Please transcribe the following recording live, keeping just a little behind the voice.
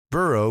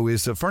Burrow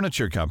is a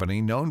furniture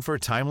company known for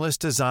timeless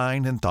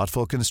design and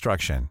thoughtful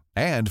construction,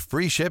 and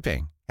free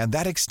shipping, and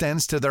that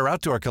extends to their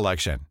outdoor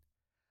collection.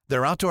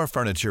 Their outdoor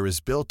furniture is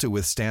built to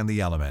withstand the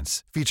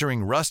elements,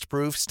 featuring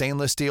rust-proof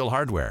stainless steel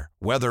hardware,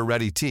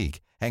 weather-ready teak,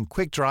 and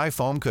quick-dry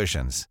foam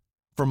cushions.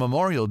 For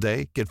Memorial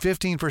Day, get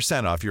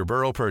 15% off your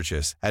Burrow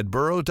purchase at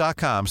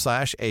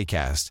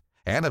burrow.com/ACAST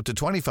and up to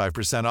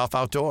 25% off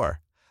outdoor.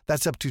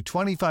 That's up to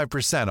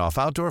 25% off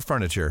outdoor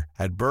furniture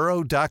at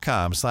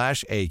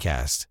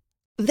burrow.com/ACAST.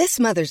 This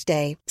Mother's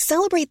Day,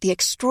 celebrate the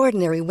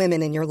extraordinary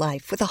women in your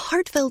life with a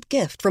heartfelt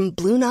gift from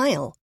Blue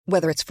Nile.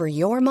 Whether it's for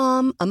your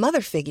mom, a mother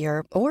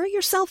figure, or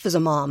yourself as a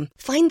mom,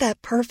 find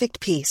that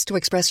perfect piece to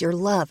express your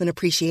love and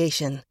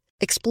appreciation.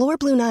 Explore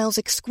Blue Nile's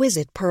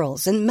exquisite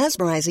pearls and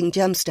mesmerizing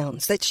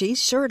gemstones that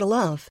she's sure to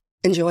love.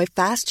 Enjoy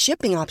fast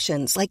shipping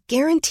options like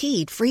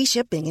guaranteed free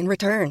shipping and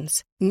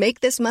returns.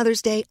 Make this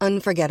Mother's Day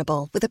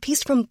unforgettable with a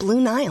piece from Blue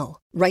Nile.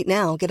 Right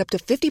now, get up to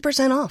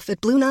 50% off at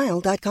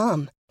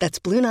BlueNile.com. That's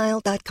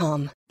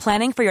BlueNile.com.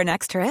 Planning for your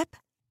next trip?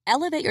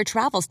 Elevate your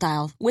travel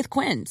style with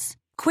Quince.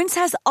 Quince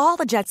has all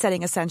the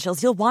jet-setting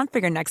essentials you'll want for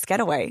your next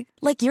getaway,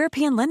 like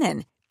European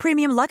linen,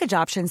 premium luggage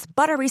options,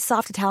 buttery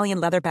soft Italian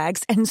leather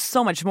bags, and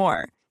so much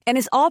more. And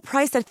is all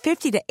priced at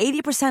 50 to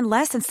 80%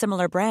 less than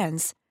similar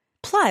brands.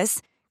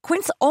 Plus,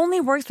 Quince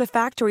only works with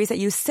factories that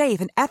use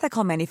safe and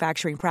ethical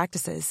manufacturing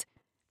practices.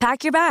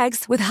 Pack your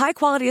bags with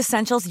high-quality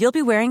essentials you'll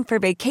be wearing for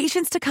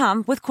vacations to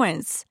come with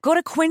Quince. Go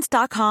to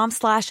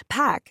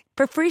quince.com/pack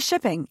for free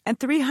shipping and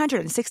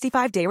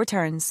 365-day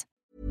returns.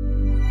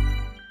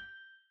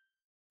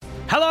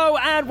 Hello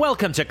and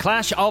welcome to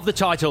Clash of the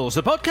Titles,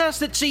 the podcast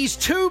that sees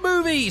two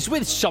movies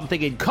with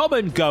something in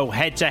common go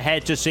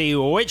head-to-head to see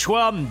which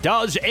one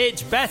does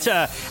it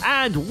better.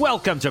 And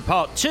welcome to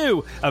part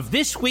 2 of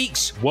this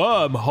week's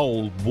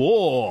Wormhole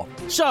War.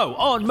 So,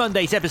 on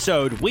Monday's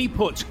episode, we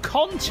put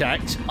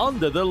Contact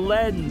under the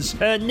lens.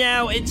 And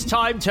now it's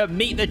time to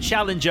meet the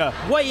challenger,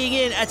 weighing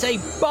in at a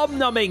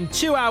bomb-numbing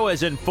 2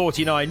 hours and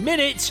 49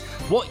 minutes.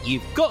 What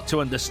you've got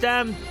to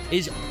understand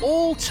is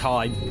all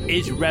time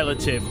is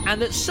relative, and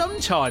that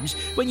sometimes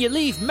when you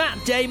leave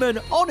Matt Damon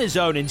on his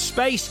own in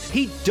space,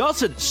 he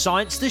doesn't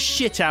science the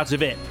shit out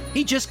of it.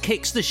 He just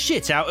kicks the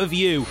shit out of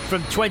you.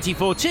 From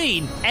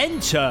 2014,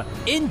 enter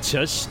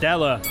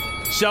Interstellar.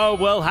 So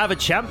we'll have a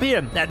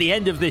champion at the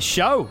end of this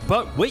show,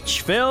 but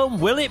which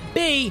film will it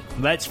be?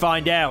 Let's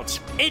find out.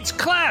 It's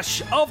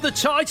Clash of the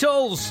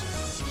Titles!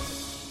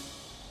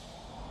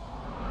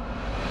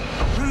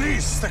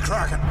 Release the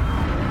Kraken!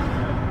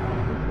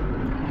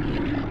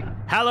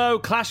 Hello,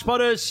 Clash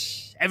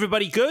Podders.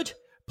 Everybody good?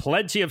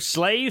 Plenty of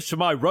slaves for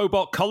my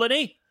robot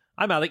colony?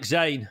 I'm Alex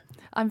Zane.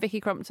 I'm Vicky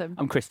Crompton.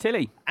 I'm Chris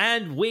Tilley.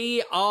 And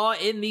we are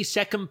in the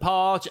second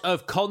part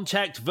of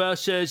Contact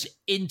versus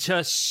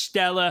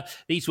Interstellar.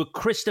 These were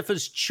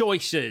Christopher's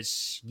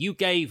choices. You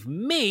gave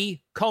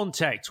me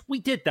Contact. We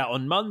did that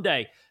on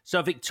Monday.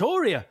 So,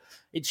 Victoria,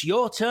 it's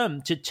your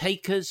turn to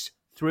take us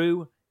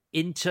through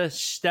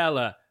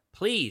Interstellar.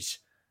 Please,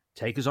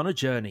 take us on a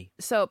journey.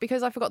 So,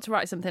 because I forgot to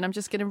write something, I'm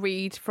just going to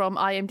read from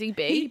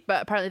IMDb,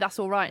 but apparently that's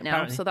all right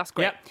now, so that's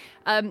great.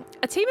 Yep.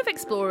 A team of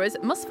explorers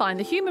must find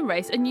the human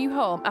race a new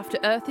home after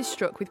Earth is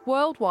struck with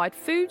worldwide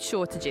food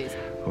shortages.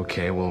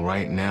 Okay, well,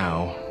 right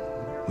now,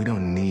 we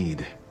don't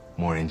need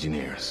more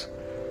engineers.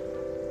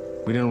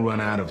 We didn't run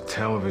out of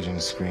television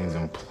screens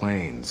and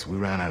planes. We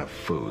ran out of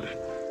food.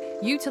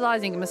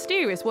 Utilising a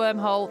mysterious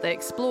wormhole, they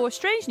explore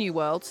strange new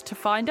worlds to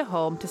find a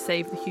home to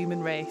save the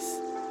human race.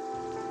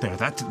 There,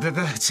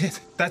 that's it.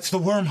 That's the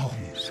wormhole.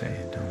 You say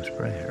it, don't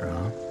spread it,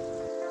 huh?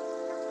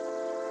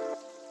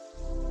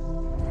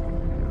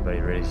 Everybody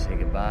ready to say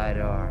goodbye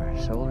to our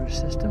solar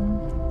system?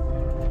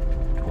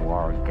 To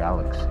our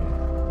galaxy?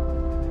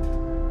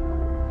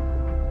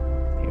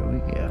 Here we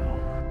go.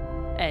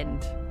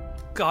 End.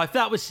 God,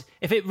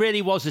 if it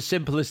really was as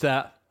simple as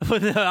that.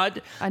 I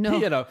know.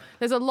 You know.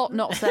 There's a lot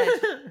not said.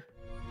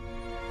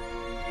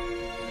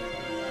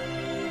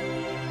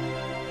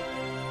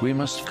 We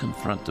must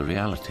confront the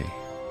reality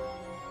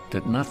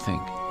that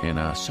nothing in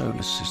our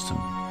solar system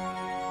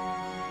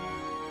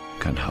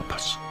can help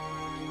us.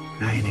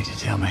 Now you need to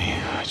tell me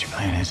what your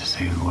plan is to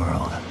save the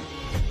world.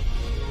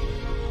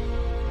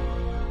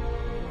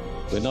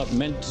 We're not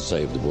meant to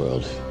save the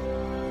world.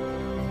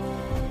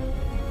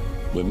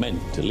 We're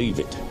meant to leave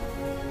it.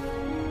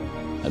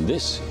 And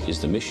this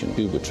is the mission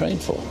we were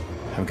trained for.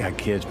 I've got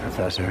kids,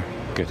 Professor.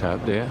 Get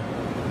out there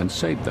and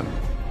save them.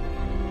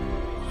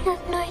 I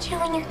have no idea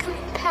when you're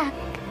coming back.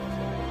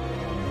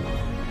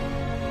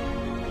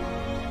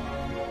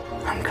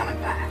 I'm coming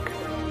back.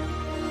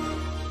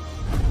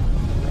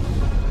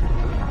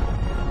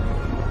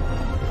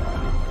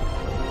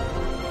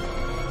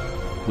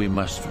 We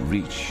must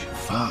reach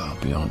far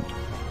beyond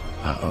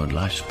our own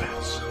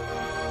lifespans.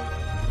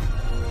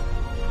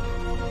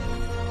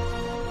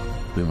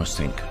 We must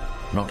think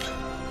not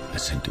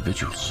as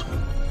individuals,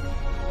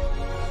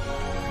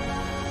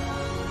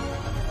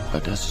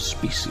 but as a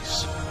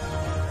species.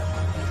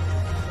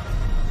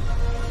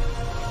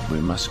 We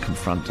must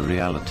confront the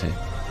reality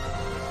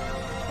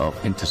of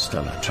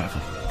interstellar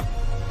travel.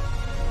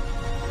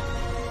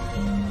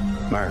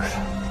 Murph,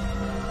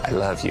 I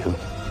love you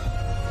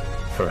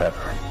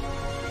forever.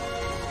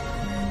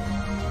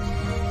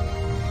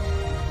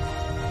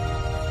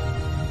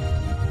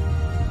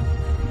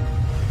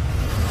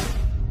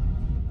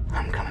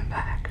 I'm coming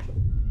back.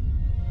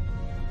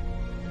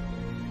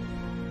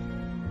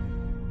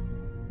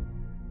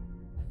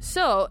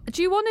 So,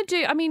 do you want to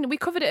do, I mean, we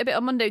covered it a bit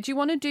on Monday. Do you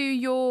want to do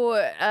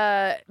your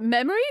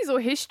memories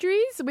or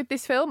histories with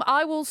this film?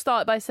 I will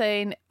start by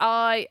saying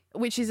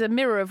which is a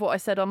mirror of what I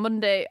said on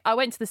Monday, I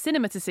went to the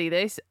cinema to see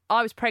this.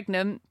 I was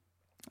pregnant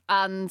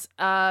and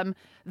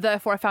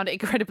therefore I found it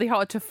incredibly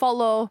hard to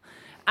follow.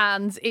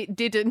 And it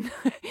didn't,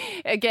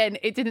 again,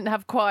 it didn't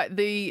have quite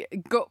the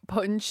gut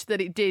punch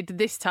that it did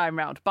this time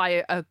round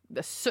by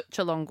such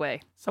a long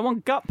way.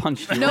 Someone gut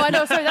punched you? No, I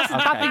know, sorry, that's a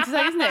bad thing to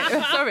say, isn't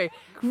it? Sorry.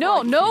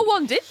 No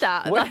one did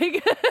that. Where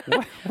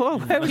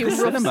was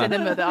the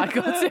cinema that I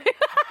got to?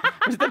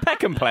 Was it the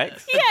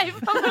Peckhamplex? Yeah,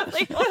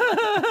 probably.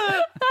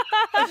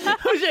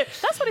 Was it?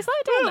 That's what it's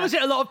like, doing Was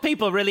it a lot of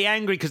people really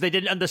angry because they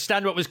didn't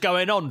understand what was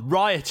going on,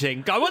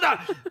 rioting, going,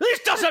 this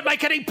doesn't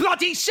make any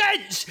bloody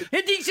sense!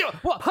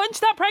 What? Punch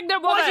that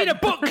pregnant woman! Why is it a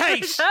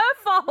bookcase? It's her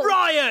fault!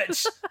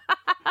 Riots!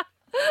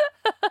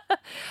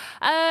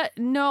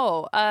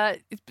 No.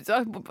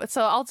 So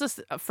I'll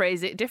just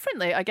phrase it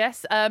differently, I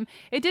guess.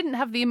 It didn't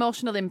have the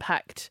emotional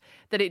impact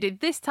that it did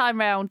this time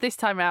round. This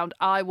time round,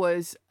 I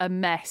was a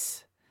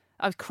mess.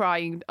 I was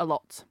crying a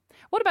lot.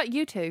 What about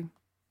you two?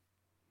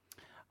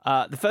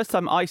 The first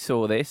time I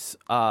saw this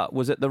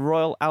was at the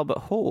Royal Albert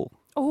Hall.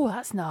 Oh,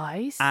 that's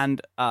nice.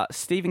 And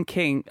Stephen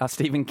King. Which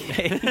Stephen is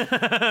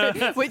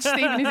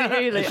it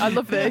really? I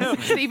love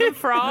this. Stephen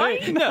Fry?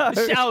 No.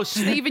 Oh,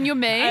 Stephen, your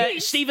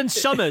mate? Stephen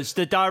Sommers,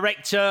 the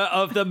director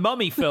of the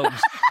Mummy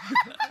films.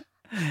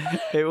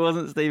 It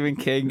wasn't Stephen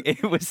King,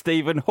 it was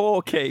Stephen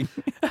Hawking.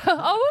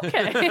 Oh,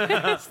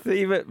 okay.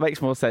 Stephen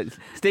makes more sense.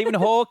 Stephen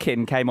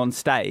Hawking came on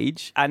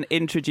stage and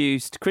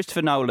introduced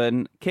Christopher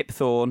Nolan, Kip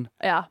Thorne,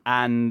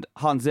 and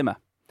Hans Zimmer.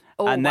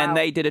 Oh, and then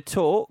they did a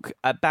talk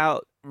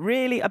about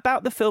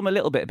the film a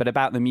little bit, but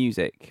about the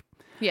music.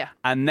 Yeah.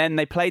 And then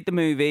they played the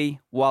movie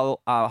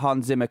while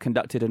Hans Zimmer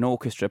conducted an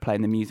orchestra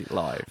playing the music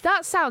live.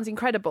 That sounds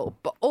incredible,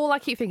 but all I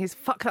keep thinking is,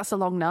 fuck, that's a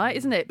long night,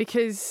 isn't it?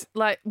 Because,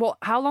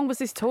 how long was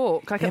this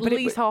talk? At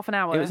least half an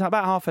hour. It was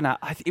about half an hour.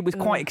 It was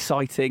quite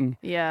exciting.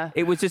 Yeah.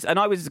 It was just, and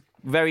I was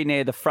very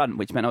near the front,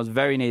 which meant I was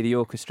very near the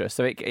orchestra.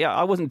 So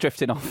I wasn't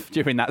drifting off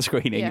during that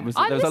screening. Yeah.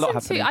 There was a lot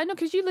happening. I know,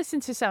 because you listen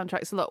to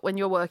soundtracks a lot when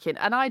you're working,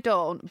 and I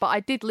don't, but I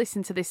did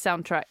listen to this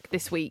soundtrack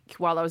this week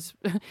while I was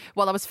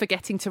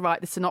forgetting to write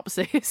the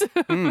synopsis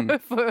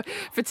for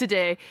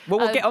today. Well,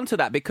 we'll get onto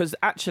that, because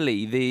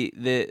actually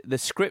the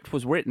script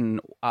was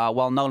written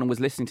while Nolan was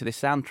listening to this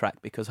soundtrack,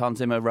 because Hans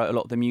Zimmer wrote a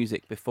lot of the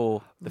music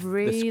before the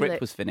script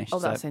was finished. Oh,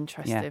 that's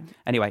interesting. Yeah.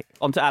 Anyway,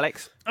 on to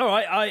Alex. All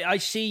right, I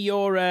see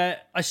your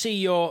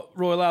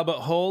Royal Albert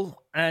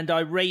Hall, and I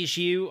raise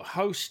you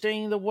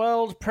hosting the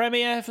world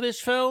premiere for this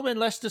film in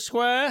Leicester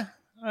Square.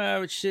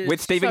 Which is...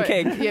 With Stephen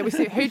King. Yeah,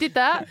 who did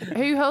that?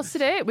 Who hosted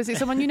it? Was it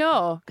someone you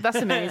know? That's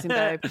amazing,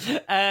 babe.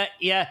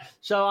 Yeah,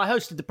 so I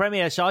hosted the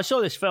premiere. So I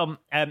saw this film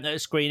at a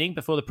screening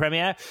before the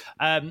premiere.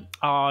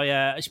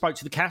 I spoke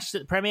to the cast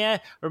at the premiere.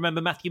 I remember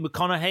Matthew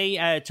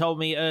McConaughey told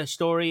me a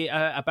story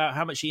about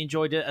how much he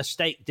enjoyed a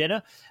steak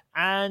dinner.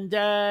 And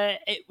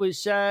it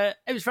was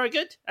very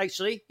good,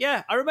 actually.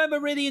 Yeah, I remember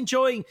really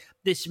enjoying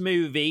this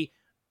movie,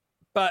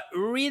 but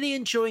really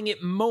enjoying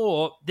it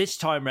more this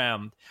time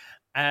round.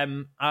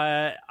 I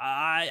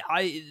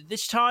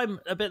this time,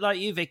 a bit like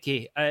you,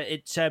 Vicky,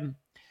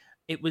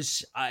 it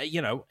was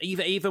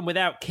even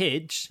without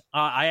kids,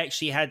 I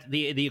actually had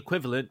the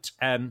equivalent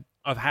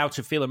of how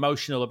to feel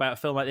emotional about a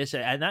film like this,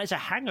 and that is a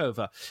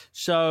hangover.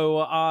 So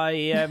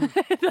I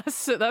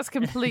that's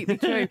completely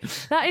true.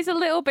 That is a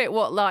little bit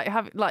what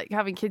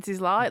having kids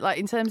is like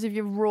in terms of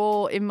your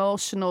raw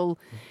emotional.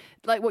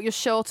 Like what you're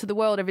show to the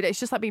world every day.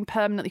 It's just like being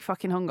permanently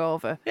fucking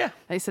hungover. Yeah.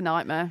 It's a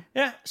nightmare.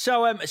 Yeah.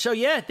 So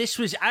yeah, this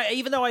was,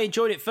 even though I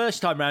enjoyed it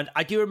first time round,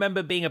 I do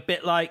remember being a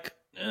bit like,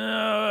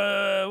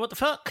 what the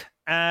fuck?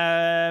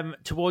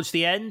 Towards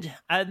the end.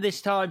 And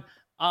this time,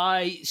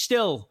 I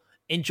still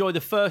enjoy the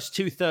first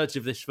 2/3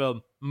 of this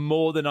film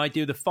more than I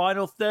do the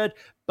final third.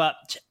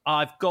 But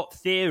I've got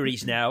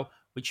theories now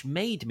which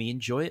made me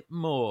enjoy it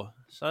more.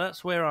 So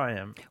that's where I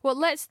am. Well,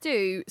 let's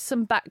do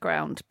some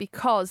background,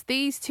 because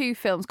these two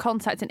films,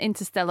 Contact and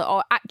Interstellar,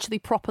 are actually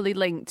properly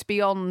linked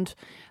beyond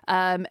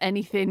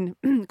anything,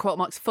 quote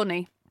marks,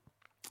 funny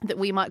that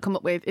we might come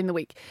up with in the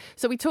week.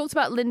 So we talked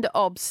about Linda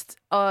Obst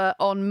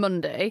on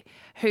Monday,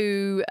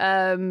 who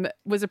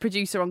was a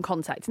producer on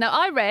Contact. Now,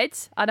 I read,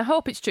 and I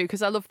hope it's true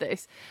because I love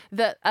this,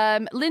 that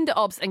Linda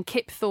Obst and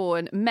Kip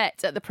Thorne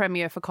met at the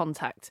premiere for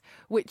Contact,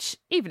 which,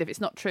 even if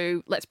it's not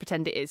true, let's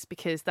pretend it is,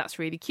 because that's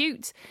really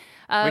cute.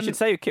 We should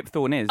say who Kip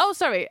Thorne is. Oh,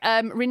 sorry.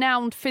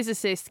 Renowned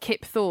physicist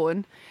Kip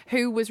Thorne,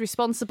 who was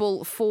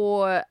responsible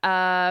for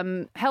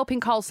helping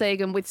Carl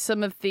Sagan with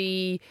some of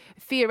the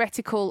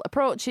theoretical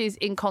approaches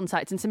in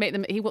Contact, and to make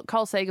them,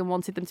 Carl Sagan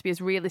wanted them to be as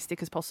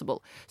realistic as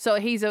possible. So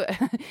he's a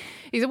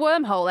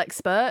wormhole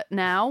expert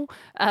now,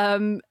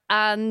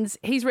 and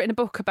he's written a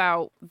book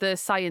about the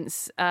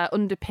science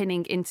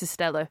underpinning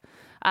Interstellar.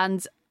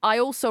 And I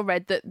also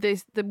read that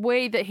the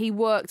way that he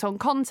worked on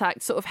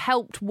Contact sort of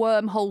helped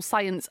wormhole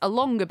science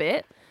along a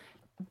bit,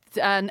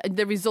 and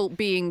the result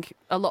being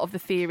a lot of the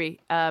theory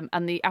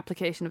and the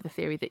application of the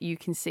theory that you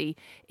can see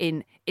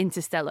in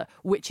Interstellar,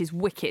 which is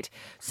wicked.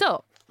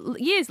 So,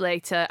 years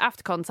later,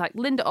 after Contact,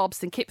 Linda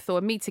Obst and Kip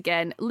Thorne meet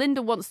again.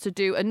 Linda wants to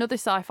do another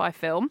sci-fi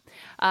film,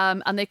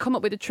 and they come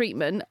up with a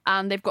treatment,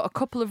 and they've got a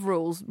couple of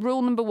rules.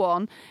 Rule number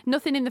 1,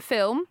 nothing in the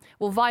film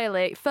will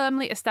violate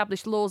firmly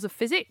established laws of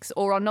physics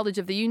or our knowledge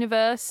of the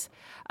universe,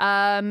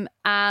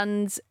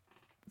 and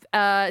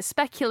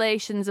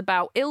speculations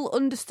about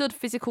ill-understood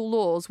physical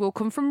laws will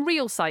come from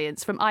real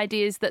science, from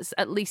ideas that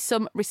at least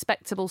some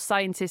respectable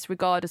scientists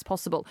regard as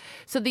possible.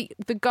 So the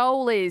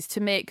goal is to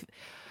make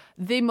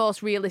the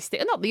most realistic,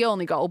 and not the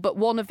only goal, but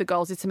one of the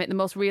goals is to make the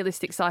most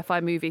realistic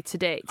sci-fi movie to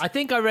date. I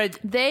think I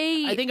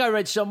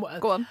read somewhere.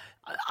 Go on.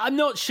 I'm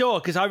not sure,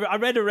 because I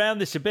read around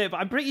this a bit, but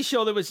I'm pretty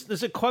sure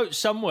there's a quote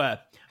somewhere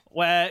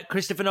where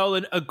Christopher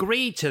Nolan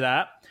agreed to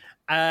that,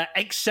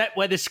 except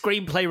where the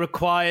screenplay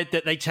required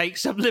that they take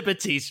some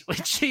liberties,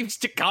 which seems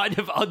to kind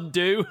of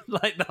undo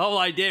like the whole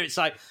idea. It's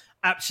like,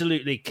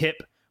 absolutely,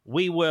 Kip,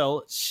 we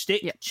will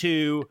stick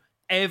to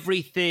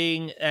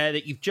everything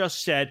that you've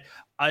just said,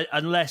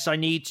 unless I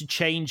need to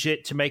change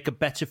it to make a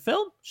better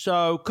film.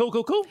 So,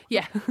 cool.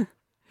 Yeah.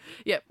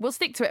 Yeah, we'll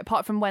stick to it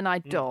apart from when I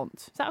don't.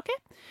 Is that okay?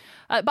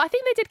 But I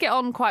think they did get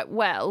on quite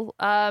well.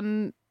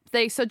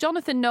 So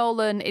Jonathan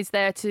Nolan is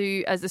there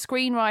as a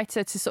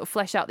screenwriter to sort of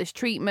flesh out this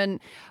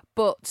treatment,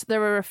 but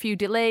there are a few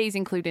delays,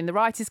 including the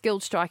Writers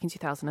Guild strike in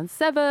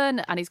 2007,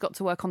 and he's got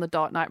to work on The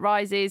Dark Knight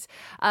Rises,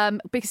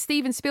 because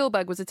Steven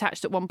Spielberg was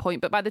attached at one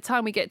point, but by the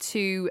time we get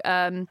to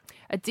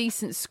a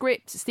decent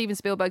script, Steven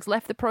Spielberg's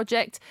left the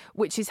project,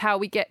 which is how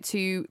we get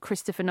to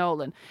Christopher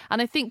Nolan.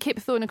 And I think Kip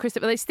Thorne and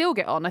Christopher, they still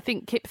get on. I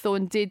think Kip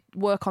Thorne did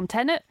work on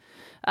Tenet,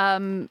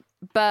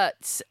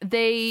 but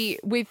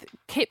with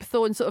Kip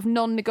Thorne's sort of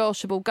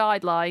non-negotiable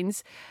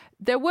guidelines,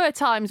 there were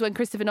times when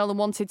Christopher Nolan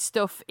wanted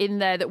stuff in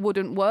there that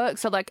wouldn't work.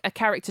 So like a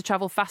character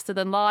traveled faster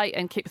than light,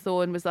 and Kip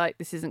Thorne was like,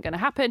 this isn't going to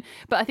happen.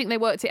 But I think they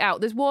worked it out.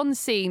 There's one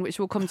scene, which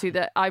we'll come to,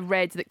 that I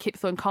read that Kip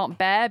Thorne can't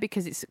bear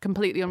because it's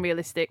completely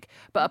unrealistic.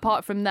 But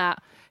apart from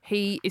that,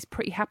 he is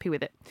pretty happy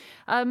with it.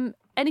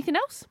 Anything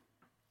else?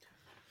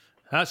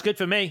 That's good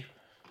for me.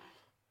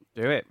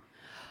 Do it.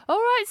 All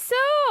right,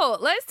 so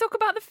let's talk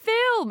about the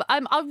film.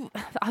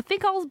 I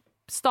think I'll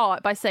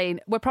start by saying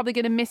we're probably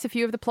going to miss a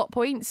few of the plot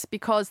points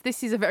because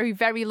this is a very,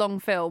 very long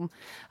film.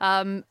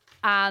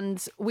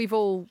 And we've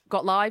all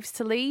got lives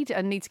to lead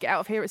and need to get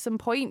out of here at some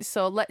point.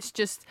 So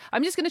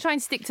I'm just going to try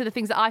and stick to the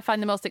things that I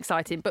find the most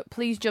exciting. But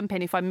please jump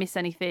in if I miss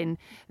anything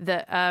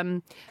that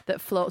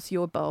floats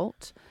your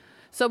boat.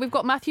 So we've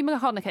got Matthew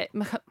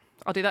McConaughey.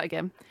 I'll do that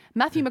again.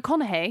 Matthew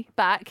McConaughey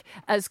back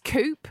as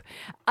Coop.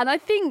 And I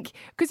think,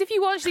 because if you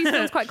watch these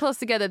films quite close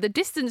together, the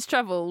distance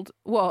travelled,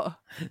 what?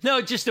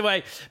 No, just the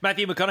way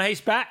Matthew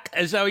McConaughey's back,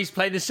 as though he's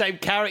playing the same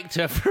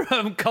character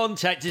from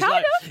Contact. He's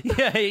actually,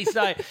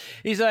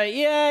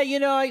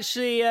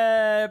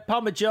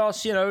 Palmer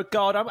Joss,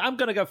 God, I'm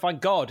going to go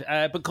find God,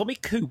 but call me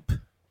Coop.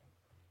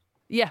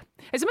 Yeah,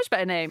 it's a much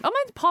better name. Oh,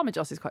 mine Palmer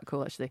Joss is quite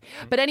cool, actually.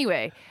 But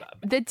anyway,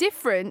 the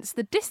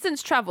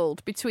distance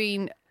travelled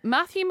between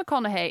Matthew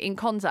McConaughey in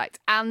Contact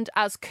and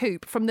as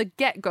Coop from the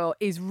get-go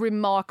is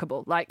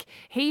remarkable. Like,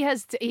 he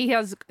has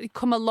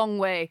come a long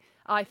way,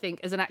 I think,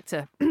 as an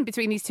actor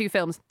between these two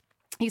films.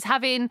 He's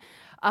having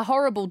a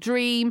horrible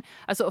dream,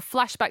 a sort of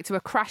flashback to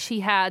a crash he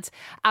had,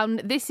 and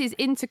this is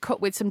intercut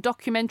with some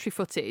documentary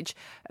footage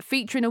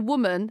featuring a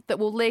woman that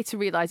we'll later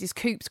realise is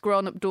Coop's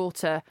grown-up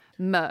daughter,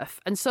 Murph.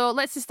 And so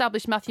let's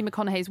establish Matthew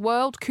McConaughey's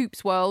world,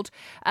 Coop's world.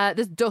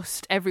 There's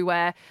dust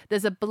everywhere.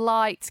 There's a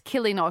blight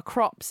killing our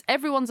crops.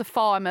 Everyone's a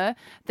farmer.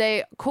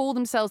 They call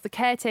themselves the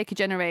caretaker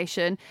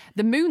generation.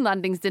 The moon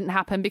landings didn't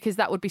happen because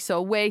that would be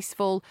so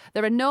wasteful.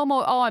 There are no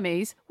more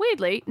armies.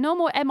 Weirdly, no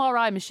more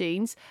MRI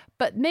machines,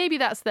 but maybe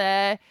that's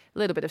there. A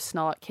little bit of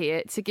snark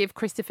here to give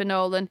Christopher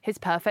Nolan his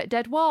perfect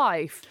dead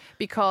wife,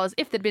 because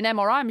if there'd been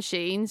MRI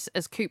machines,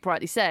 as Coop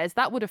rightly says,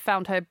 that would have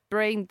found her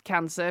brain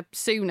cancer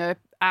sooner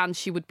and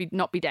she would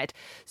not be dead.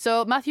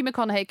 So Matthew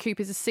McConaughey, Coop,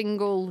 is a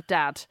single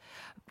dad.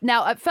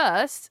 Now, at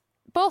first,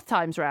 both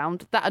times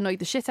round, that annoyed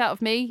the shit out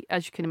of me,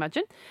 as you can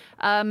imagine.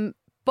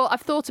 But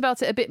I've thought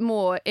about it a bit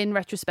more in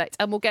retrospect,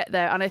 and we'll get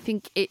there. And I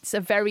think it's a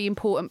very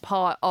important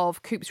part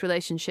of Coop's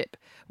relationship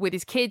with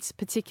his kids,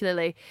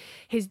 particularly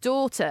his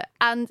daughter.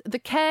 And the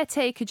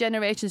caretaker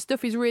generation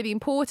stuff is really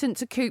important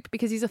to Coop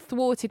because he's a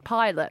thwarted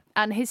pilot.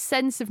 And his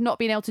sense of not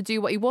being able to do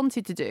what he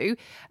wanted to do,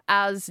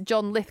 as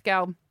John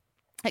Lithgow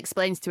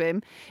explains to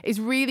him,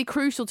 is really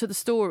crucial to the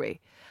story.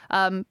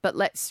 But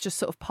let's just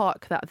sort of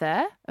park that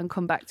there and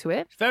come back to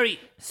it.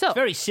 It's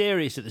very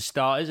serious at the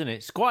start, isn't it?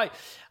 It's quite.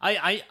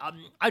 I'd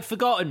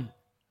forgotten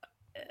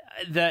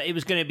that it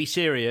was going to be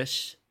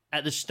serious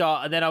at the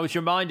start, and then I was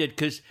reminded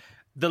because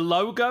the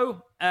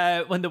logo,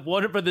 when the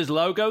Warner Brothers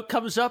logo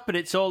comes up and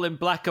it's all in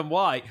black and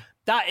white,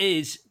 That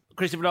is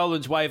Christopher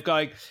Nolan's way of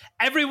going,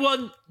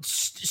 everyone,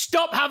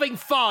 stop having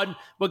fun.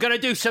 We're going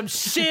to do some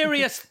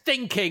serious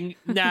thinking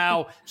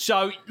now.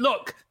 So,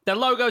 look, the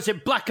logo's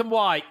in black and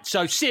white.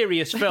 So,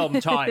 serious film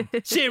time.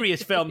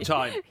 Serious film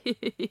time.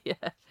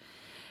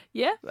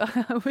 Yeah,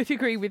 I would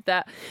agree with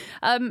that.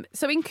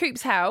 So in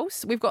Coop's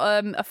house, we've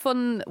got a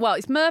fun... Well,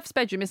 it's Murph's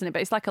bedroom, isn't it?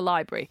 But it's like a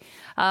library.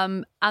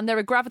 And there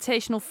are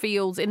gravitational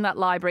fields in that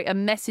library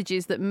and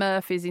messages that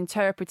Murph is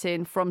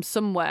interpreting from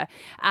somewhere.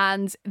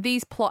 And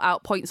these plot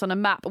out points on a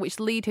map which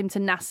lead him to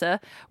NASA,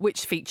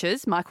 which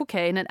features Michael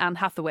Caine and Anne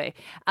Hathaway,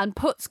 and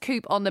puts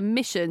Coop on the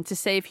mission to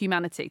save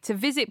humanity, to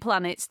visit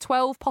planets,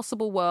 12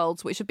 possible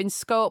worlds, which have been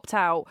scoped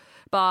out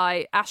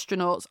by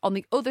astronauts on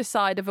the other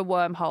side of a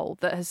wormhole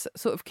that has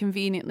sort of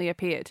conveniently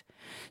appeared.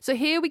 So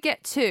here we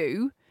get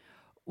to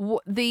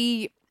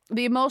the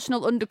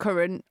emotional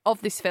undercurrent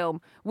of this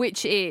film,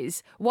 which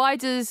is, why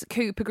does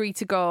Coop agree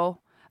to go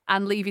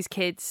and leave his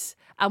kids,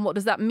 and what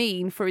does that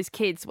mean for his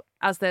kids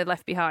as they're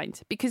left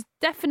behind? Because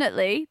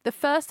definitely the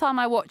first time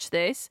I watched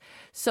this,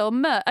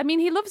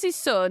 he loves his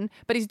son,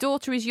 but his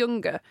daughter is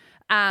younger,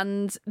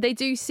 and they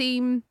do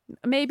seem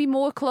maybe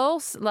more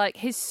close. Like,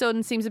 his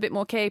son seems a bit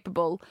more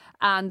capable,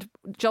 and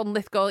John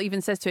Lithgow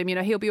even says to him,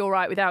 he'll be all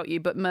right without you,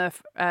 but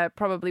Murph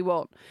probably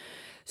won't.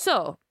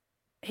 So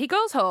he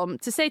goes home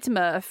to say to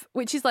Murph,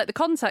 which is like the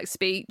contact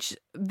speech,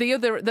 the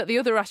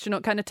other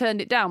astronaut kind of turned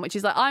it down, which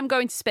is like, I'm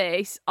going to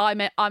space, I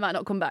might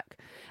not come back.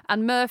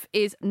 And Murph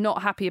is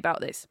not happy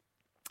about this.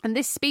 And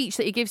this speech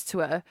that he gives to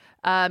her,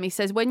 he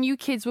says, when you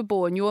kids were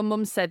born, your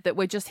mum said that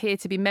we're just here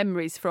to be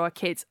memories for our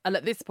kids. And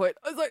at this point,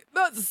 I was like,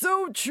 that's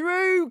so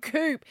true,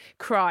 Coop.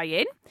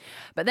 Crying.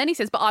 But then he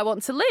says, but I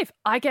want to live.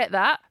 I get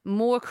that.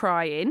 More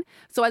crying.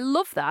 So I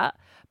love that.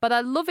 But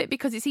I love it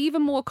because it's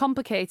even more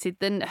complicated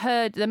than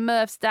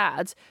Murph's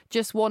dad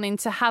just wanting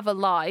to have a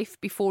life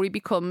before he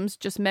becomes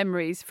just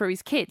memories for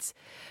his kids.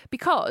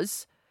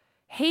 Because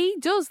he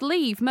does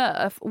leave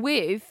Murph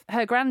with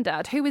her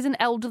granddad, who is an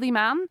elderly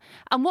man.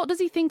 And what does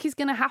he think is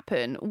going to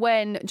happen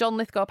when John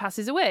Lithgow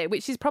passes away,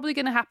 which is probably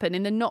going to happen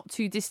in the not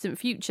too distant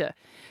future.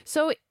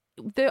 So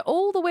they're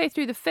all the way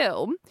through the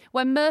film,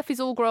 when Murph is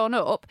all grown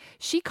up,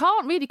 she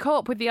can't really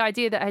cope with the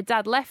idea that her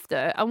dad left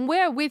her. And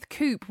we're with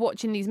Coop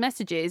watching these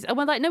messages, and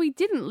we're like, no, he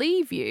didn't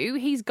leave you.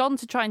 He's gone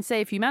to try and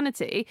save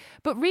humanity.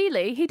 But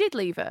really, he did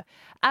leave her.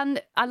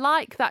 And I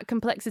like that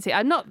complexity.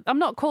 I'm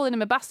not calling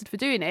him a bastard for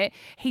doing it.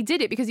 He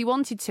did it because he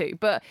wanted to,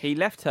 but he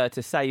left her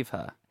to save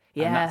her.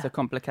 Yeah. And that's a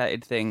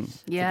complicated thing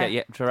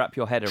to wrap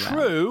your head around.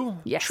 True.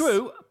 Yes.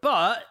 True.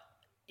 But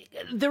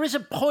there is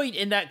a point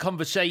in that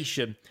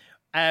conversation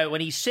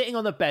when he's sitting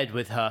on the bed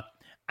with her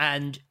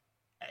and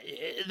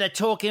they're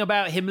talking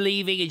about him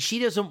leaving and she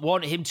doesn't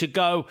want him to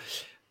go.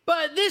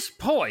 But at this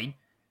point,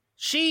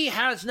 she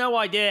has no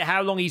idea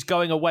how long he's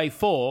going away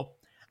for.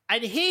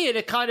 And he, in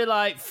a kind of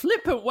like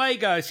flippant way,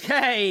 goes,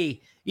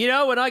 hey,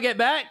 when I get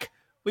back,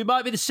 we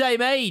might be the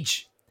same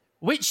age.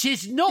 Which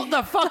is not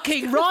the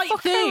fucking right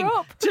thing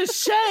to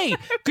say.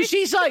 Because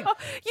she's like,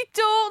 you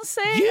don't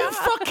say that. You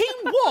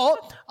fucking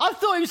what? I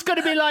thought it was going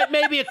to be like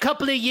maybe a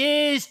couple of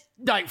years,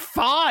 like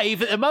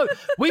 5 at the most.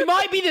 We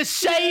might be the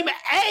same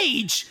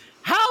age.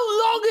 How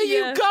long are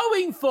you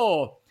going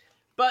for?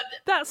 But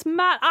that's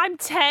mad. I'm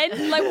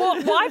 10. Like,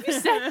 what? Why have you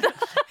said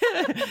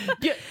that?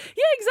 yeah,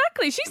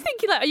 exactly. She's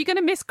thinking, like, are you going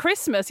to miss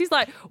Christmas? He's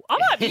like,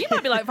 you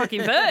might be like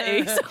fucking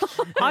 30.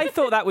 I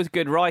thought that was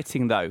good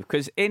writing, though,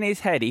 because in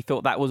his head, he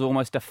thought that was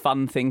almost a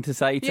fun thing to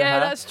say to her. Yeah,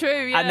 that's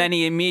true. Yeah. And then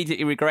he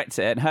immediately regrets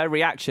it, and her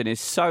reaction is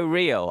so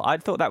real. I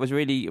thought that was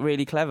really,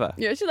 really clever.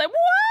 Yeah, she's like,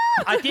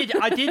 what?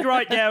 I did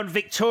write down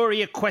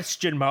Victoria ?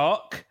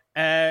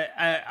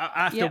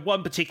 After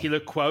one particular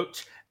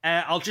quote.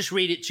 I'll just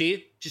read it to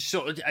you, just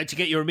sort of to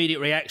get your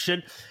immediate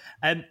reaction.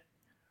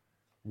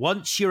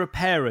 Once you're a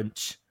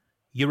parent,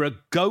 you're a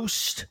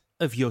ghost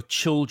of your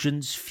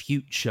children's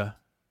future.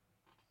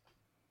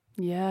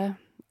 Yeah,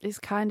 it's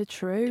kind of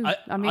true.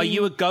 I mean, are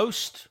you a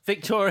ghost,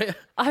 Victoria?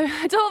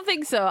 I don't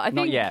think so. I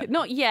think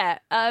not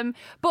yet.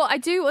 But I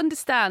do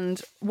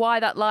understand why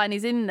that line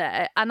is in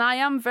there, and I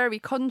am very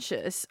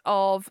conscious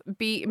of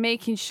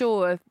making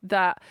sure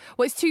that,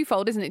 well, it's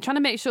twofold, isn't it? Trying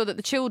to make sure that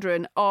the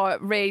children are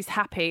raised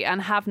happy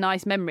and have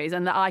nice memories,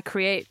 and that I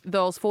create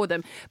those for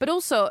them. But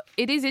also,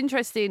 it is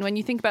interesting when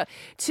you think about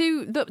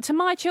to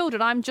my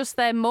children, I'm just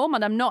their mum,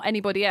 and I'm not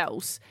anybody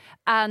else,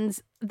 and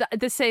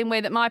the same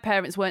way that my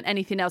parents weren't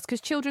anything else,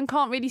 because children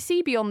can't really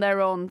see beyond their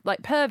own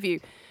like purview.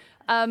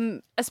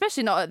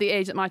 Especially not at the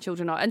age that my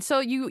children are, and so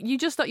you're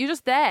just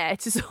there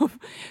to sort of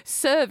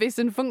service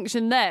and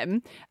function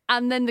them.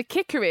 And then the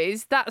kicker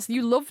is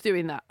you love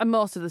doing that, and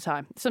most of the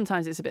time,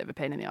 sometimes it's a bit of a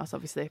pain in the ass,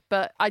 obviously.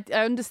 But I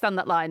understand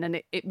that line,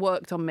 and it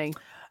worked on me.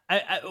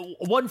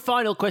 One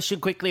final question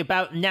quickly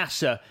about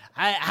NASA.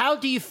 How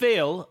do you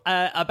feel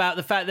about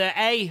the fact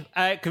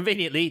that,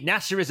 conveniently,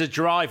 NASA is a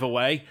drive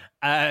away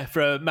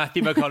from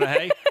Matthew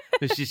McConaughey,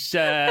 which is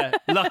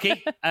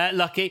lucky.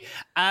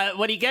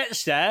 When he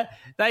gets there,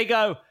 they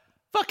go,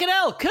 fucking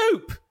hell,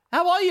 Coop,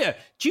 how are you?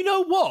 Do you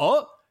know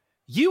what?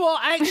 You are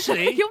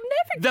actually You'll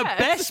never the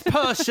best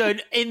person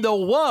in the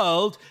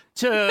world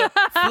to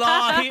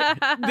fly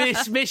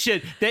this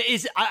mission. There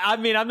is, I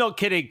mean, I'm not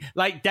kidding,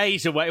 like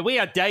days away. We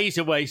are days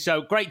away,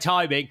 so great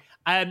timing.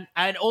 And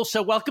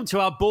also welcome to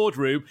our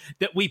boardroom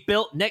that we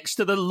built next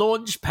to the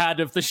launch pad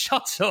of the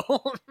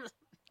shuttle.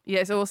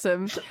 Yeah, it's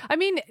awesome. I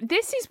mean,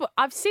 this is what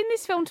I've seen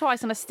this film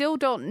twice and I still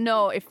don't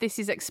know if this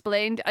is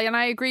explained. And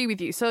I agree with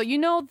you. So, you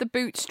know, the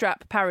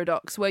bootstrap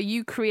paradox where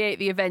you create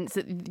the events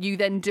that you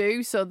then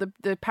do. So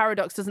the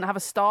paradox doesn't have a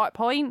start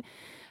point.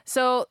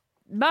 So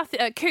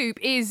Coop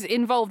is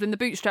involved in the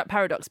bootstrap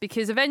paradox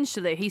because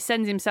eventually he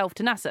sends himself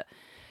to NASA.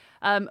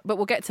 But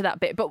we'll get to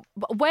that bit. But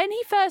when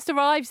he first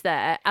arrives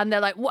there and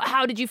they're like,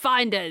 how did you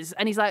find us?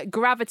 And he's like,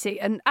 gravity.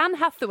 And Anne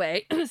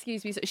Hathaway,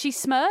 excuse me, she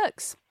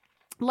smirks.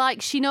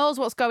 Like she knows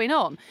what's going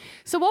on.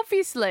 So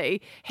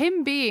obviously,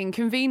 him being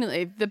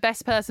conveniently the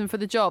best person for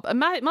the job. And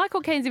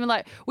Michael Caine's even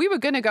like, we were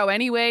going to go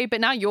anyway,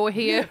 but now you're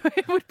here.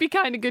 It would be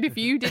kind of good if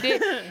you did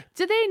it.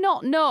 Do they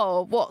not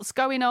know what's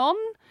going on?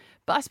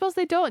 But I suppose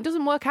they don't. It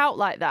doesn't work out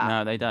like that.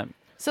 No, they don't.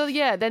 So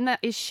yeah, then that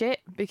is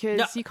shit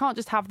because you can't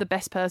just have the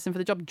best person for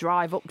the job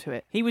drive up to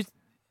it. He was...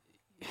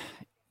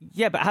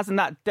 Yeah, but hasn't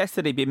that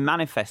destiny been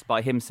manifest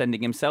by him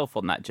sending himself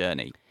on that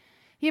journey?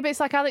 Yeah, but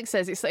it's like Alex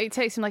says, it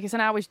takes him like it's an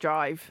hour's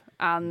drive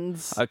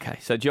and... Okay,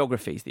 so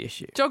geography's the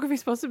issue.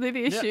 Geography's possibly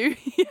the issue.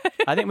 Yeah.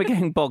 I think we're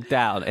getting bogged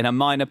down in a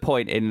minor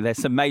point there's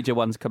some major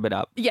ones coming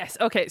up. Yes,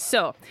 okay,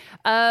 so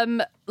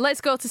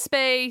let's go to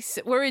space.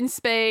 We're in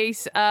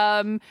space.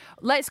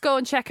 Let's go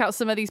and check out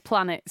some of these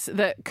planets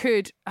that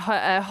could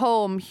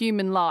home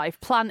human life.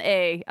 Plan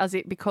A, as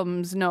it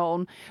becomes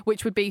known,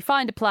 which would be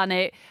find a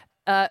planet...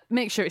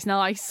 make sure it's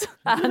nice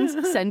and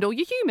send all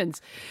your humans.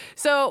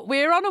 So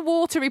we're on a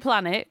watery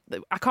planet.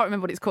 I can't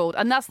remember what it's called.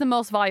 And that's the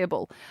most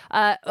viable.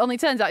 Only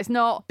turns out it's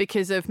not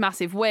because of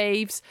massive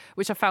waves,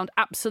 which I found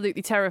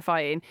absolutely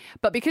terrifying.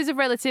 But because of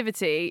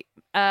relativity,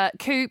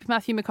 Coop,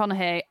 Matthew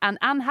McConaughey and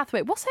Anne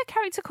Hathaway, what's her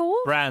character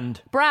called?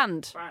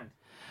 Brand.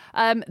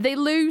 They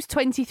lose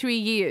 23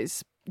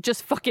 years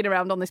just fucking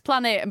around on this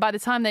planet, and by the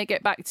time they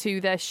get back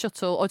to their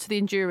shuttle or to the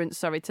Endurance,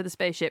 to the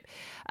spaceship,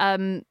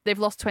 they've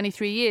lost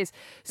 23 years.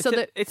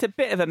 So it's a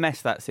bit of a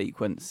mess, that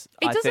sequence.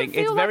 I think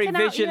it's very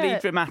visually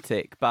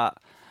dramatic, but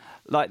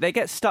like they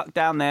get stuck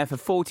down there for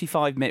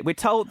 45 minutes. We're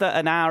told that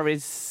an hour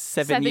is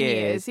 7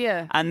 years.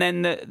 Yeah. And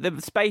then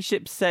the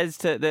spaceship says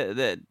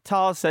the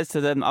TARS says to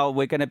them, "Oh,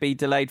 we're going to be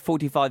delayed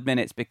 45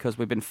 minutes because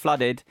we've been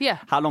flooded." Yeah.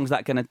 How long is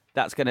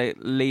that's going to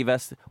leave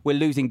us? We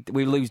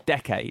lose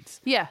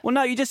decades. Yeah. Well,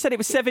 no, you just said it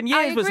was 7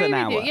 years was an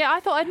hour. Yeah, I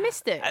thought I'd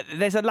missed it.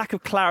 There's a lack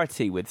of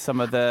clarity with some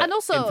of the information. And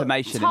also,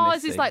 TARS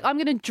in this is like, I'm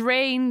going to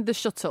drain the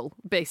shuttle,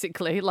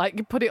 basically,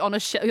 like put it on a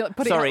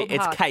Sorry,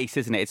 it's Case,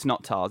 isn't it? It's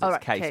not TARS.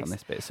 It's Case on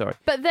this bit. Sorry.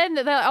 But then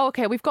they're like,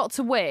 okay, we've got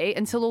to wait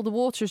until all the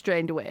water is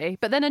drained away.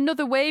 But then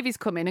another wave is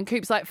coming, and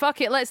Coop's like,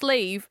 fuck it, let's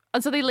leave.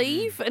 And so they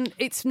leave, and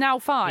it's now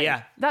fine.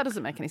 Yeah. That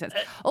doesn't make any sense.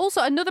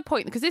 Also, another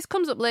point, because this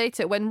comes up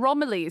later when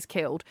Romilly is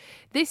killed.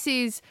 This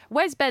is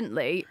Wes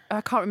Bentley,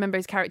 I can't remember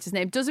his character's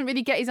name, doesn't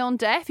really get his own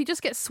death. He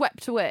just gets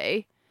swept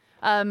away.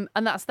 And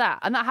that's that.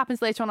 And that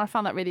happens later on. I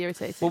found that really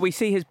irritating. Well, we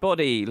see his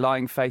body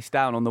lying face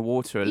down on the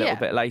water a little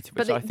bit later.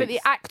 But the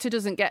actor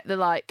doesn't get the,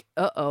 like,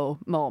 uh-oh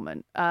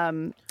moment.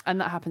 And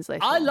that happens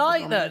later I on.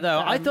 like that, though.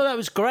 I thought that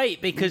was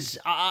great because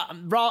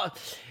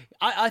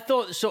I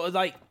thought sort of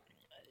like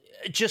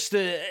just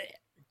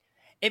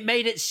it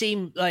made it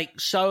seem like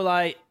so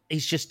like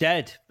he's just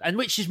dead, and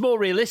which is more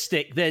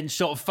realistic than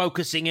sort of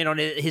focusing in on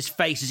his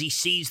face as he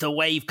sees the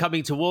wave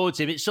coming towards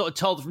him. It's sort of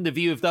told from the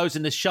view of those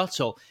in the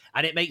shuttle,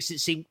 and it makes it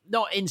seem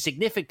not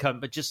insignificant,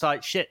 but just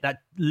like, shit, that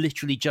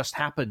literally just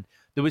happened.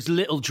 There was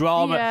little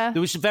drama. Yeah.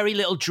 There was very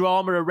little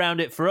drama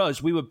around it for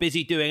us. We were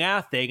busy doing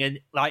our thing, and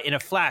like in a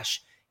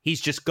flash,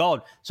 he's just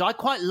gone. So I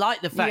quite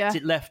like the fact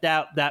it left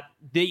out that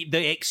the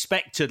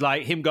expected,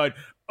 like him going,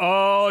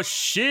 oh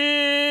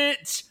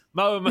shit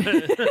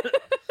moment.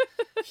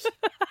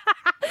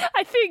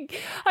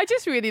 I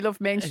just really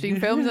love mainstream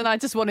films, and I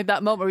just wanted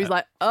that moment where he's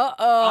like,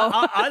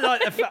 uh-oh. I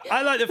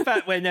like the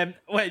fact when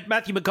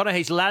Matthew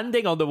McConaughey's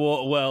landing on the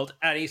water world,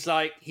 and he's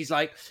like,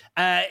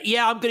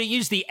 yeah, I'm going to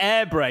use the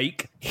air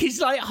brake. He's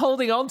like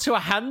holding on to a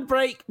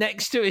handbrake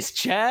next to his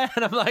chair,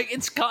 and I'm like,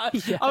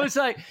 I was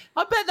like,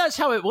 I bet that's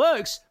how it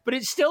works, but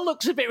it still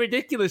looks a bit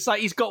ridiculous.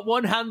 Like he's got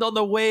one hand on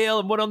the wheel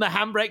and one on the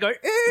handbrake, going,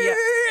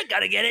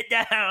 gotta get it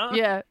down.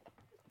 Yeah.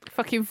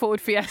 Fucking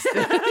Ford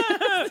Fiesta.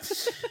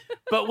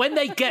 But when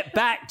they get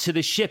back to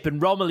the ship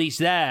and Romilly's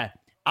there,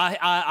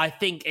 I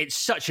think it's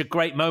such a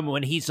great moment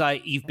when he's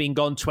like, you've been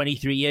gone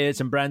 23 years,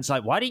 and Brand's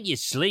like, why didn't you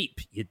sleep,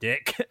 you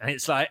dick? And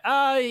it's like,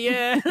 oh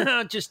yeah,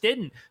 I just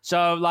didn't.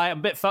 So like, I'm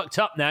a bit fucked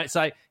up now. It's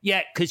like,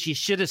 yeah, because you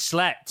should have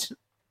slept.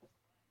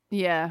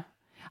 Yeah.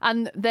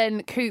 And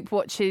then Coop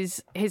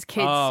watches his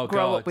kids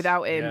grow up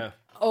without him. Yeah.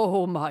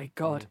 Oh my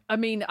God. I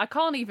mean, I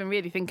can't even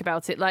really think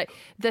about it. Like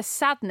the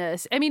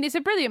sadness. I mean, it's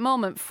a brilliant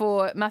moment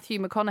for Matthew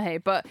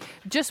McConaughey, but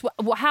just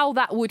how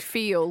that would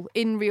feel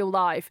in real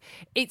life.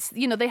 It's,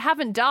 you know, they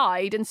haven't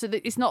died. And so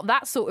it's not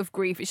that sort of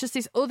grief. It's just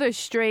this other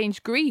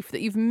strange grief that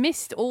you've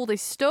missed all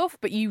this stuff,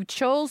 but you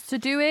chose to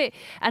do it.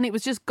 And it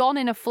was just gone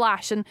in a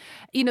flash. And,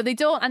 you know, they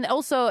don't. And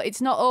also it's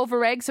not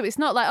over egg. So it's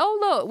not like, oh,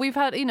 look, we've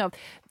had, you know,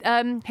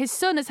 his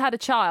son has had a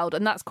child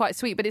and that's quite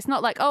sweet. But it's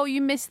not like, oh,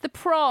 you missed the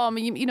prom,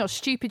 you know,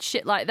 stupid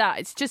shit like that.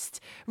 It's just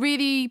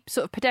really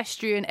sort of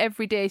pedestrian,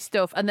 everyday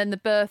stuff. And then the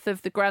birth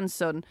of the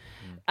grandson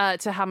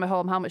to hammer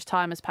home how much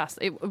time has passed.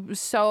 It was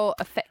so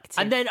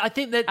affecting. And then I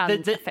think that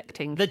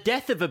the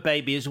death of a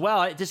baby as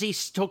well. Does he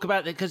talk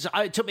about that? Because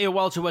it took me a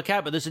while to work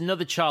out, but there's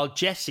another child,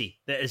 Jesse,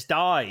 that has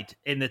died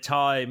in the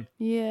time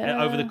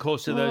over the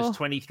course of those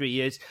 23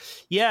 years.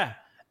 Yeah.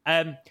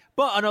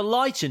 But on a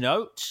lighter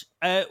note,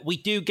 we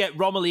do get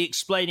Romilly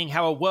explaining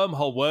how a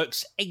wormhole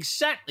works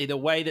exactly the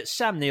way that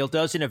Sam Neill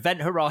does in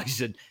Event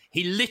Horizon.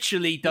 He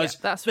literally does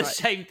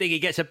same thing. He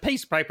gets a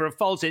piece of paper and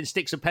folds it and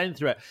sticks a pen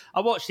through it.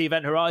 I watched the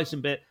Event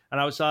Horizon bit and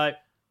I was like,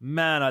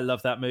 man, I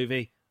love that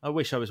movie. I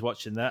wish I was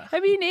watching that. I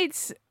mean,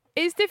 it's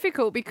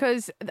difficult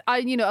because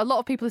a lot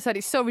of people have said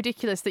it's so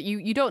ridiculous that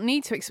you don't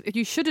need to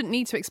you shouldn't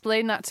need to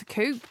explain that to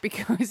Coop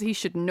because he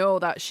should know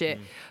that shit.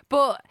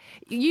 But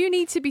you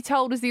need to be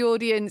told as the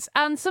audience,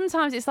 and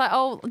sometimes it's like,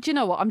 oh, do you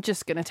know what? I'm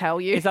just going to tell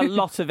you. There's a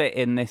lot of it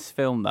in this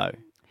film, though.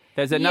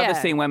 There's another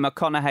scene where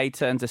McConaughey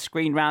turns a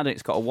screen round and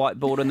it's got a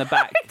whiteboard on the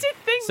back. I did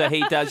think so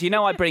he does. You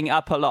know, I bring it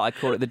up a lot. I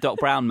call it the Doc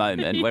Brown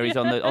moment where he's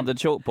on the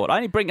chalkboard. I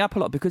only bring it up a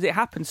lot because it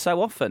happens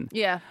so often.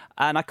 Yeah.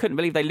 And I couldn't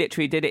believe they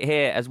literally did it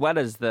here as well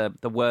as the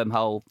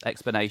wormhole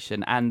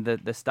explanation and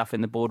the stuff in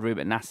the boardroom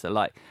at NASA.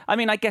 Like, I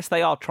mean, I guess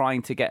they are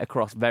trying to get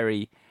across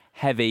very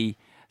heavy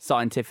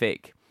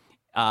scientific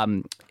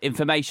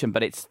information,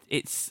 but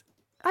it's.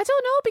 I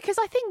don't know, because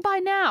I think by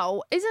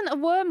now, isn't a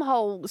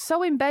wormhole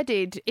so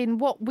embedded in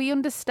what we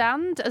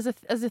understand as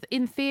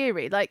in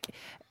theory? Like,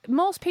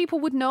 most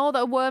people would know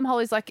that a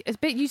wormhole is like,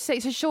 you say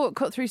it's a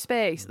shortcut through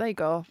space. There you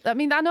go. I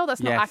mean, I know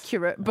that's not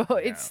accurate, but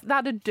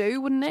that'd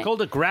do, wouldn't it? It's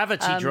called a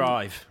gravity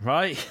drive,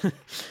 right?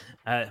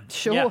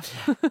 Sure.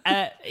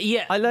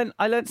 Yeah. I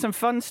learned some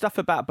fun stuff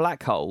about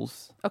black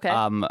holes. Okay.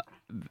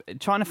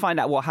 Trying to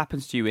find out what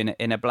happens to you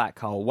in a black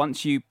hole.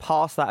 Once you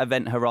pass that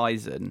event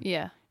horizon,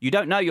 you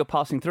don't know you're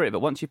passing through it, but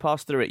once you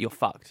pass through it, you're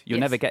fucked. You're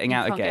never getting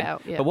out again.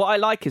 But what I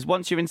like is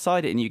once you're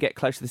inside it and you get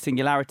close to the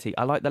singularity,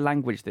 I like the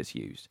language that's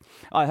used.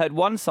 I heard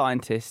one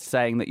scientist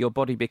saying that your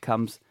body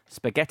becomes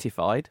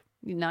spaghettified.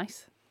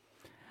 Nice.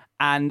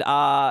 And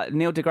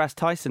Neil deGrasse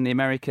Tyson, the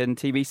American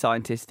TV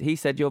scientist, he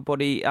said your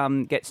body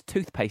gets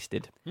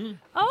toothpasted.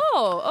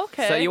 Oh,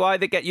 okay. So you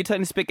either you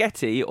turn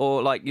spaghetti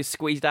or like you're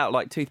squeezed out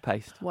like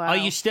toothpaste. Wow. Are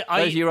you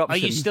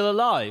still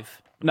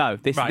alive? No,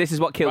 this is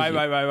what kills you.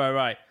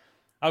 Right.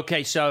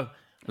 Okay, so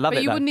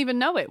But you wouldn't even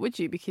know it, would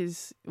you?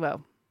 Because,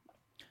 well,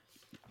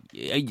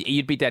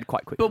 you'd be dead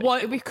quite quickly. But what,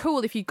 it'd be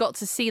cool if you got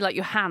to see like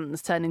your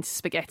hands turn into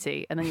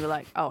spaghetti, and then you were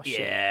like, "Oh shit!"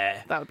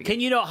 Yeah, that would be. Can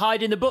you not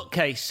hide in the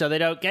bookcase so they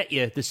don't get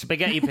you, the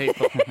spaghetti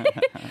people?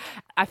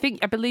 I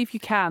believe you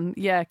can.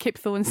 Yeah, Kip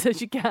Thorne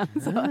says you can,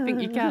 so I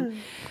think you can.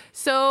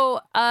 So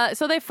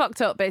they fucked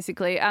up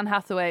basically. Anne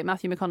Hathaway,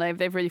 Matthew McConaughey,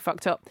 they've really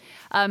fucked up.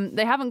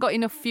 They haven't got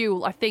enough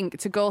fuel, I think,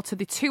 to go to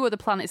the two other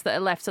planets that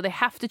are left. So they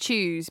have to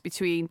choose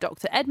between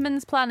Dr.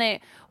 Edmund's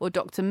planet or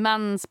Dr.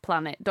 Mann's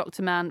planet.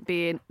 Dr. Mann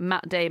being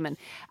Matt Damon.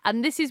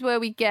 And this is where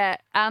we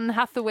get Anne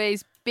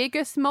Hathaway's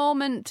biggest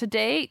moment to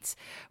date,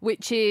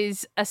 which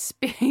is a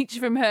speech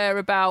from her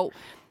about,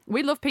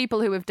 we love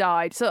people who have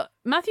died. So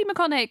Matthew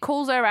McConaughey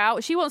calls her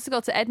out. She wants to go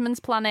to Edmund's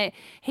planet.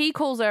 He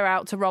calls her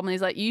out to Rob and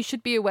he's like, you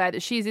should be aware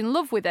that she's in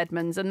love with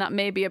Edmunds and that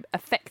may be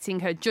affecting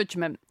her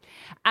judgment.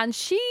 And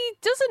she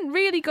doesn't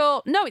really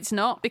go, no, it's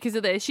not because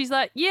of this. She's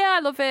like, yeah, I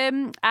love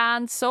him.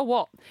 And so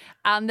what?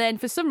 And then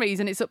for some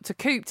reason, it's up to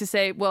Coop to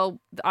say, well,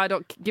 I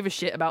don't give a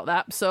shit about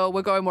that. So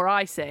we're going where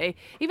I say.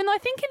 Even though I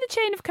think in the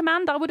chain of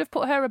command, I would have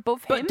put her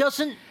above him. But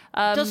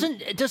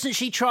doesn't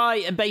she try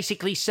and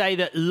basically say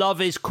that love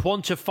is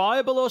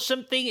quantifiable or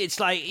something? It's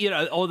like, you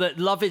know, or that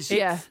love is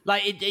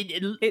like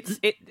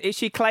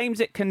she claims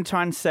it can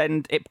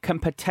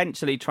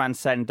potentially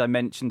transcend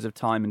dimensions of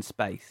time and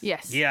space.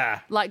 Yes.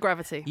 Yeah. Like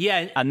gravity.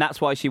 Yeah. And that's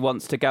why she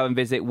wants to go and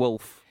visit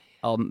Wolf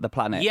on the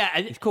planet. Yeah.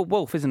 He's called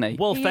Wolf, isn't he?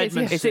 Wolf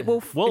Edmunds. Is it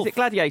Wolf? Is it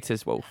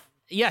Gladiator's Wolf?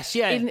 Yes,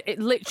 yeah.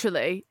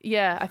 Literally,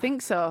 yeah, I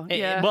think so.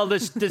 Yeah. Well,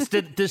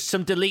 there's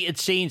some deleted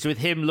scenes with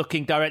him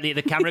looking directly at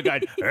the camera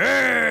going,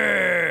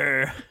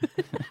 "Arr!"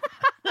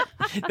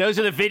 Those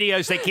are the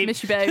videos they keep.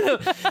 Miss you, babe.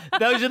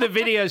 Those are the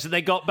videos that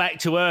they got back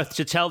to Earth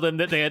to tell them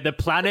that the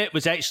planet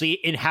was actually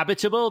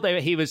inhabitable.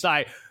 He was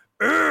like,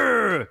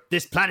 "Arr!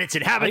 This planet's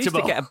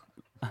inhabitable."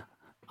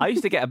 I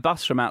used to get a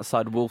bus from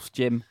outside Wolf's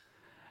gym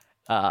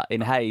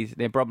in Hayes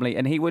near Bromley,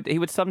 and he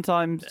would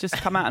sometimes just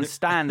come out and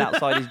stand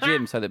outside his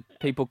gym so that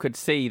people could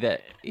see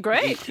that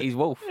he's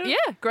Wolf. Yeah,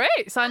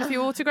 great. Sign a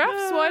few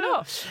autographs. Why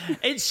not?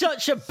 It's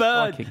such a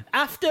burn. Striking.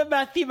 After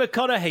Matthew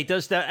McConaughey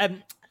does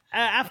the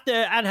after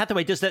Anne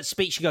Hathaway does that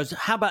speech, she goes,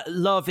 how about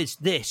love is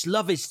this?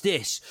 Love is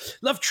this.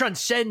 Love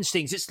transcends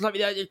things. It's like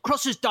it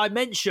crosses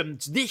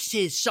dimensions. This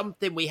is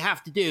something we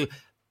have to do.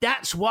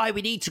 That's why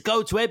we need to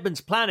go to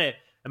Edmund's planet.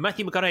 And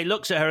Matthew McConaughey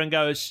looks at her and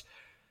goes,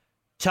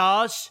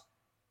 Tars,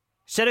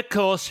 set a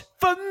course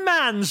for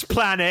man's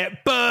planet.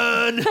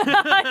 Burn.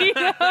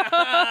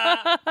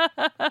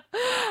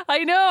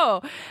 I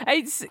know.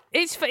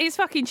 It's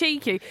fucking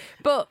cheeky.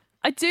 But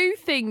I do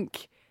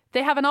think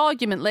they have an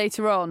argument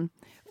later on.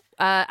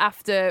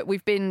 After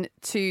we've been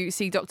to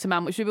see Dr.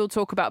 Mann, which we will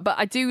talk about. But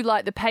I do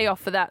like the payoff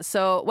for that.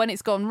 So when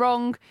it's gone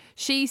wrong,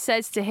 she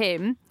says to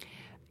him,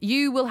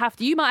 you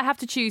might have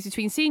to choose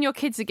between seeing your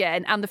kids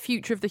again and the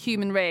future of the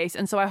human race.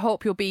 And so I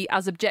hope you'll be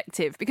as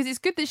objective, because it's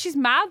good that she's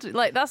mad.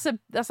 Like that's a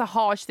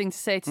harsh thing to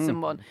say to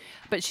someone,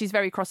 but she's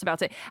very cross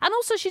about it. And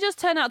also she does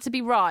turn out to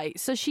be right.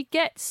 So she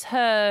gets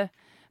her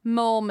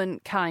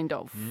moment, kind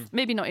of.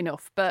 Maybe not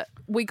enough, but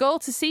we go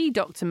to see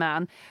Dr.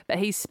 Mann, but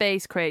he's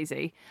space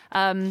crazy.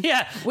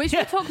 Which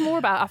we'll talk more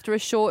about after a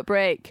short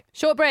break.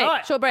 Short break. All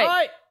Short break. All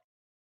right.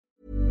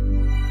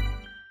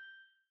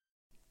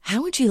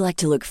 How would you like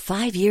to look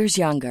 5 years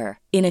younger?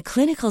 In a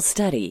clinical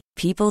study,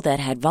 people that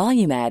had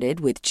volume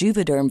added with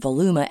Juvederm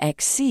Voluma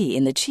XC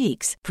in the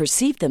cheeks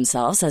perceived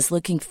themselves as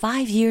looking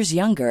 5 years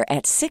younger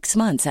at 6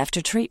 months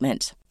after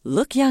treatment.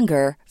 Look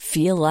younger,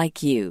 feel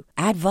like you.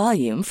 Add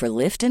volume for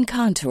lift and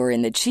contour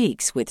in the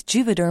cheeks with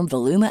Juvederm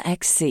Voluma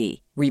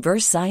XC.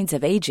 Reverse signs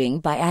of aging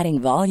by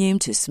adding volume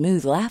to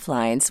smooth laugh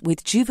lines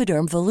with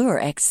Juvederm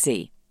Volure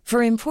XC.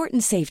 For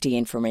important safety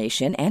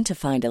information and to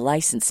find a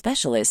licensed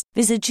specialist,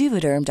 visit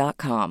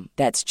Juvederm.com.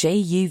 That's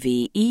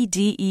JUVEDERM.com.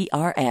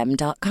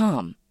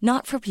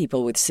 Not for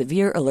people with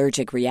severe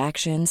allergic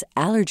reactions,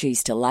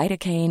 allergies to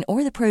lidocaine,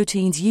 or the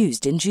proteins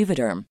used in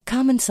Juvederm.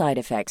 Common side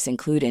effects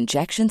include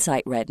injection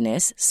site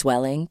redness,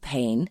 swelling,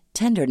 pain,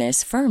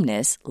 tenderness,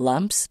 firmness,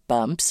 lumps,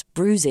 bumps,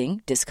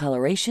 bruising,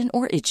 discoloration,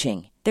 or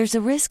itching. There's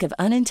a risk of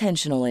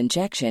unintentional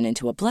injection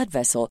into a blood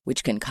vessel,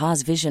 which can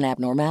cause vision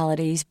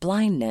abnormalities,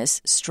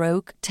 blindness,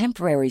 stroke,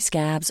 temporary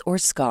scabs, or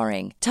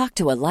scarring. Talk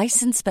to a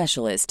licensed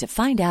specialist to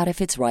find out if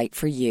it's right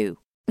for you.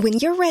 When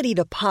you're ready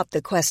to pop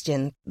the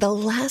question, the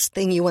last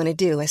thing you want to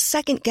do is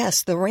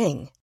second-guess the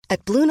ring.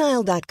 At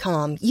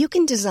BlueNile.com, you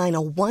can design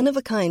a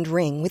one-of-a-kind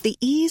ring with the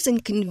ease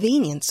and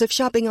convenience of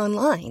shopping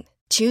online.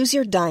 Choose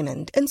your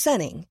diamond and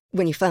setting.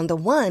 When you find the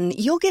one,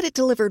 you'll get it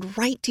delivered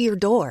right to your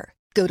door.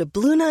 Go to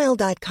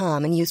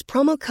BlueNile.com and use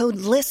promo code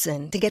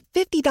LISTEN to get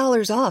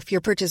 $50 off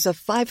your purchase of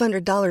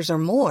 $500 or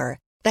more.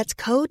 That's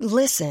code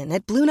LISTEN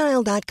at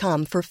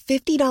BlueNile.com for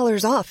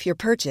 $50 off your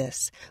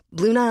purchase.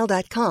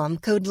 BlueNile.com,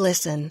 code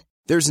LISTEN.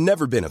 There's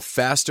never been a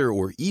faster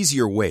or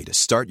easier way to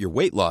start your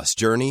weight loss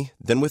journey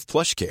than with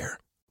PlushCare.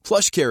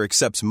 PlushCare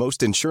accepts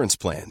most insurance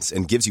plans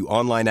and gives you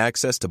online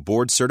access to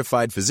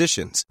board-certified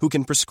physicians who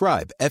can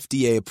prescribe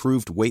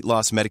FDA-approved weight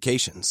loss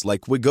medications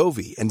like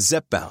Wegovy and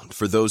Zepbound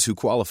for those who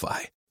qualify.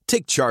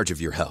 Take charge of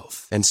your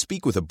health and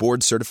speak with a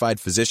board-certified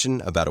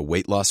physician about a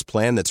weight loss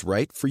plan that's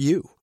right for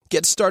you.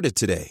 Get started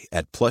today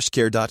at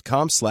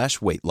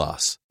plushcare.com/weight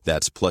loss.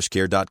 That's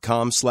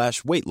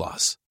plushcare.com/weight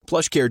loss.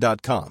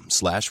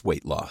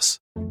 plushcare.com/weight loss.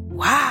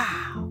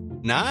 Wow.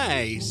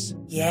 Nice.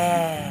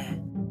 Yeah.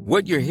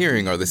 What you're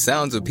hearing are the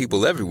sounds of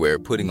people everywhere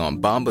putting on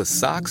Bombas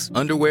socks,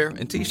 underwear,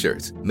 and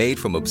T-shirts made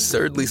from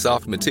absurdly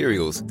soft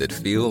materials that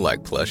feel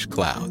like plush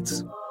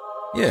clouds.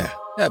 Yeah,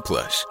 that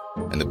plush.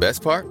 And the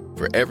best part?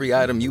 For every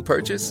item you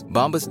purchase,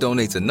 Bombas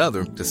donates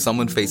another to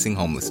someone facing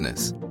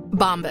homelessness.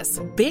 Bombas.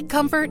 Big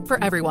comfort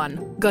for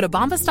everyone. Go to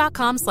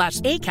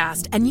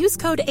bombas.com/ACAST and use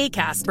code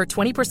ACAST for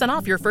 20%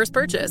 off your first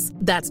purchase.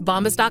 That's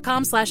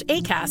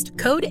bombas.com/ACAST.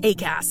 Code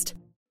ACAST.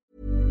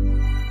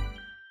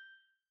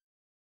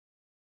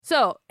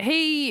 So,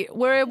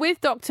 we're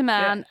with Dr.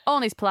 Mann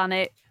on his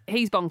planet.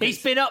 He's bonkers.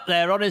 He's been up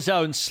there on his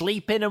own,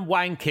 sleeping and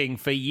wanking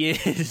for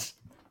years.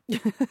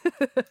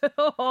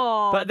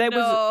 But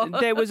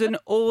there was an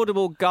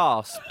audible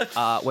gasp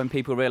when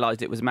people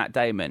realised it was Matt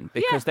Damon,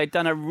 because they'd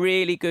done a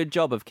really good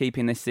job of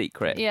keeping this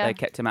secret. Yeah. They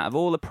kept him out of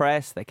all the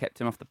press, they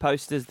kept him off the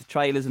posters, the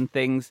trailers and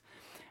things.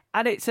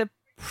 And it's a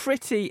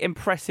pretty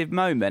impressive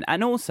moment.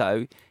 And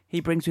also,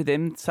 he brings with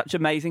him such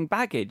amazing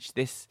baggage,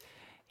 this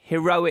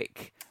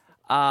heroic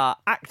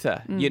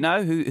actor, you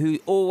know, who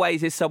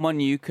always is someone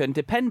you can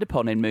depend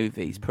upon in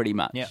movies, pretty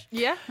much.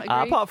 Yeah,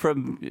 apart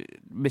from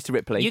Mr.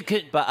 Ripley.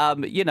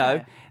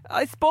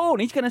 It's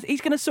Bourne. He's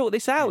gonna sort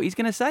this out. He's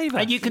gonna save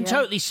us. And you can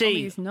totally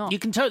see. You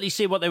can totally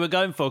see what they were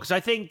going for, because I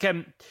think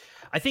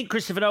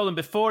Christopher Nolan,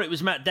 before it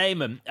was Matt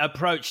Damon,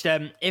 approached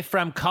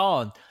Ifram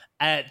Khan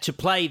to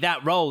play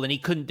that role, and he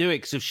couldn't do it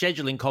because of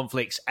scheduling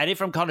conflicts. And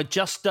Ifram Khan had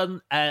just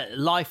done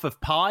Life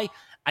of Pi.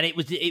 And it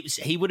was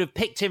he would have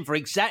picked him for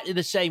exactly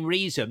the same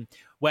reason,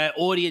 where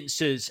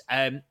audiences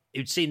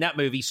who'd seen that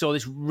movie saw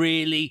this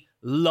really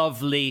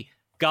lovely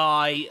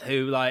guy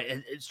who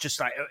it's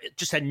just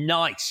a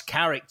nice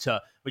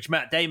character, which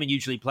Matt Damon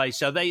usually plays.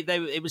 So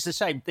it was the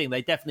same thing.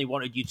 They definitely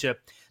wanted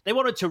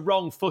to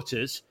wrong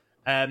footers.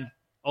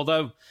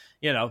 Although,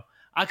 you know,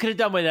 I could have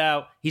done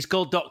without. He's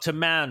called Dr.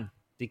 Mann.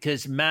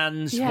 because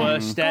man's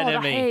worst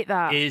enemy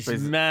is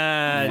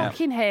man. I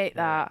fucking hate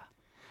that.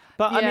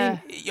 But I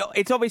mean,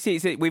 it's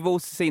obviously we've all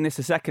seen this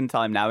a second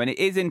time now, and it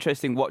is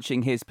interesting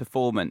watching his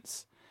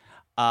performance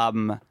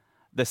the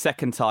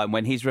second time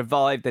when he's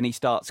revived and he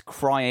starts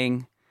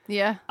crying.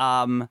 Yeah.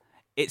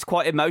 It's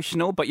quite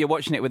emotional, but you're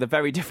watching it with a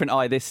very different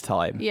eye this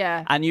time.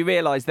 Yeah. And you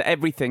realise that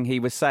everything he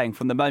was saying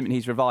from the moment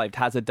he's revived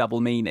has a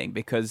double meaning,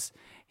 because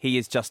he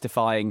is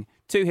justifying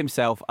to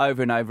himself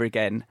over and over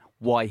again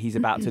why he's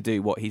about to do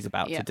what he's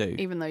about to do.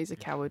 Even though he's a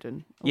coward.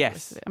 And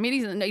yes. I mean,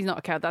 he's not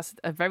a coward. That's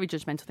a very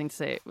judgmental thing to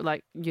say.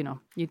 Like, you know,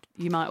 you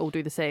might all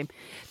do the same.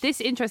 This,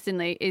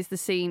 interestingly, is the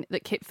scene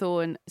that Kip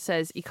Thorne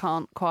says he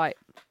can't quite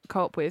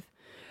cope with,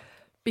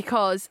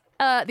 because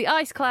the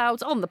ice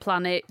clouds on the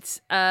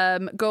planet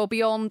go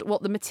beyond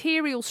what the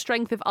material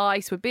strength of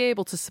ice would be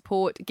able to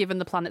support given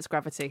the planet's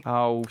gravity.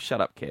 Oh,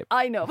 shut up, Kip.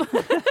 I know.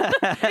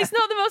 It's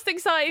not the most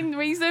exciting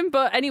reason,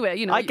 but anyway,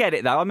 you know. I get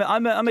it, though.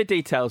 I'm a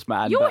details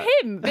man. You're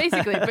him,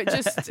 basically, but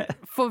just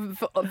for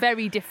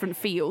very different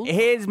fields.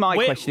 Here's my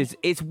question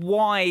is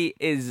why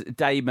is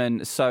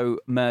Damon so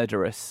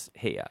murderous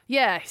here?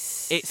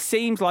 Yes. It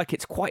seems like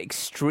it's quite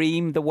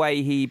extreme the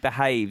way he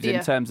behaves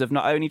in terms of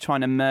not only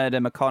trying to murder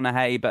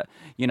McConaughey, but,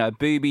 you know,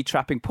 booby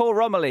trapping Paul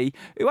Romilly,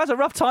 who has a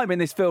rough time in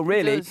this film,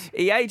 really.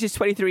 He ages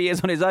 23 years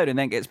on his own and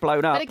then gets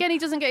blown up. And again, he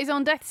doesn't get his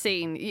own death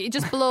scene. It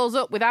just blows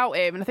up without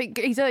him. And I think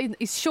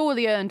he's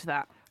surely earned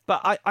that.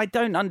 But I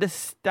don't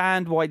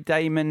understand why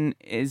man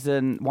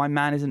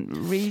isn't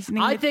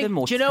reasoning with them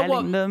or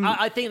telling them.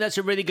 I think that's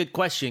a really good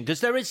question, because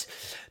there is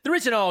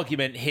an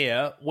argument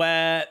here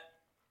where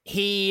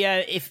he,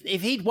 if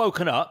he'd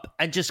woken up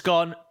and just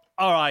gone,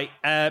 all right,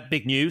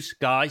 big news,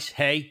 guys,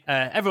 hey,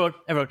 everyone,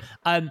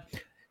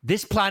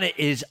 this planet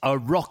is a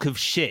rock of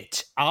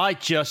shit. I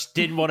just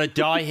didn't want to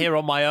die here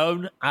on my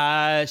own.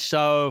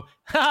 So,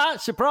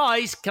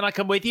 surprise, can I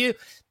come with you?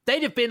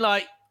 They'd have been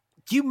like,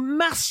 you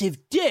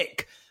massive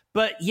dick.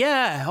 But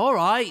yeah, all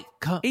right.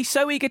 He's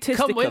so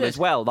egotistical as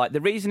well. Like,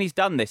 the reason he's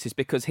done this is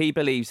because he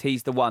believes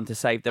he's the one to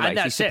save the race.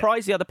 He's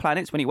surprised the other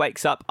planets when he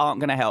wakes up aren't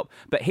going to help.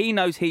 But he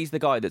knows he's the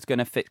guy that's going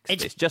to fix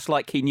this, just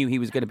like he knew he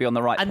was going to be on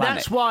the right planet. And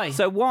that's why.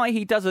 So why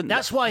he doesn't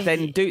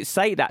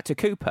say that to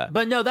Cooper?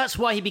 But no, that's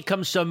why he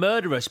becomes so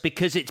murderous,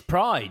 because it's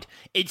pride.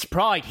 It's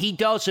pride. He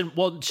doesn't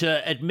want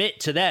to admit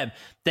to them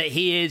that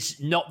he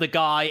is not the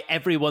guy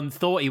everyone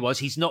thought he was.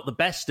 He's not the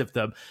best of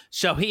them.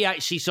 So he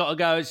actually sort of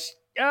goes,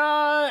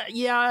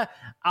 yeah,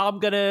 I'm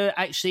going to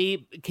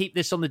actually keep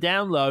this on the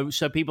down low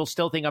so people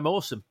still think I'm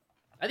awesome.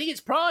 I think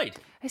it's pride.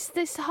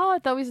 It's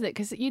hard, though, isn't it?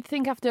 Because you'd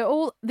think after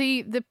all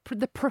the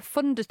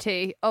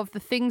profundity of the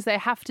things they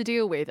have to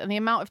deal with and the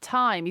amount of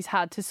time he's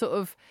had to sort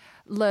of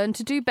learn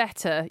to do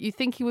better, you'd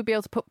think he would be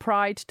able to put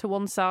pride to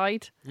one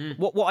side.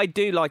 What I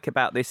do like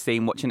about this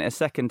scene, watching it a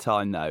second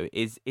time, though,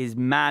 is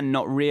man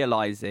not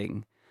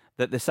realising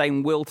that the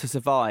same will to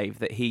survive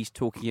that he's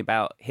talking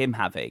about him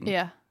having...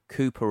 Yeah.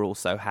 Cooper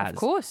also has. Of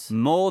course.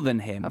 More than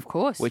him. Of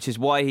course. Which is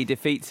why he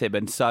defeats him.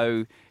 And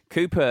so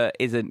Cooper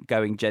isn't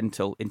going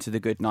gentle into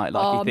the good night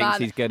like he thinks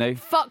he's going to.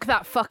 Fuck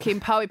that fucking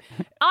poem.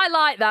 I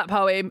like that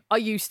poem. I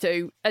used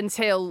to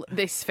until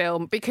this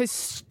film,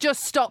 because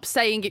just stop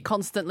saying it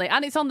constantly.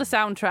 And it's on the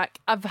soundtrack.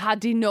 I've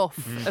had enough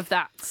of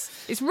that.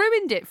 It's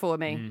ruined it for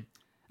me.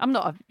 I'm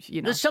not,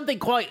 There's something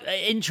quite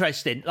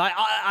interesting. Like,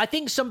 I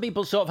think some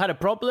people sort of had a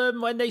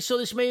problem when they saw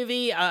this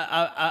movie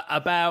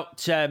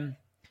about...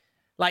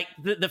 like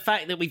the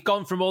fact that we've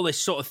gone from all this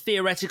sort of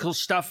theoretical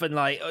stuff and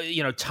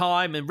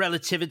time and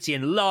relativity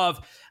and love,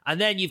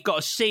 and then you've got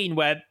a scene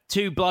where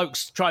two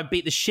blokes try and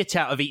beat the shit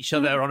out of each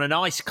other on an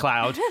ice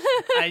cloud,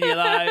 and you're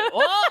like,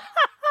 what?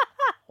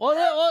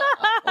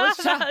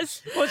 What's happening?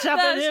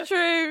 That's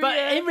true. But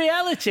in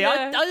reality,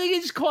 I think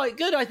it's quite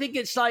good. I think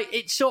it's like,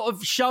 it sort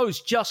of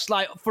shows, just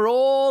like, for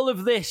all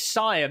of this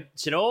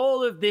science and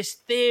all of this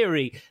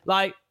theory,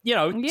 like,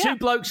 two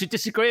blokes who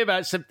disagree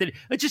about something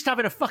are just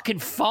having a fucking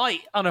fight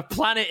on a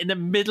planet in the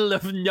middle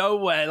of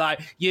nowhere.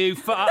 Like,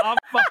 I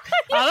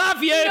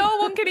love you. No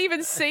one can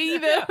even see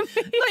them.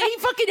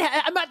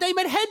 Matt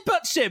Damon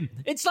headbutts him.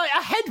 It's like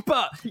a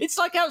headbutt. It's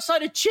like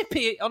outside a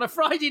chippy on a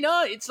Friday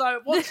night. It's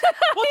like, what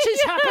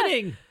is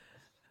happening?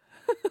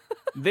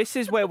 This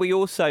is where we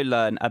also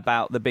learn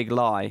about the big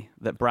lie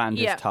that Brand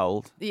has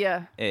told.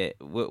 Yeah.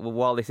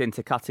 While this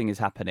intercutting is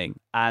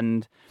happening.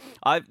 And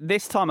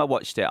this time I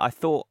watched it, I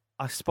thought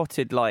I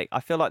spotted, I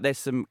feel like there's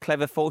some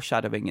clever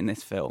foreshadowing in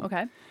this film.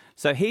 Okay.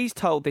 So he's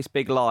told this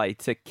big lie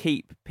to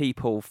keep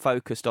people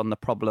focused on the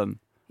problem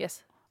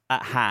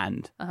at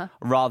hand,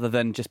 rather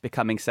than just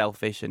becoming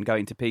selfish and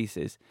going to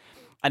pieces.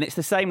 And it's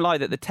the same lie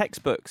that the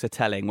textbooks are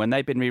telling when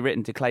they've been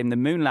rewritten to claim the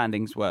moon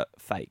landings were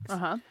fakes,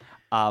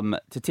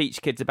 to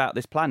teach kids about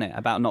this planet,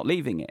 about not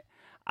leaving it.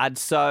 And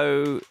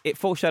so it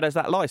foreshadows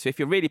that lie. So if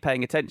you're really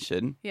paying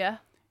attention,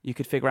 you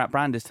could figure out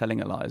Brand is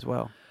telling a lie as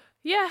well.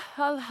 Yeah,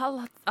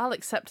 I'll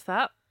accept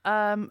that.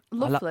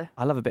 Lovely.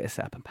 I love a bit of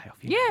setup and payoff.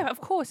 Yeah, of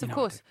course.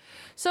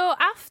 So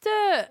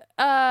after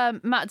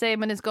Matt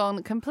Damon has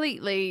gone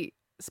completely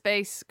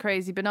space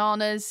crazy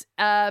bananas.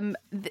 Again,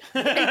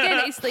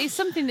 it's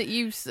something that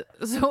you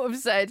sort of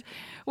said,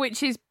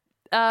 which is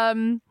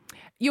the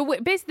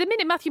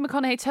minute Matthew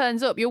McConaughey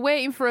turns up, you're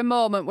waiting for a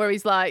moment where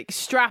he's like,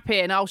 strap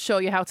in, I'll show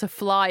you how to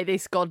fly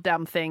this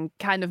goddamn thing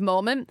kind of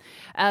moment,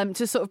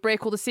 to sort of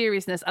break all the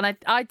seriousness. And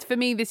I for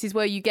me, this is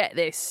where you get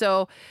this.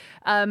 So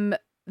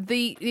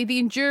the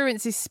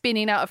Endurance is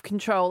spinning out of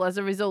control as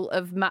a result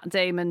of Matt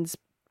Damon's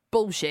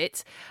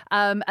bullshit.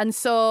 And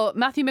so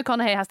Matthew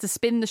McConaughey has to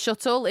spin the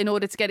shuttle in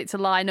order to get it to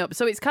line up.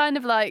 So it's kind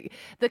of like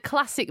the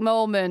classic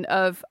moment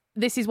of,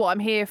 this is what I'm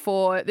here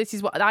for. This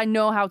is what I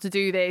know how to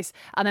do this.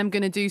 And I'm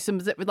going to do some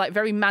like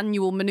very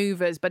manual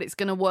maneuvers, but it's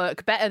going to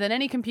work better than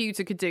any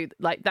computer could do,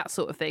 like that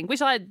sort of thing,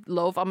 which I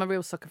love. I'm a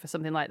real sucker for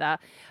something like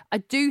that. I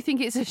do think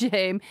it's a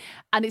shame.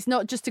 And it's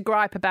not just to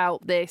gripe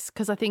about this,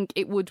 because I think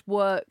it would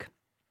work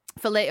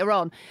for later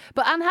on.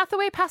 But Anne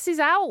Hathaway passes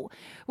out,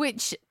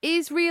 which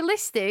is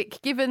realistic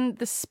given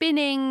the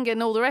spinning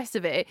and all the rest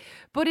of it.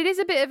 But it is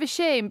a bit of a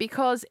shame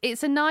because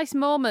it's a nice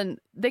moment.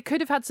 They could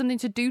have had something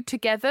to do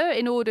together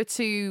in order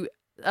to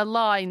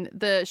align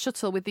the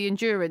shuttle with the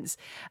Endurance.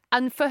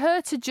 And for her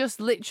to just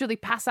literally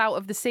pass out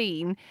of the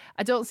scene,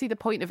 I don't see the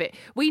point of it.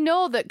 We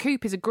know that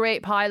Coop is a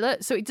great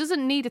pilot, so it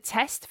doesn't need a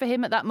test for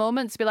him at that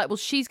moment to be like, well,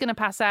 she's going to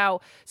pass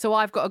out, so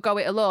I've got to go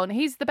it alone.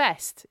 He's the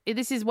best.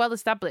 This is well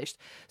established.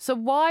 So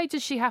why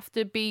does she have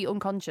to be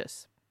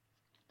unconscious?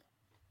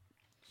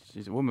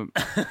 She's a woman.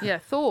 Yeah,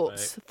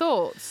 thoughts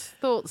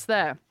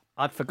there.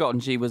 I'd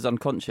forgotten she was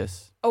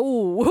unconscious.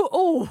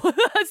 Oh,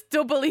 that's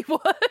doubly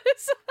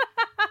worse.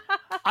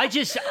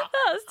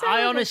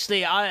 I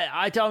honestly,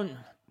 I don't.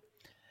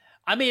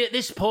 I mean, at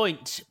this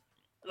point,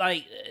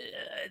 like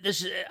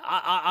this,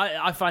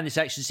 I find this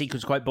action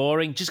sequence quite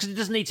boring, just because it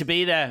doesn't need to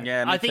be there.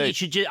 Yeah, I think you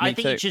should.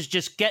 You should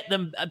just get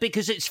them,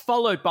 because it's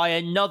followed by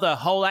another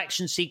whole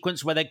action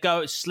sequence where they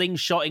go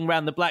slingshotting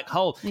around the black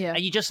hole, and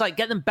you just like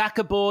get them back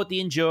aboard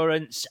the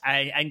Endurance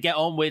and get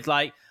on with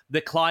like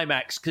the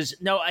climax. Because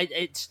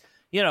it's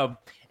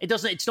it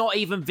doesn't. It's not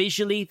even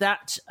visually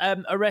that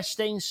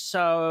arresting.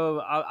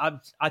 So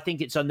I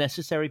think it's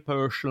unnecessary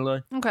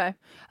personally. Okay.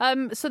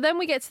 So then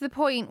we get to the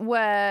point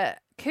where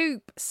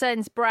Coop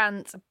sends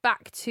Brandt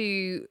back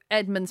to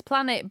Edmund's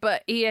planet,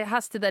 but he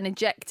has to then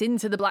eject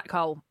into the black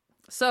hole.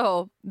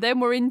 So then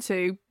we're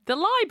into the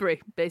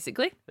library,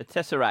 basically. The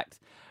Tesseract,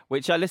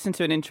 which I listened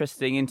to an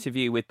interesting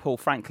interview with Paul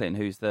Franklin,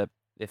 who's the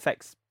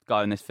effects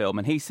guy in this film,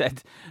 and he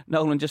said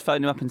Nolan just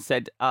phoned him up and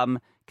said,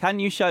 can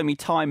you show me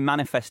time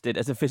manifested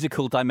as a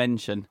physical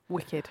dimension?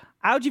 Wicked.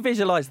 How do you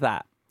visualise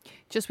that?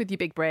 Just with your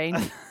big brain.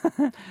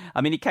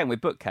 I mean, he came with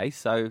Bookcase,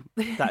 so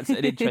that's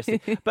an interesting.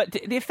 But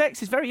the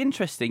effects is very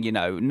interesting,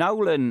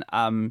 Nolan,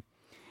 I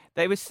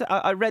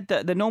read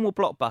that the normal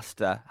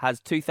blockbuster has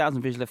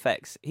 2,000 visual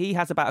effects. He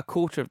has about a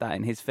quarter of that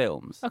in his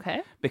films.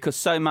 Okay. Because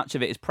so much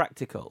of it is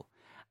practical.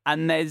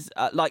 And there's,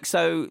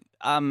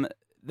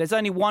 there's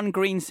only one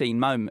green screen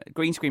moment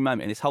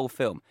in this whole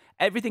film.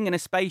 Everything in a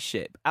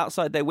spaceship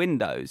outside their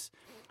windows,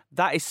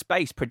 that is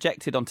space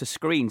projected onto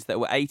screens that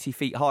were 80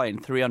 feet high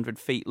and 300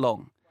 feet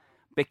long,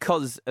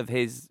 because of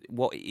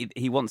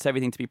he wants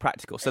everything to be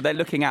practical. So they're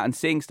looking out and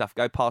seeing stuff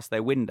go past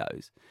their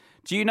windows.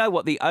 Do you know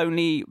what the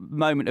only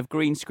moment of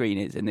green screen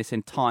is in this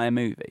entire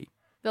movie?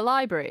 The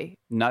library?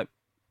 No.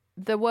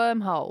 The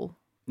wormhole?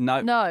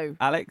 No. No.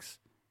 Alex?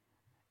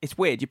 It's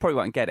weird. You probably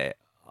won't get it,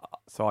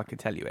 so I can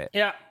tell you it.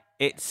 Yeah.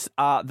 It's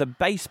the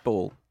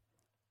baseball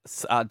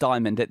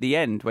diamond at the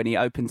end when he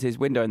opens his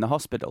window in the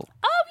hospital.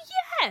 Oh,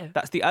 yeah!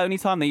 That's the only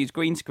time they use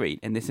green screen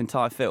in this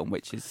entire film,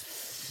 which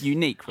is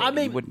unique, really. I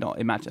mean, you would not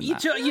imagine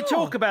that. You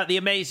talk about the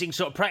amazing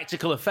sort of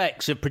practical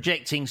effects of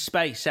projecting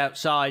space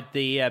outside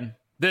the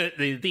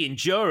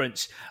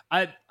Endurance.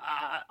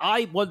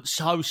 I once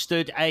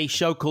hosted a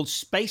show called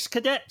Space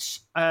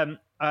Cadets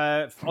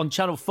on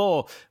Channel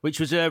 4,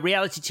 which was a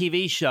reality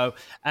TV show,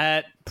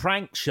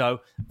 prank show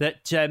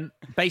that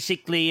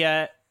basically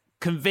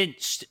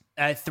convinced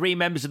 3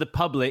 members of the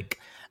public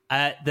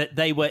that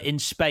they were in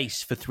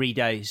space for 3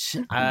 days.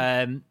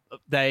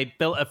 They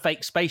built a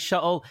fake space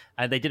shuttle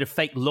and they did a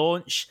fake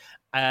launch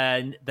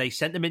and they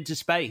sent them into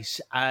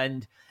space.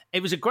 And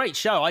it was a great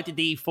show. I did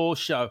the E4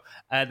 show,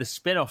 the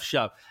spin-off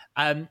show.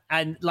 And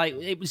like,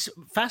 it was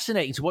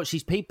fascinating to watch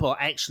these people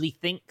actually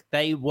think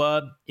they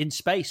were in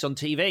space on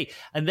TV.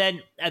 And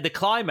then the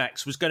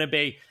climax was going to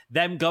be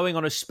them going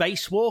on a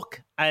spacewalk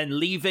and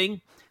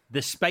leaving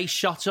the space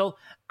shuttle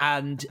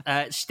and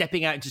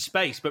stepping out into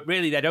space. But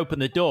really, they'd open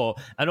the door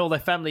and all their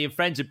family and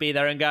friends would be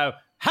there and go,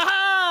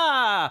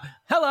 ha-ha,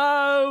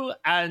 hello,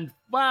 and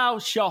wow,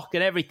 shock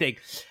and everything.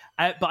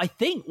 But I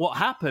think what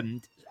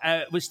happened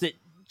was that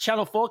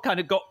Channel 4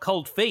 kind of got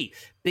cold feet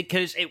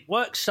because it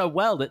worked so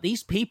well that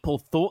these people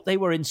thought they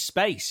were in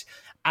space.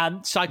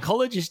 And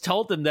psychologists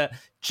told them that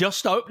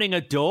just opening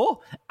a door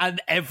and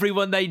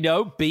everyone they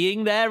know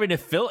being there in a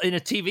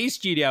TV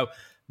studio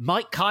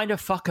might kind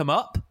of fuck them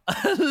up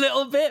a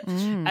little bit.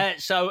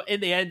 So in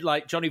the end,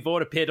 like, Johnny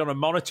Vaughan appeared on a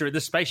monitor in the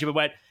spaceship and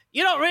went,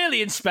 "You're not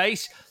really in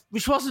space,"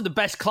 which wasn't the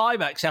best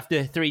climax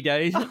after 3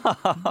 days.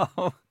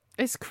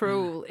 It's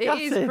cruel. It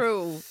is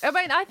cruel. I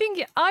mean, I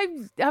think I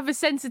have a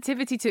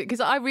sensitivity to it because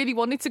I really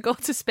wanted to go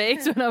to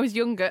space when I was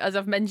younger, as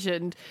I've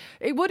mentioned.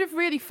 It would have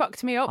really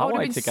fucked me up. I would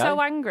have been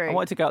so angry. I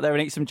wanted to go out there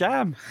and eat some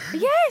jam.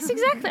 Yes,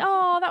 exactly.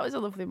 Oh, that was a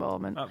lovely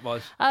moment. That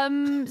was.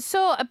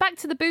 So back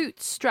to the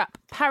bootstrap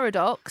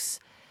paradox.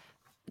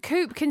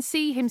 Coop can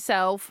see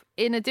himself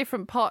in a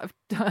different part of...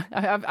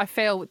 I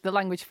fail with the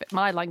language.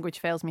 My language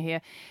fails me here.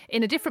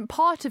 In a different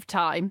part of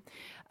time.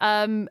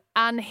 And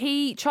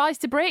he tries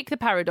to break the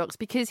paradox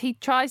because he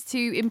tries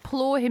to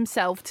implore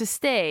himself to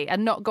stay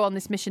and not go on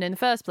this mission in the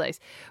first place,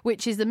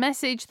 which is the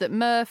message that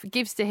Murph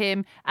gives to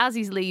him as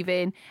he's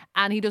leaving,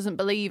 and he doesn't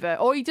believe it.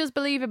 Or he does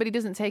believe it, but he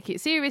doesn't take it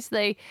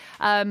seriously,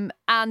 and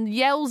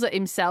yells at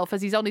himself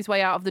as he's on his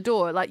way out of the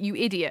door, like, you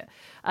idiot,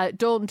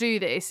 don't do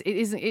this.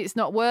 It's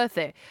not worth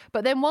it.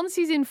 But then once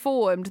he's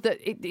informed that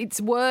it's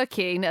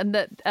working and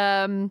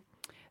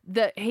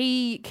that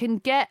he can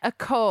get a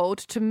code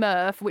to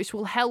Murph which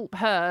will help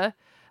her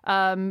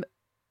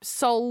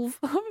solve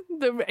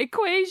the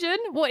equation.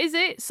 What is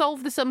it?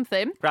 Solve the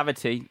something.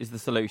 Gravity is the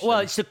solution. Well,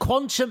 it's the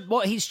quantum...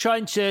 What he's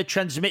trying to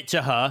transmit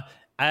to her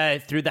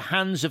through the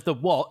hands of the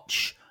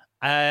watch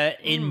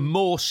in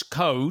Morse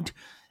code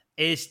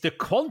is the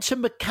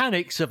quantum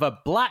mechanics of a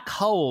black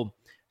hole.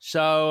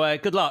 So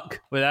good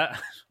luck with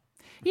that.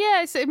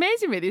 Yeah, it's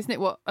amazing, really, isn't it,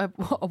 what a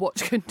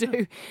watch can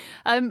do?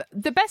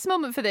 The best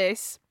moment for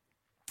this...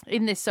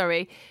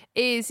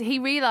 is he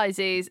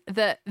realises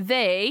that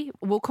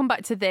we'll come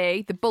back to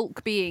the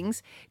bulk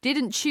beings,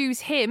 didn't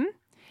choose him.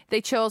 They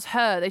chose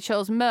her. They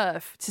chose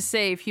Murph to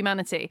save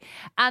humanity.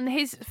 And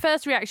his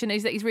first reaction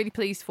is that he's really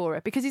pleased for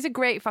her because he's a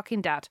great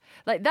fucking dad.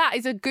 Like, that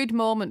is a good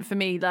moment for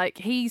me. Like,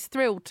 he's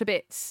thrilled to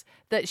bits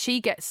that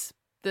she gets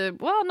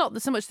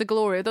not so much the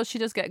glory, although she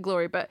does get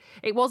glory, but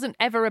it wasn't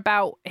ever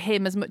about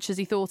him as much as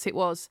he thought it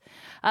was.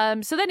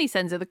 So then he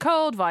sends her the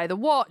code via the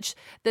watch.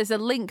 There's a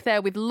link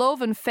there with love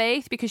and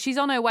faith because she's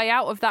on her way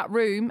out of that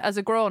room as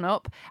a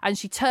grown-up and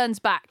she turns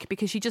back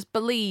because she just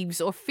believes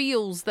or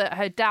feels that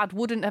her dad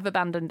wouldn't have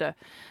abandoned her,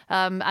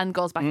 and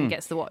goes back and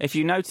gets the watch. If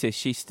you notice,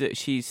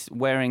 she's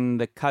wearing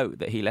the coat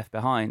that he left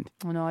behind.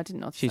 Oh, no, I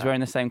didn't notice She's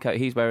wearing the same coat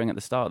he's wearing at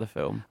the start of the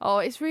film. Oh,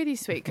 it's really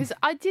sweet because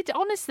I did,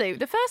 honestly,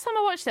 the first time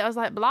I watched it, I was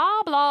like,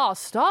 blah, blah,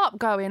 stop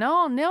going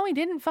on. No, he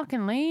didn't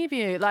fucking leave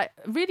you. Like,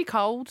 really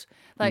cold.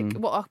 Like,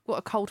 what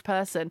a cold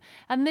person.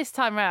 And this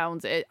time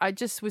round, I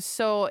just was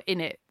so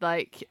in it.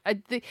 Like,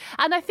 and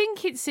I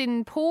think it's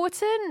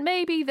important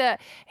maybe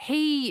that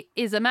he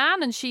is a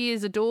man and she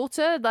is a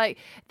daughter. Like,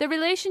 the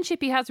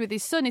relationship he has with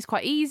his son is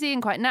quite easy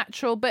and quite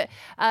natural, but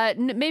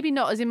maybe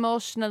not as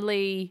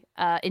emotionally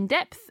in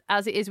depth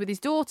as it is with his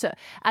daughter.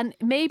 And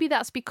maybe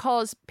that's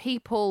because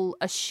people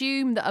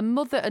assume that a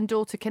mother and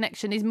daughter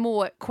connection is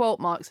more, quote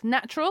marks,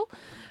 natural.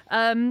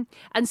 And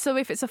so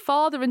if it's a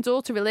father and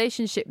daughter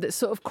relationship that's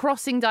sort of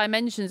crossing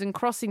dimensions and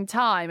crossing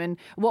time and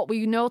what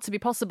we know to be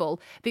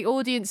possible, the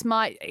audience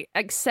might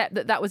accept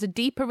that was a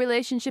deeper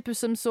relationship of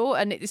some sort,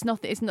 and it's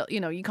not,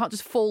 you can't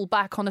just fall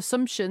back on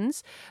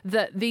assumptions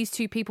that these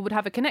two people would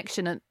have a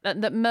connection, and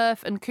that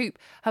Murph and Coop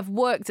have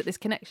worked at this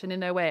connection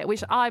in their way,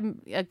 which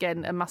I'm,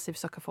 again, a massive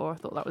sucker for. I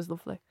thought that was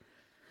lovely.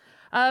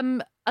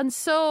 And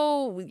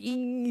so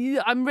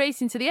I'm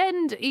racing to the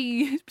end.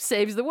 He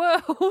saves the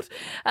world.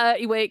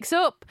 He wakes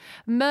up.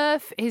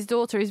 Murph, his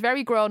daughter, is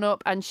very grown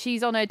up and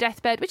she's on her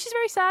deathbed, which is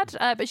very sad,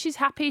 but she's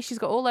happy. She's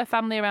got all her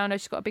family around her.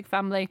 She's got a big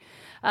family.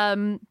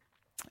 And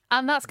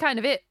that's kind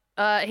of it.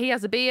 He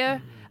has a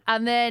beer.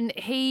 And then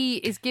he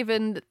is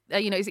given,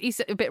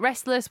 he's a bit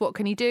restless. What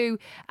can he do?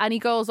 And he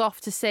goes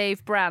off to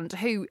save Brand,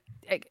 who,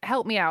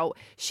 help me out,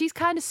 she's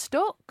kind of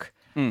stuck.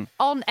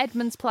 On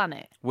Edmund's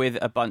planet with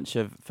a bunch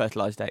of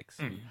fertilised eggs.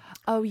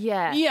 Oh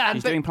yeah, yeah.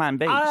 She's doing Plan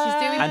B.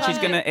 She's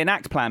going to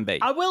enact Plan B.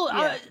 I will.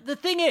 Yeah. The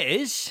thing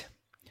is,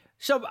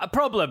 so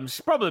problems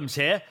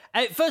here.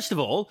 First of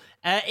all,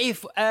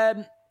 if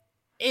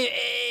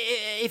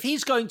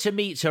he's going to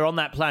meet her on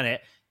that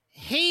planet,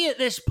 he at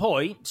this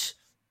point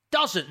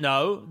doesn't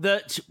know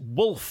that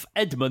Wolf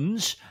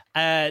Edmunds,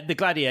 the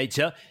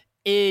gladiator,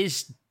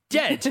 is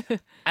dead.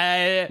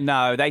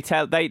 No, they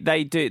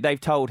do.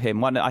 They've told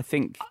him. I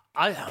think.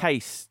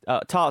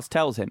 Tars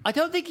tells him. I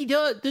don't think he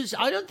does.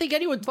 I don't think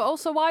anyone. But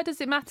also, why does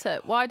it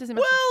matter? Well,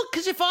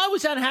 because if I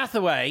was Anne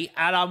Hathaway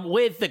and I'm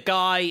with the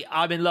guy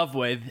I'm in love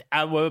with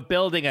and we're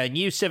building a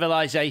new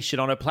civilization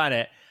on a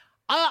planet,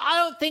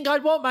 I don't think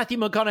I'd want Matthew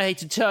McConaughey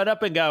to turn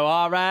up and go,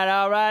 all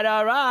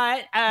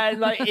right, and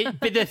like it'd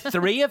be the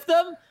three of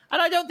them.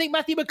 And I don't think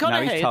Matthew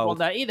McConaughey would want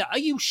that either. Are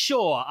you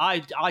sure?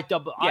 I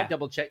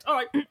double checked.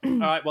 All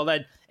right. Well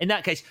then, in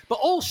that case, but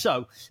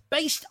also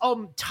based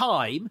on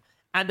time.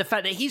 And the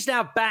fact that he's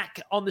now back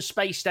on the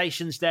space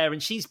stations there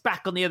and she's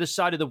back on the other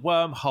side of the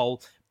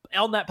wormhole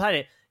on that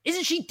planet.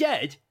 Isn't she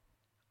dead?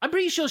 I'm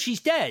pretty sure she's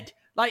dead.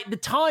 Like, the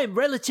time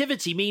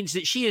relativity means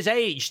that she has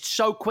aged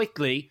so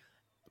quickly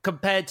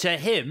compared to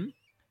him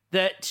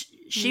that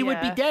she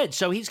would be dead.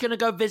 So he's going to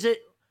go visit,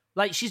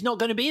 like, she's not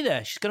going to be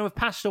there. She's going to have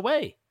passed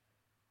away.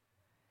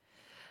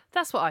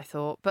 That's what I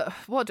thought. But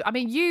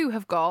you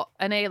have got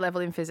an A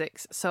level in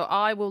physics, so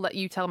I will let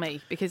you tell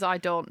me because I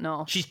don't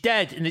know. She's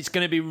dead, and it's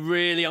going to be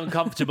really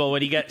uncomfortable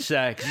when he gets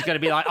there because he's going to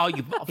be like, "Oh,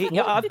 you."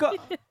 Yeah,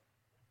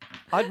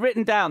 I'd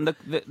written down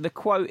the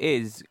quote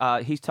is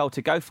he's told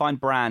to go find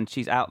Brand.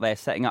 She's out there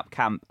setting up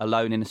camp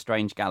alone in a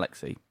strange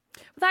galaxy.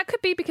 That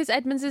could be because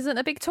Edmonds isn't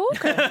a big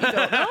talker. You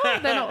don't know.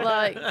 They're not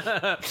like...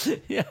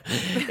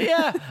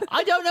 Yeah.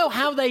 I don't know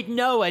how they'd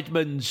know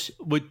Edmonds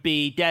would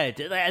be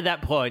dead at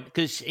that point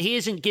because he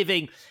isn't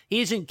giving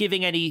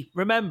any...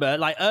 Remember,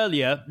 like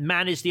earlier,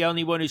 Man is the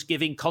only one who's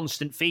giving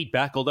constant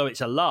feedback, although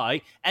it's a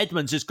lie.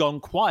 Edmonds has gone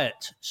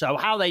quiet. So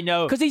how they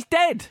know... Because he's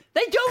dead.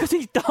 They don't... Because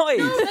he's died.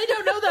 No, they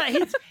don't know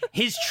that.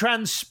 His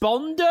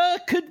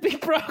transponder could be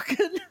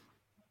broken.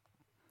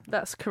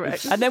 That's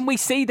correct. And then we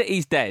see that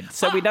he's dead,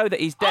 so we know that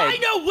he's dead. We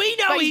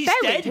know he's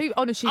dead.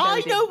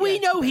 We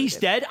know he's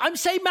dead. I'm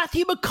saying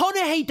Matthew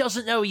McConaughey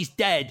doesn't know he's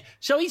dead,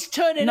 so he's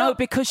turning up. No,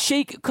 because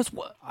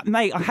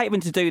mate, I hate having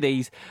to do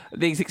these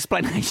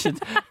explanations.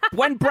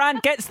 When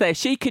Brand gets there,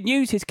 she can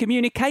use his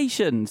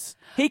communications.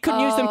 He couldn't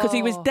use them because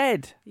he was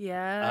dead.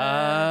 Yeah,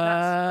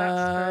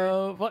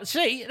 that's true.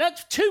 See,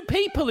 that's two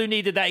people who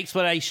needed that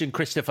explanation,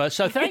 Christopher,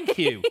 so thank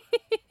you.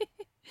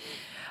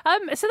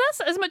 So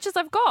that's as much as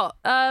I've got.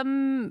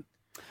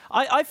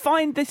 I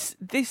find this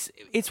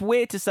it's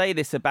weird to say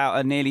this about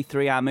a nearly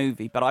 3-hour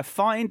movie, but I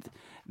find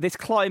this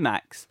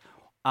climax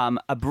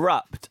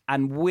abrupt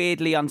and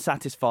weirdly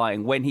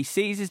unsatisfying when he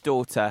sees his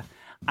daughter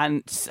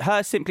and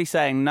her simply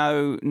saying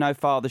no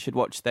father should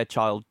watch their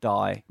child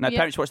die. No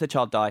parents should watch their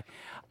child die.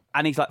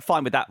 And he's like,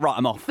 fine with that. Right,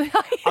 I'm off.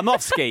 I'm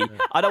off ski.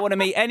 I don't want to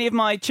meet any of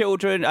my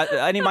children,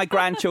 any of my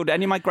grandchildren,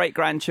 any of my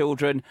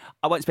great-grandchildren.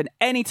 I won't spend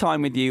any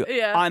time with you.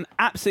 Yeah. I'm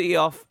absolutely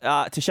off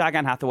to shag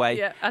Anne Hathaway.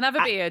 Yeah, and have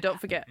a beer, don't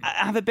forget.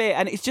 Have a beer.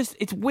 And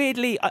it's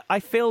weirdly, I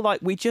feel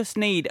like we just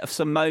need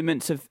some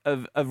moments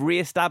of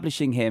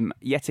re-establishing him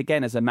yet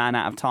again as a man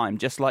out of time,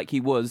 just like he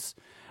was...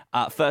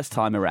 first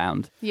time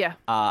around. Yeah.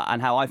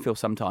 And how I feel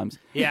sometimes.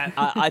 Yeah.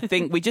 I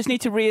think we just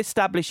need to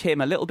re-establish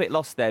him a little bit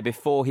lost there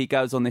before he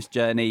goes on this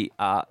journey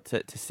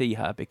to see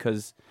her,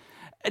 because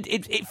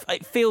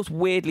it feels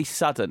weirdly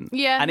sudden.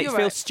 Yeah, and it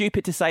feels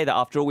stupid to say that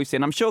after all we've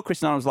seen. I'm sure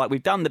Chris Nolan was like,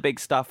 we've done the big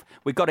stuff,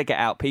 we've got to get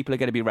out, people are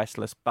going to be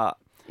restless, but...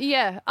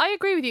 Yeah, I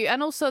agree with you.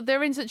 And also,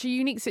 they're in such a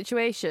unique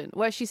situation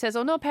where she says,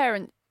 no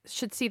parent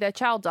should see their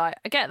child die.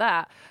 I get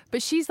that.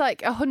 But she's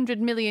like 100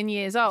 million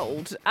years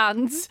old,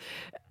 and...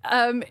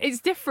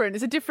 it's different.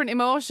 It's a different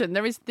emotion.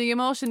 The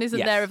emotion isn't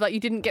there of like you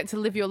didn't get to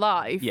live your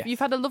life. Yes. You've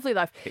had a lovely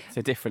life. It's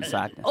a different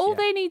sadness. All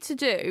they need to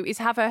do is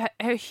have her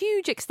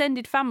huge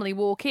extended family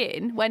walk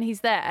in when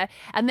he's there,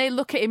 and they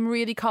look at him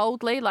really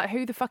coldly, like,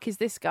 who the fuck is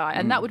this guy?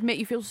 And that would make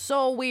you feel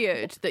so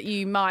weird that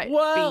you might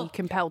be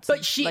compelled to.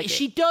 But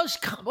she does.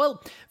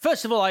 Well,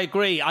 first of all, I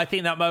agree. I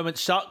think that moment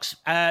sucks.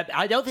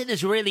 I don't think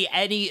there's really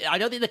any. I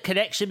don't think the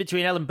connection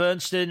between Ellen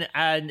Burstyn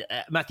and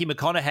Matthew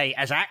McConaughey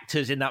as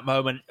actors in that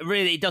moment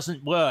really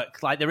doesn't work.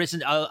 Like there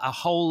isn't a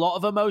whole lot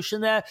of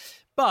emotion there,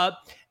 but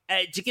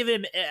to give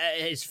him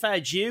his fair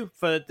due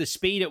for the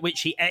speed at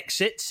which he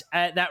exits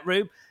that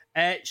room,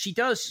 she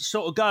does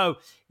sort of go,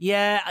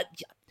 yeah,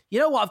 you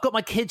know what, I've got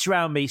my kids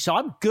around me, so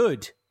I'm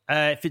good.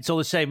 If it's all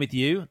the same with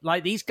you,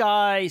 like these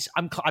guys,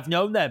 I've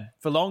known them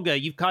for longer.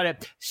 You've kind of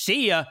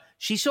see ya.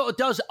 She sort of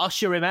does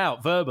usher him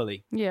out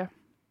verbally. Yeah,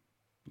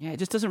 it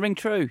just doesn't ring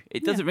true.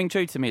 It doesn't ring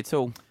true to me at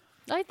all.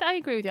 I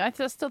agree with you. I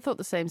still thought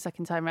the same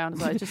second time round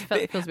as well. It just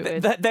feels a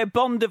bit weird. Their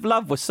bond of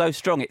love was so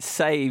strong, it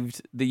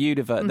saved the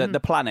universe, the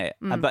planet.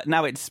 But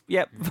now it's,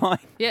 fine.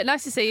 Yeah,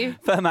 nice to see you.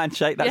 Firm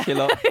handshake, that's your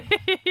lot.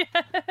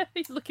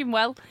 He's looking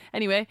well.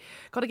 Anyway,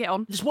 got to get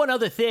on. There's one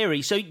other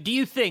theory. So do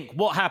you think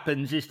what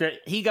happens is that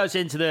he goes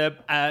into the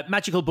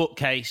magical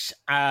bookcase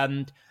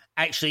and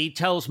actually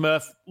tells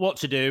Murph what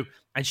to do,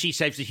 and she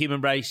saves the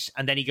human race,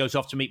 and then he goes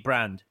off to meet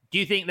Brand? Do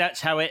you think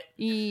that's how it...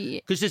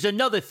 Because there's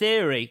another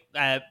theory...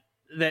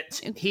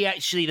 that he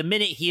actually, the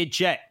minute he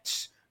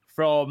ejects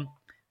from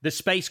the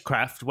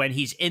spacecraft when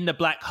he's in the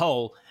black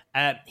hole,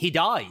 he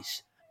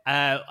dies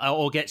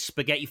or gets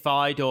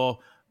spaghettified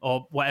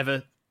or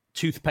whatever,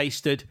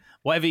 toothpasted,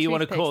 whatever you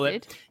want to call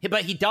it.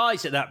 But he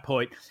dies at that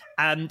point,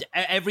 and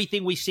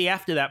everything we see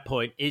after that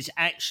point is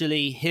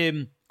actually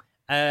him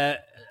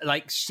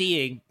like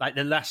seeing like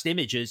the last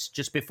images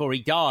just before he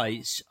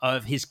dies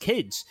of his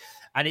kids.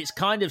 And it's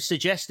kind of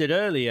suggested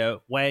earlier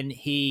when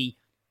he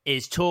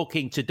is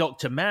talking to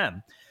Dr.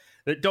 Mann,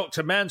 that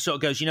Dr. Mann sort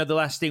of goes, the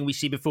last thing we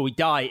see before we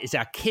die is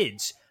our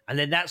kids. And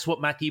then that's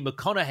what Matthew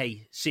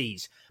McConaughey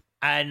sees.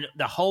 And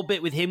the whole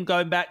bit with him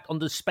going back on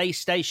the space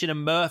station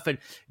and Murph and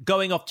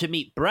going off to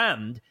meet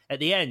Brand at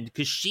the end,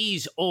 because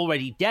she's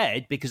already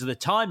dead because of the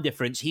time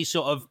difference, he's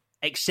sort of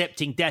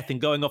accepting death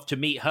and going off to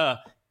meet her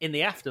in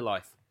the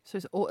afterlife. So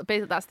it's all,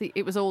 basically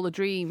it was all a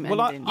dream. Well,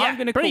 I'm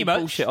going to call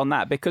bullshit on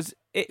that because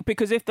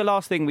if the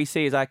last thing we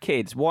see is our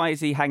kids, why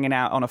is he hanging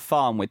out on a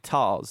farm with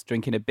Tars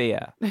drinking a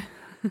beer?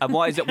 And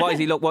why is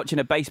he watching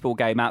a baseball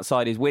game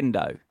outside his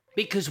window?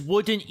 Because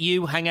wouldn't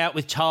you hang out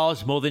with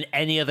Tars more than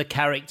any other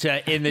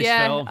character in this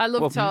film? Yeah, I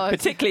love Tars.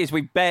 Particularly as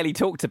we barely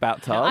talked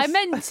about Tars. I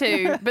meant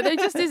to, but there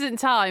just isn't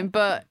time.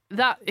 But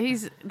that's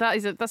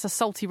a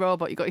salty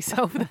robot you got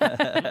yourself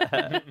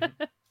there.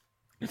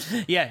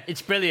 Yeah,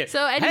 it's brilliant.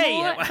 So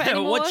hey,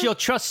 what's your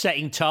trust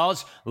setting,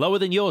 Tars? Lower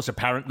than yours,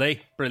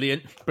 apparently.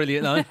 Brilliant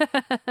line.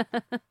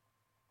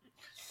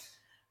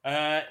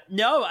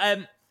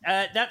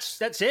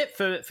 That's it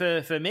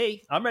for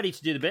me. I'm ready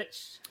to do the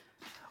bits.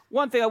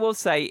 One thing I will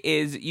say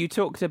is you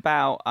talked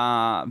about,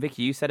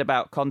 Vicky, you said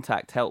about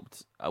Contact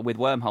helped with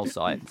wormhole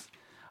science.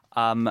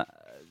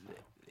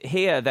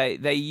 Here,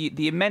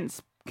 the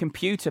immense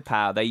computer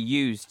power they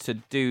used to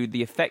do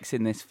the effects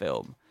in this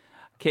film,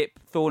 Kip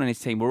Thorne and his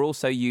team were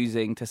also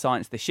using to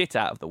science the shit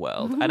out of the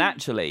world. And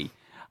actually,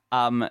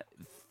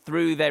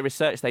 through their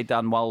research they'd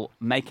done while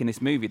making this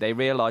movie, they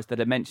realised the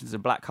dimensions of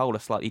a black hole are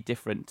slightly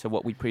different to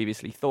what we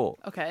previously thought.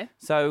 Okay.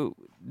 So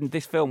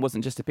this film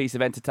wasn't just a piece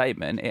of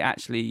entertainment, it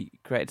actually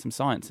created some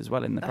science as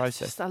well in the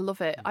process. I love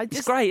it.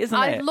 It's great, isn't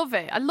it? I love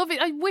it.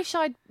 I wish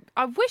I'd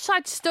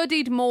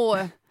studied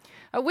more.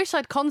 I wish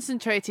I'd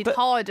concentrated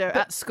harder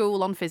at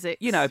school on physics.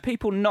 You know,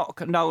 people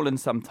knock Nolan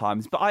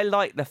sometimes, but I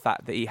like the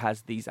fact that he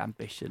has these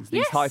ambitions,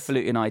 these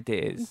highfalutin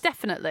ideas.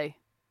 Definitely.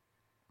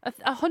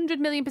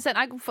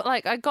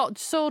 100,000,000%. I got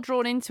so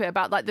drawn into it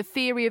about like the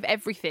theory of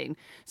everything.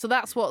 So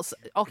that's what's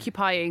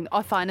occupying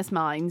our finest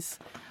minds.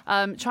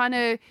 Trying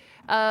to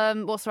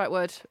what's the right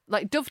word?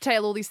 Like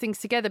dovetail all these things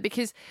together,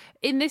 because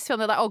in this film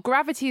they're like,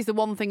 gravity is the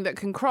one thing that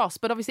can cross,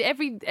 but obviously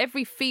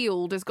every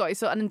field has got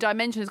its own, and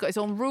dimension has got its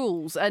own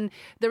rules, and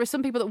there are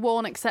some people that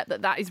won't accept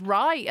that is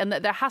right, and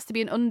that there has to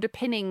be an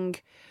underpinning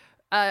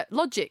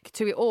logic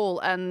to it all.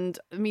 And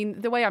I mean,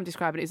 the way I'm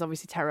describing it is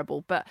obviously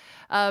terrible, but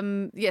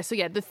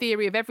the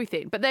theory of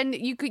everything. But then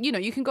you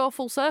can go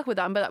full circle with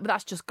that, but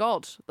that's just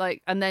God.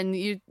 Like, and then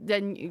you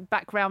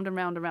back round and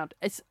round and round.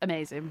 It's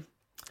amazing.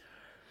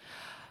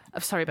 I'm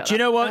sorry about that. Do you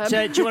know what?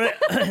 Do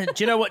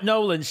you know what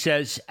Nolan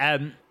says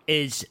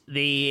is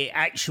the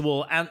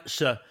actual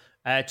answer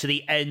to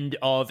the end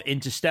of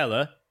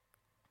Interstellar?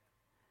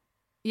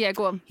 Yeah,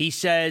 go on. He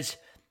says,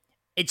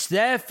 "It's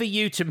there for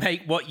you to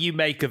make what you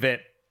make of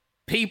it.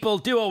 People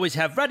do always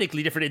have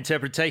radically different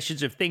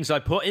interpretations of things I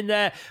put in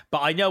there, but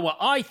I know what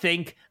I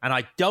think, and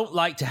I don't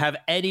like to have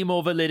any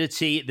more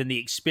validity than the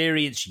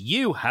experience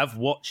you have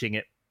watching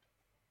it."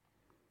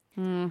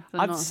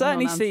 I've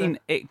certainly seen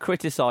it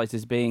criticised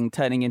as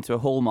turning into a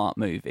Hallmark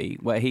movie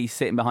where he's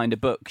sitting behind a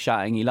book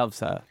shouting he loves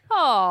her.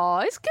 Oh,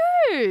 it's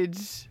good.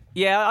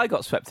 Yeah, I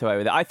got swept away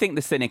with it. I think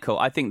the cynical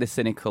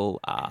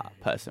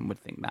person would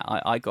think that.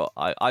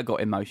 I got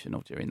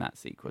emotional during that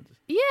sequence.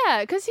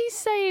 Yeah, because he's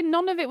saying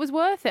none of it was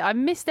worth it. I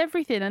missed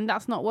everything, and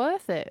that's not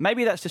worth it.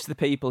 Maybe that's just the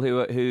people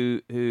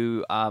who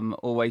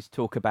always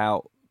talk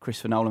about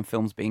Christopher Nolan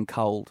films being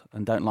cold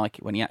and don't like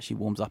it when he actually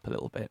warms up a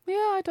little bit. Yeah,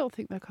 I don't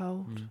think they're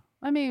cold.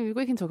 I mean,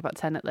 we can talk about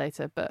Tenet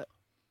later, but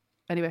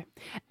anyway.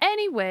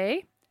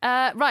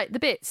 Right, the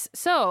bits.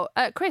 So,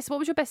 Chris, what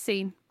was your best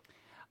scene?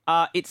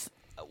 It's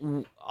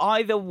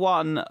either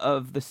one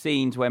of the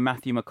scenes where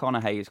Matthew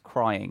McConaughey is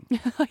crying.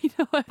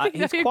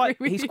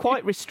 He's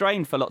quite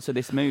restrained for lots of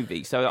this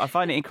movie, so I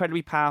find it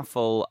incredibly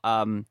powerful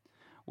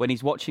when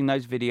he's watching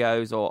those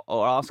videos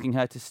or asking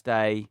her to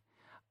stay,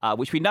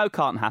 which we know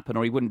can't happen,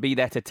 or he wouldn't be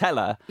there to tell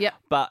her. Yep.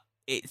 But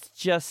it's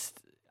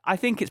just, I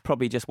think it's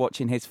probably just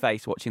watching his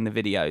face, watching the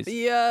videos.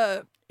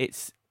 Yeah.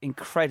 It's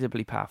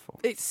incredibly powerful.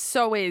 It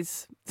so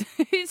is.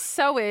 It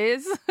so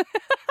is.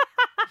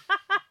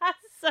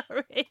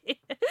 Sorry.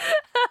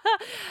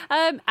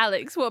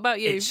 Alex, what about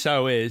you? It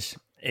so is.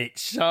 It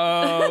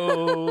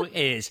so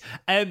is.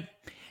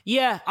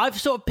 Yeah, I've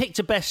sort of picked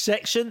a best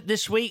section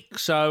this week,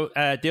 so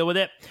deal with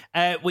it,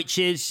 which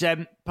is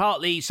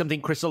partly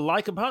something Chris will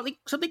like and partly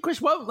something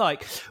Chris won't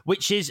like,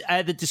 which is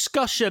the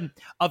discussion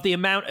of the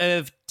amount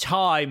of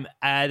time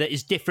that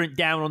is different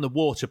down on the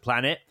water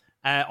planet,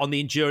 on the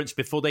Endurance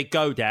before they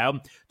go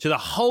down, to the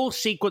whole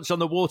sequence on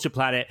the water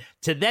planet,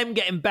 to them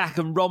getting back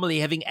and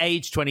Romilly having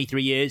aged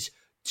 23 years,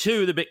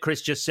 to the bit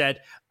Chris just said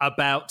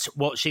about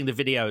watching the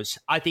videos.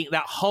 I think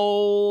that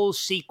whole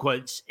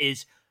sequence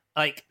is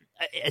like,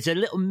 it's a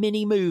little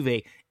mini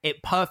movie.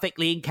 It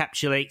perfectly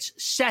encapsulates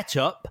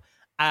setup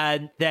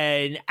and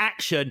then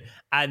action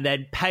and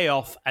then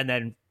payoff and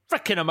then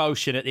freaking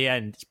emotion at the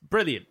end. It's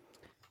brilliant.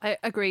 I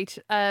agreed.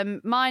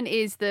 Mine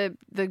is the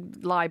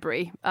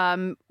library.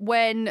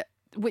 When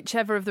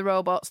whichever of the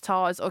robots,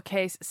 Tars or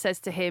Case, says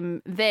to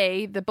him,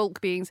 the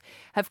bulk beings,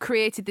 have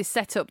created this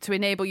setup to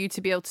enable you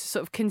to be able to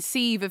sort of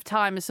conceive of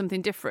time as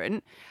something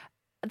different.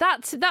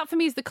 That for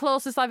me is the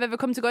closest I've ever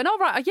come to going, oh,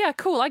 right, yeah,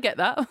 cool, I get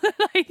that.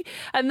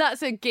 And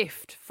that's a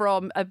gift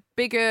from a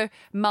bigger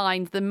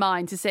mind than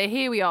mine to say,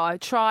 here we are,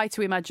 try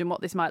to imagine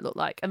what this might look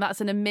like. And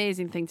that's an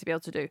amazing thing to be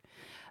able to do.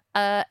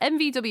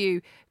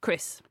 MVW,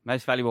 Chris.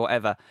 Most valuable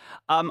ever.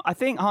 I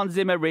think Hans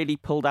Zimmer really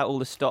pulled out all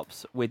the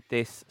stops with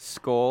this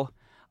score.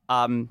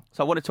 So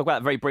I want to talk about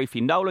that very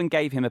briefly. Nolan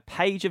gave him a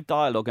page of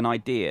dialogue and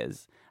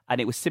ideas and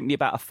it was simply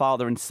about a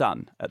father and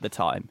son at the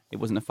time. It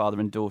wasn't a father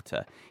and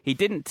daughter. He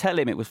didn't tell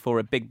him it was for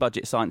a big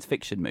budget science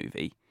fiction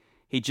movie.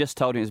 He just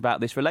told him it was about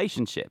this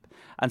relationship.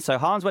 And so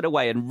Hans went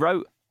away and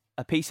wrote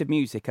a piece of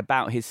music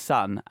about his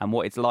son and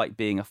what it's like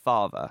being a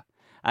father.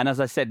 And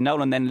as I said,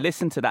 Nolan then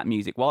listened to that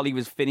music while he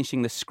was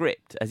finishing the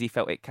script, as he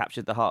felt it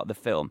captured the heart of the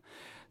film.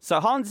 So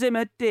Hans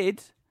Zimmer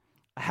did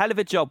a hell of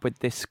a job with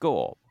this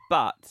score,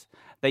 but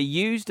they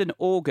used an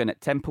organ at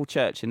Temple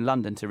Church in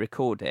London to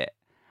record it.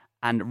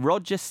 And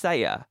Roger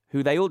Sayer,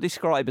 who they all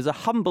describe as a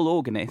humble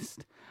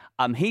organist,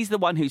 he's the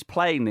one who's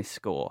playing this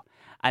score.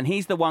 And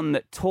he's the one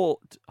that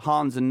taught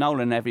Hans and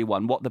Nolan and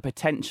everyone what the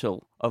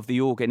potential of the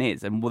organ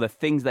is and what the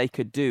things they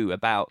could do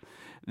about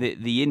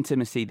the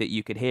intimacy that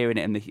you could hear in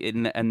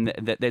it and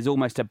that there's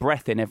almost a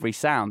breath in every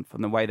sound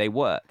from the way they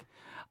work.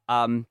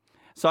 So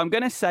I'm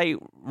going to say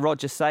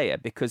Roger Sayer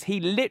because he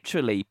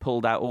literally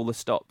pulled out all the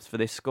stops for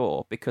this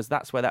score because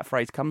that's where that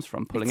phrase comes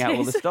from, pulling out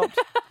all the stops.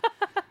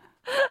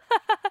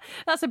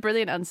 That's a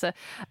brilliant answer.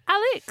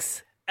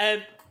 Alex?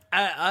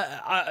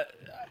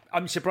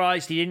 I'm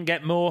surprised he didn't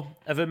get more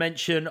of a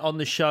mention on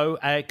the show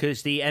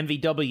because the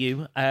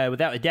MVW,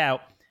 without a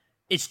doubt,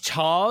 is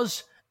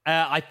Tars.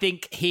 I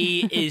think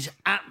he is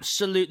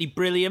absolutely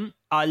brilliant.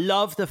 I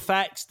love the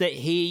fact that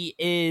he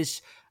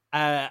is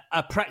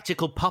a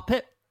practical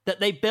puppet that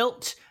they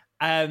built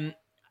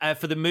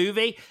for the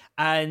movie,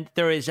 and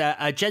there is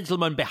a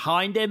gentleman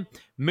behind him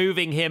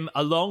moving him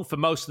along for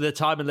most of the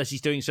time, unless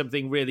he's doing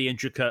something really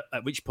intricate,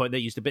 at which point they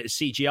used a bit of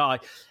CGI.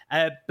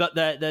 But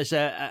there's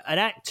an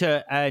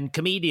actor and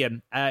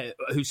comedian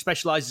who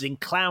specialises in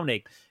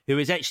clowning, who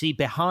is actually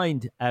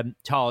behind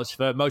Tars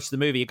for most of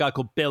the movie, a guy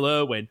called Bill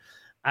Irwin.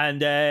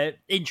 And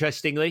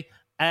interestingly,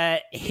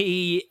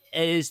 he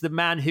is the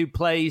man who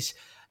plays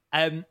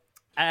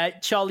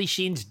Charlie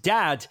Sheen's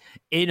dad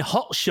in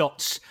Hot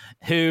Shots,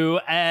 who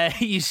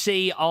you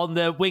see on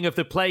the wing of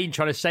the plane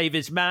trying to save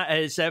his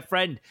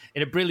friend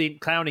in a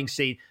brilliant clowning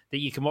scene that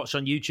you can watch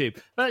on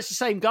YouTube. But it's the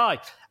same guy.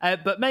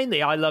 But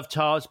mainly I love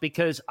Tars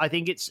because I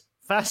think it's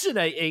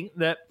fascinating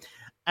that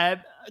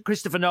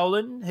Christopher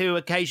Nolan, who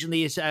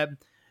occasionally is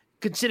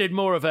considered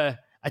more of a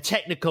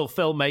technical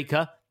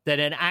filmmaker than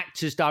an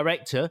actor's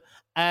director,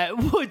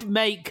 would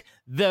make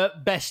the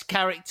best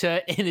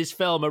character in his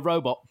film a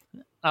robot.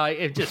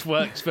 It just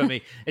works for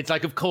me. It's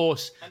like, of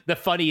course, the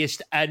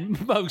funniest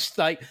and most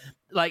like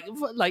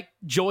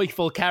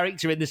joyful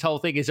character in this whole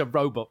thing is a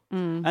robot.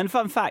 And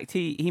fun fact,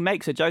 he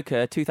makes a joke,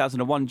 a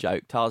 2001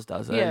 joke, Tars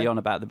does, early on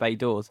about the bay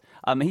doors.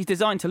 He's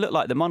designed to look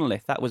like the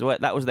monolith. That was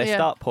their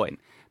start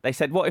point. They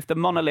said, what if the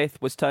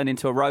monolith was turned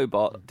into a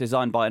robot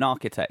designed by an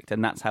architect?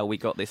 And that's how we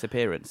got this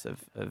appearance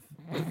of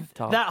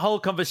Tars. That whole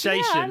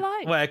conversation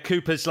where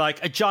Cooper's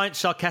like, a giant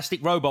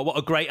sarcastic robot, what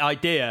a great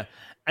idea.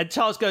 And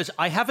Tars goes,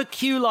 I have a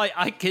cue light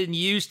I can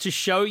use to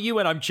show you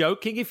when I'm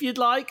joking, if you'd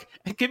like.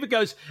 And Cooper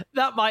goes,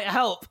 that might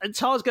help. And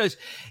Tars goes,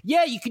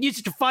 yeah, you can use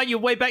it to find your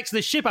way back to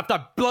the ship after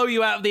I blow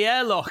you out of the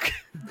airlock.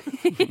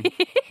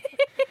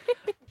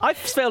 I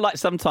feel like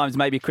sometimes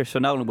maybe Christopher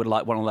Nolan would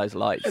like one of those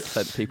lights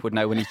so that people would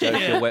know when he's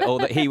joking or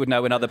that he would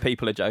know when other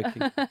people are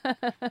joking.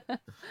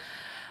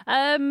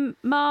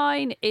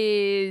 Mine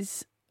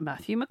is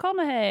Matthew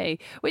McConaughey,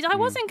 which I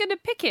wasn't going to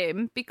pick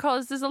him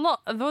because there's a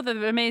lot of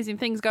other amazing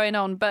things going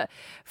on. But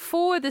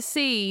for the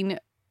scene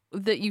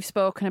that you've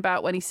spoken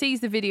about, when he sees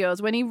the videos,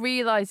 when he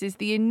realises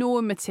the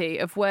enormity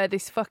of where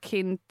this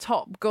fucking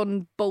Top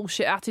Gun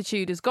bullshit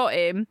attitude has got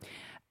him,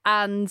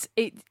 and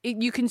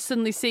you can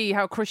suddenly see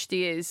how crushed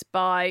he is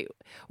by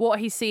what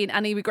he's seen,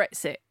 and he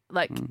regrets it.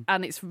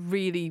 And it's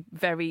really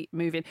very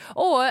moving.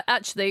 Or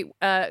actually,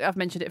 I've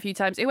mentioned it a few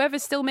times,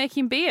 whoever's still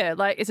making beer,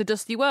 it's a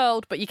dusty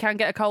world, but you can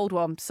get a cold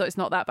one, so it's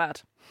not that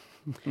bad.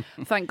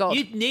 Thank God.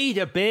 You'd need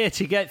a beer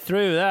to get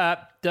through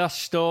that.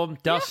 Dust storm,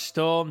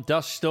 corn,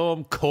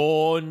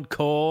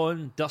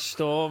 dust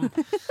storm.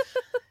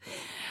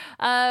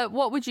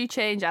 What would you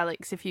change,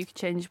 Alex, if you could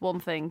change one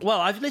thing? Well,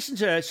 I've listened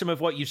to some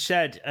of what you've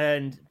said,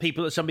 and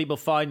some people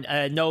find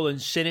Nolan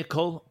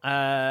cynical,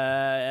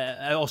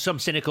 or some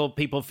cynical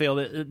people feel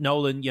that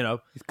Nolan,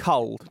 he's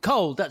cold.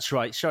 Cold, that's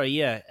right. Sorry,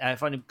 yeah. I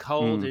find him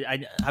cold.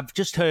 And I've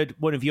just heard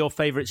one of your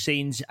favourite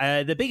scenes.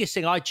 The biggest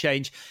thing I'd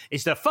change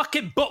is the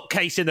fucking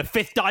bookcase in the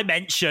Fifth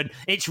Dimension.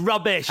 It's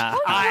rubbish.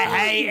 I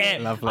hate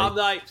it. Lovely. I'm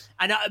like,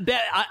 and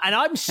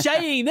I'm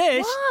saying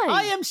this. Why?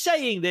 I am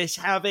saying this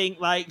having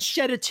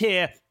shed a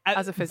tear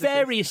at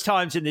various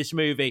times in this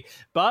movie,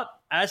 but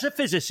as a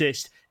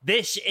physicist,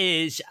 this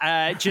is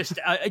I just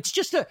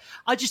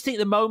think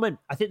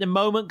the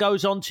moment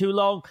goes on too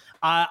long.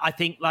 I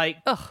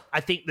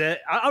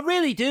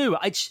really do.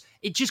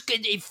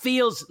 It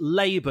feels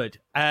laboured.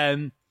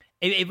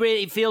 It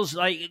really feels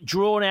like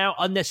drawn out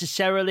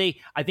unnecessarily.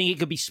 I think it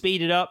could be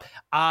speeded up.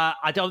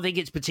 I don't think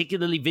it's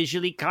particularly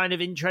visually kind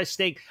of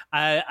interesting.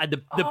 And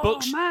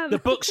the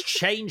books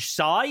change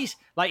size.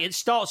 It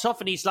starts off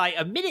and he's like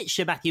a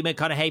miniature Matthew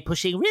McConaughey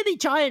pushing really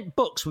giant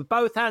books with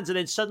both hands, and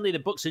then suddenly the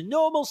books are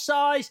normal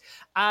size,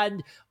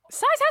 and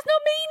size has no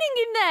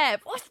meaning in there.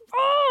 What's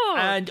wrong?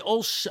 And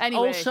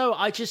also,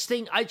 I just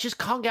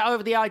can't get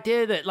over the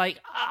idea that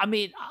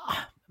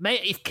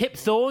mate, if Kip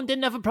Thorne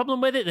didn't have a problem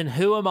with it, then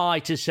who am I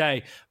to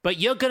say? But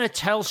you're going to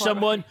tell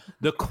someone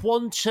the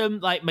quantum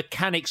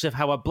mechanics of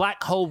how a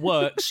black hole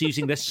works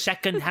using the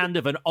second hand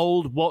of an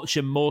old watch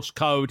and Morse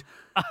code.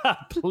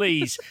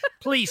 Please,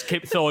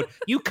 Kip Thorne,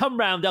 you come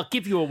round, I'll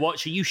give you a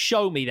watch and you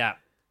show me that.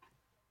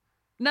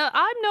 No,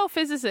 I'm no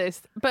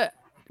physicist, but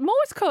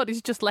Morse code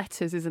is just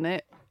letters, isn't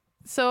it?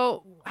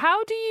 So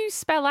how do you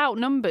spell out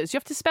numbers? You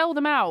have to spell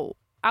them out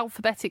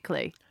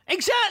alphabetically.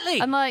 Exactly.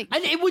 And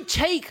it would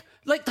take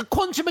the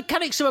quantum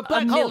mechanics of a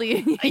black hole,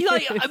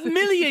 a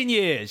million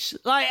years.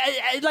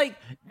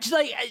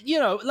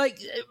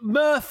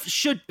 Murph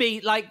should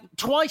be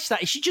twice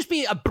that. It should just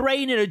be a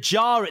brain in a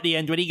jar at the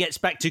end when he gets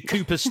back to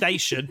Cooper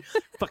Station.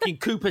 Fucking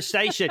Cooper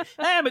Station.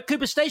 Hey, I'm at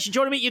Cooper Station. Do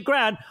you want to meet your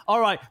gran? All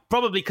right,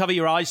 probably cover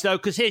your eyes though,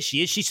 because here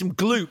she is. She's some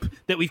gloop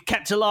that we've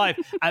kept alive.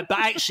 But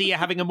actually, you're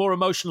having a more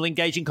emotional,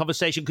 engaging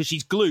conversation because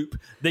she's gloop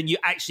than you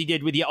actually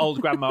did with your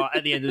old grandma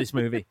at the end of this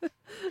movie.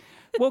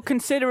 Well,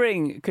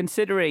 considering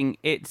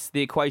it's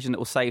the equation that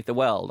will save the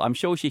world, I'm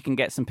sure she can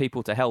get some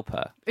people to help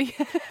her.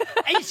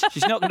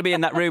 She's not going to be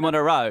in that room on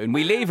her own.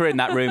 We leave her in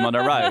that room on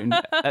her own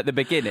at the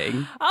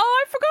beginning.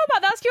 Oh, I forgot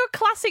about that. That's your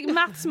classic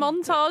maths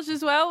montage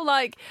as well.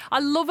 I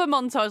love a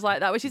montage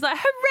like that where she's like,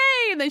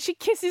 hooray! And then she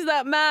kisses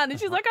that man and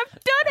she's like, I've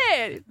done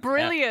it!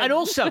 Brilliant. Yeah. And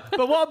also,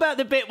 but what about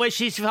the bit where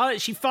she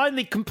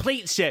finally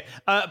completes it?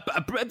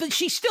 But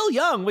she's still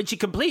young when she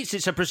completes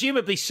it, so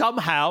presumably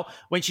somehow,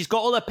 when she's got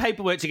all her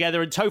paperwork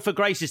together and Topher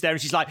Grace is there and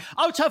she's like,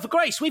 oh, Topher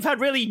Grace, we've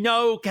had really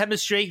no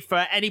chemistry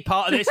for any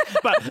part of this,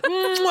 but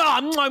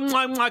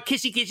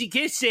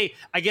kissy,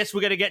 I guess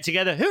we're going to get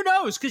together. Who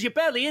knows, because you're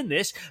barely in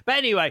this. But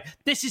anyway,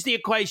 this is the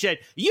equation.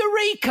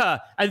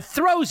 Eureka! And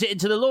throws it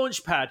into the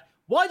launch pad.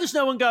 Why does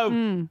no one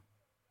go,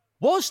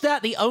 was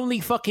that the only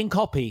fucking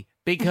copy?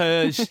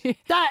 Because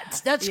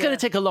that's going to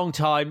take a long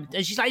time.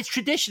 And she's like, it's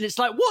tradition. It's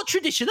like, what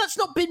tradition? That's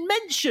not been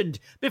mentioned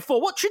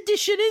before. What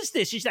tradition is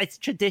this? She's like, it's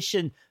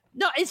tradition.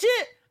 No, is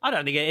it? I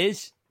don't think it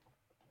is.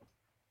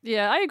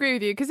 Yeah, I agree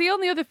with you, because the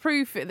only other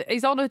proof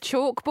is on a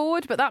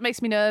chalkboard, but that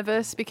makes me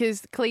nervous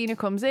because the cleaner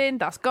comes in,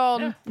 that's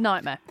gone,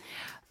 nightmare.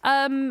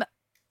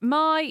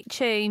 My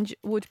change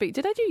would be...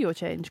 Did I do your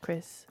change,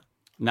 Chris?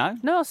 No.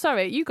 No,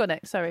 sorry, you go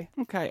next, sorry.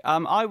 Okay,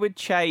 I would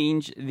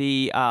change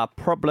the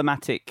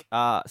problematic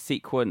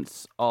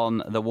sequence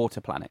on the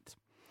water planet.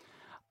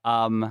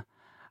 And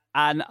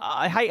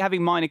I hate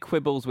having minor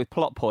quibbles with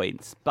plot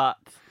points, but...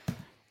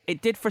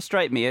 It did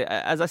frustrate me,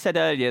 as I said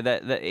earlier,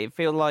 that it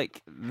feels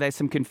like there's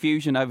some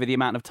confusion over the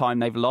amount of time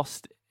they've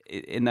lost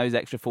in those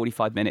extra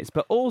 45 minutes.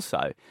 But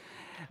also,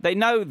 they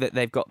know that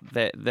they've got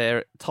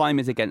their time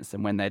is against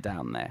them when they're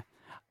down there.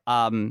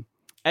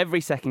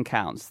 Every second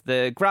counts.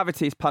 The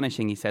gravity is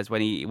punishing, he says,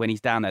 when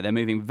he's down there. They're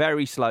moving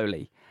very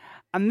slowly.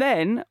 And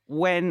then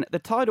when the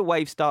tidal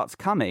wave starts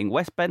coming,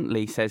 Wes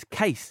Bentley says,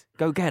 Case,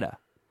 go get her.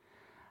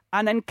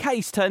 And then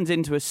Case turns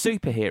into a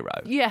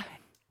superhero. Yeah.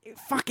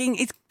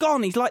 It's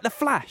gone. He's like the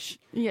Flash.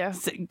 Yeah.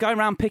 Going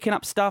around picking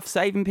up stuff,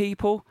 saving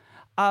people.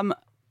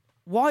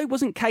 Why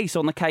wasn't Case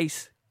on the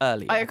case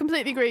earlier? I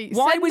completely agree.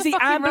 Why Send was he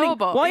ambling?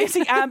 Robot. Why is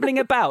he ambling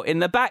about in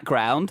the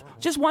background,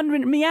 just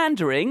wandering,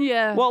 meandering,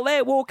 while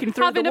they're walking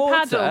through having the water,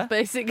 having a paddle,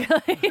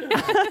 basically,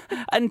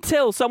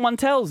 until someone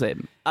tells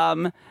him?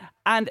 And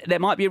there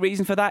might be a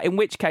reason for that. In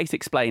which case,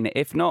 explain it.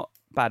 If not,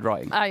 bad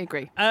writing. I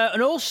agree.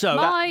 And also,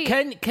 I'm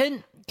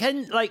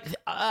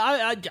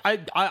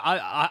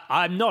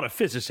not a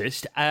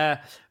physicist,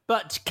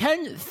 but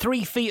can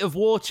 3 feet of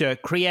water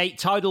create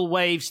tidal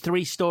waves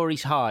 3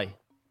 stories high?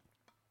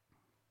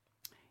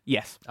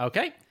 Yes.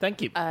 Okay,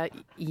 thank you.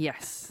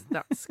 Yes,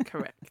 that's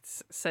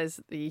correct, says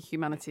the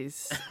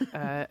humanities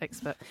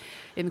expert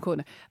in the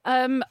corner.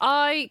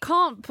 I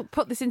can't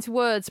put this into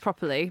words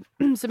properly,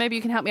 so maybe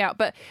you can help me out.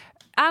 But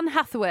Anne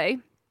Hathaway,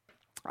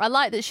 I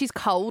like that she's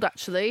cold,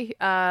 actually.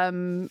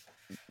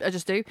 I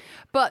just do.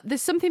 But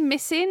there's something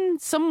missing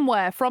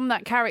somewhere from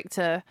that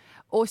character,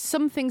 or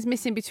something's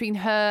missing between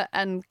her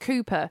and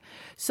Cooper.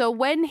 So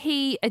when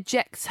he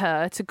ejects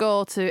her to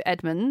go to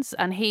Edmonds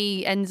and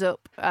he ends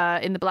up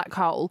in the black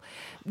hole,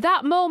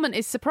 that moment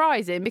is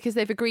surprising because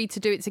they've agreed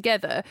to do it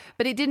together,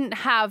 but it didn't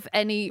have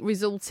any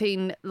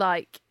resulting,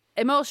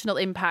 emotional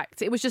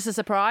impact. It was just a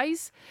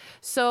surprise.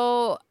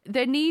 So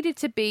there needed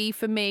to be,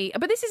 for me,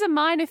 but this is a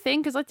minor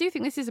thing because I do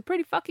think this is a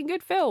pretty fucking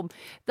good film.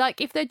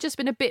 If there'd just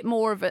been a bit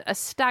more of a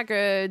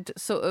staggered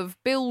sort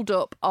of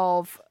build-up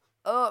of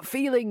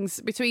feelings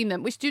between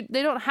them, which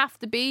they don't have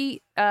to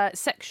be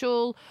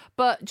sexual,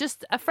 but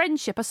just a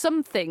friendship, a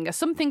something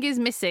is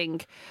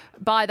missing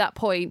by that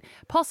point,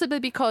 possibly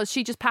because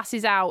she just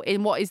passes out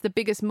in what is the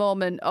biggest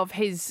moment of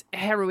his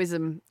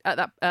heroism at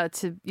that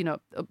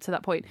up to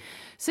that point.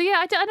 So yeah,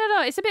 I don't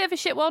know, it's a bit of a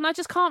shit one. I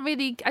just don't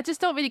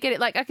really get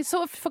it. I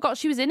sort of forgot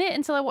she was in it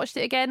until I watched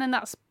it again, and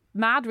that's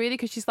mad really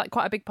because she's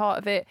quite a big part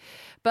of it.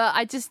 But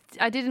I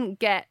didn't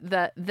get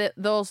that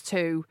those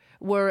two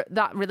were,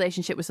 that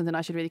relationship was something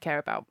I should really care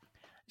about.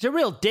 It's a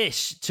real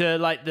diss to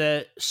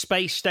the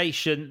space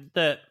station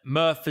that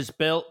Murph has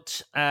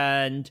built,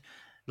 and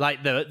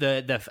like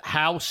the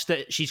house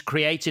that she's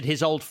created,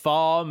 his old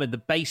farm and the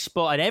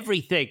baseball and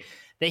everything,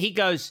 that he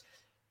goes,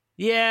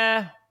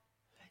 yeah,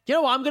 you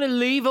know what, I'm going to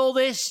leave all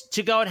this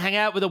to go and hang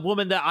out with a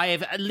woman that I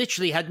have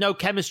literally had no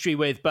chemistry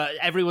with, but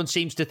everyone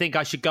seems to think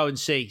I should go and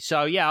see.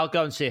 So, yeah, I'll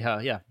go and see her,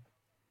 yeah.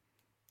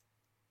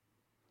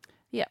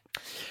 Yeah.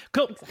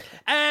 Cool. Exactly.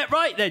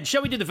 Right, then,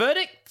 shall we do the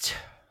verdict?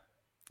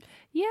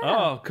 Yeah.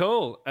 Oh,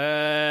 cool.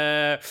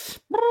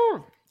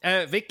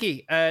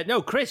 Vicky.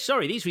 No, Chris,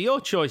 sorry, these were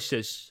your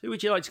choices. Who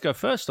would you like to go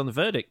first on the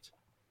verdict?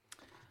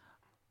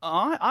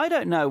 I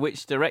don't know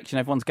which direction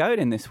everyone's going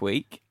in this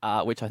week,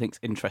 which I think is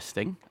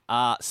interesting.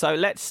 So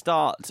let's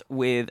start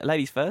with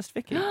ladies first,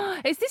 Vicky.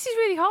 This is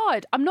really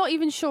hard. I'm not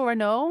even sure I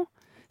know.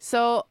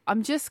 So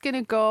I'm just going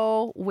to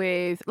go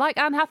with, like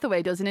Anne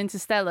Hathaway does in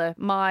Interstellar,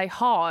 my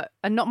heart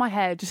and not my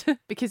head,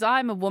 because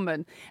I'm a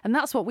woman and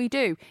that's what we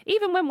do,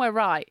 even when we're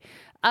right.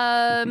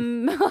 I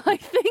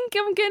think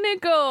I'm going to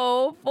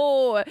go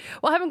for...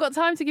 Well, I haven't got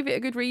time to give it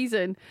a good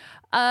reason.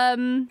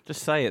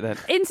 Just say it then.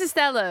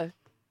 Interstellar.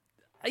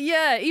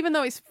 Yeah, even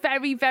though it's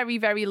very, very,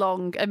 very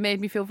long and made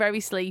me feel very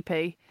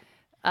sleepy.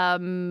 I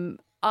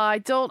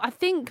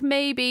think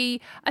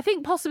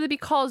possibly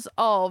because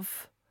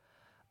of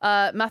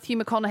Matthew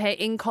McConaughey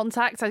in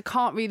Contact, I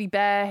can't really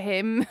bear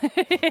him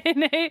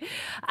in it.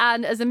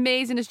 And as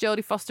amazing as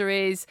Jodie Foster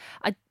is,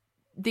 I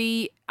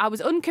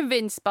was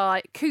unconvinced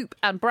by Coop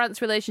and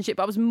Brant's relationship,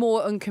 but I was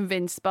more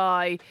unconvinced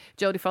by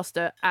Jodie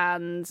Foster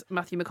and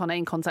Matthew McConaughey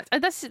in Contact.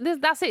 And that's it.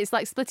 It's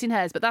like splitting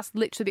hairs, but that's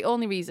literally the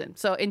only reason.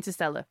 So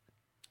Interstellar.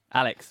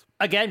 Alex.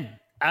 Again,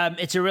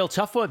 it's a real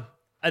tough one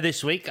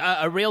this week.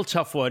 A real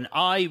tough one.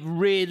 I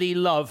really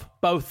love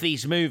both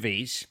these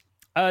movies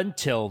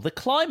until the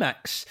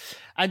climax.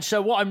 And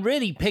so what I'm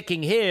really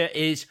picking here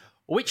is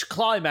which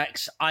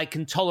climax I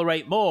can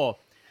tolerate more.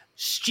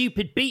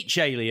 Stupid beach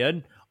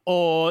alien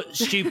or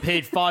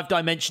stupid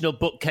five-dimensional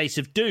bookcase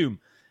of doom.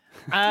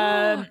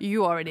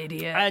 You are an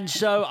idiot. And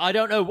so I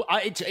don't know.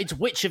 It's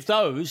which of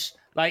those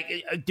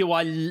do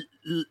I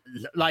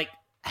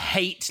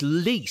hate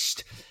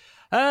least?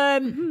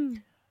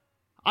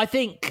 I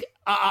think.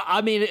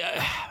 I mean,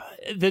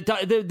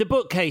 the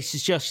bookcase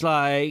is just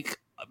like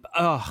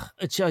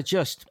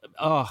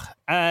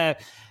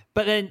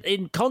But then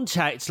in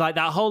Contact, like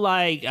that whole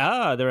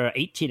there are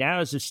 18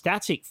 hours of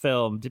static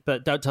filmed,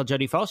 but don't tell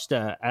Jodie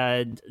Foster,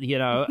 and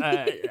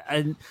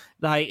and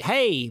like,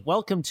 hey,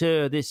 welcome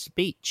to this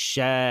beach.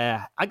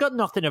 I got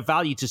nothing of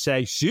value to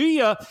say. See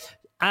ya.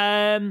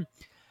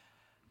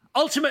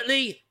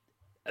 Ultimately,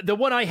 the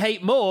one I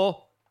hate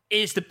more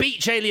is the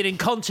beach alien in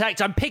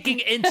Contact. I'm picking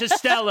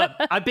Interstellar.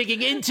 I'm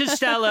picking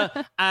Interstellar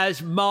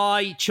as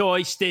my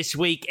choice this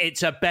week.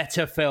 It's a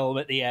better film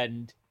at the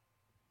end.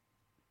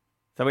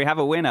 So we have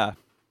a winner.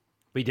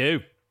 We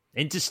do.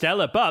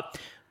 Interstellar. But,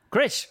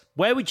 Chris,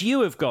 where would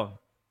you have gone?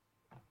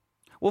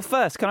 Well,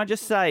 first, can I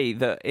just say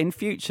that in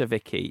future,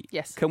 Vicky,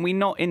 yes, can we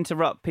not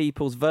interrupt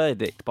people's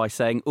verdict by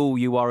saying, "Oh,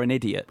 you are an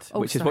idiot,"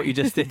 which is what you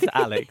just did to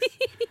Alex?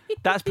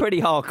 That's pretty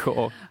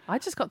hardcore. I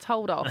just got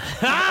told off.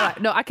 Right,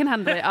 no, I can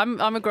handle it.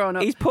 I'm a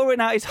grown-up. He's pouring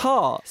out his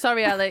heart.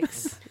 Sorry,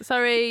 Alex.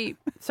 Sorry,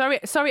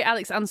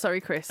 Alex, and sorry,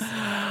 Chris.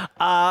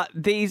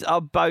 These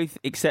are both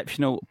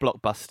exceptional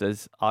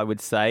blockbusters, I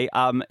would say.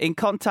 In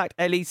Contact,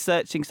 Ellie's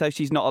searching so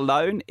she's not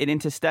alone. In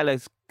Interstellar,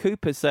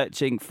 Cooper's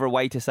searching for a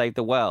way to save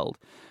the world.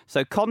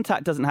 So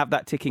Contact doesn't have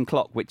that ticking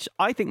clock, which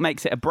I think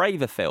makes it a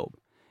braver film.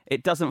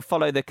 It doesn't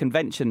follow the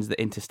conventions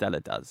that Interstellar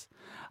does.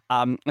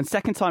 And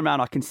second time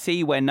round, I can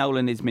see where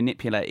Nolan is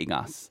manipulating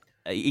us.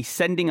 He's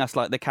sending us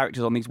like the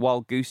characters on these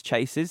wild goose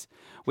chases,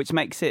 which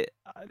makes it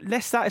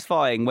less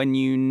satisfying when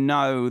you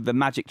know the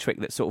magic trick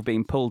that's sort of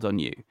being pulled on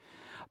you.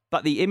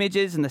 But the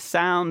images and the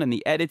sound and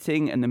the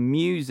editing and the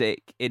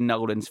music in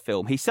Nolan's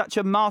film, he's such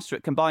a master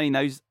at combining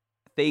those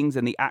things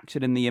and the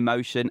action and the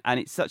emotion, and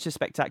it's such a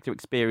spectacular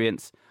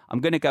experience. I'm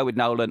going to go with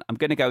Nolan. I'm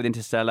going to go with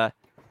Interstellar.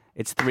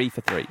 It's 3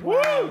 for 3.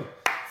 Woo!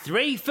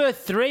 3 for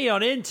 3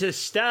 on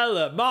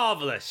Interstellar.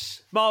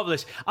 Marvellous.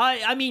 Marvellous.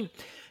 I mean,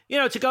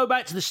 to go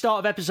back to the start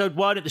of episode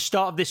 1 at the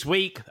start of this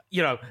week,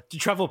 to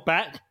travel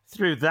back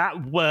through that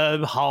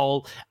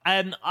wormhole.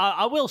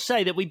 I will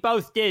say that we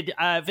both did,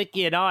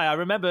 Vicky and I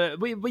remember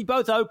we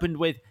both opened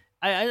with,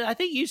 I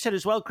think you said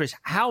as well, Chris,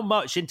 how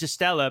much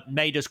Interstellar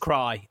made us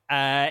cry.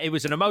 It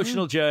was an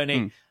emotional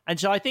journey. And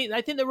so I think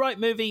the right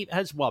movie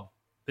has won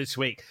this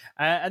week.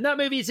 And that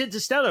movie is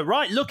Interstellar.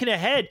 Right, looking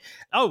ahead.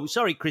 Oh,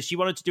 sorry, Chris, you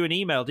wanted to do an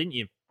email, didn't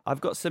you? I've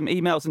got some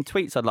emails and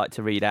tweets I'd like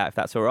to read out, if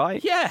that's all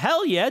right. Yeah,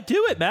 hell yeah,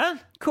 do it, man.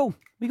 Cool.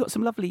 We got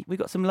some lovely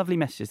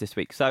messages this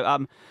week.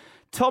 So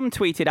Tom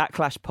tweeted at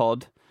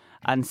ClashPod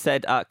and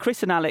said,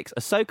 Chris and Alex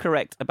are so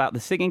correct about the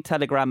singing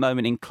telegram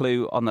moment in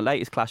Clue on the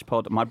latest Clash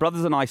Pod. My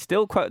brothers and I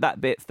still quote that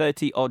bit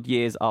 30 odd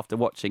years after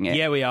watching it.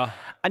 Yeah, we are.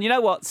 And you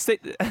know what?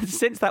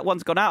 Since that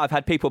one's gone out, I've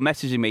had people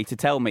messaging me to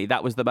tell me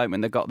that was the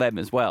moment that got them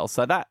as well.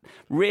 So that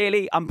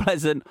really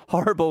unpleasant,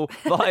 horrible,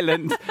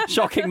 violent,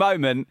 shocking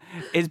moment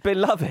is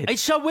beloved.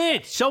 It's so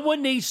weird.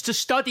 Someone needs to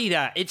study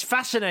that. It's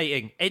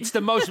fascinating. It's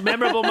the most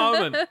memorable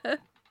moment.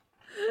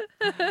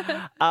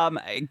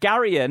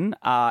 Garion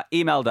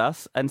emailed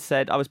us and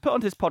said, I was put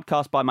onto this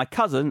podcast by my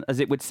cousin as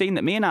it would seem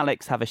that me and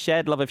Alex have a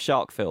shared love of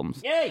shark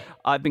films. Yay!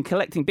 I've been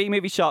collecting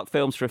B-movie shark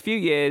films for a few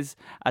years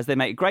as they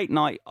make a great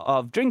night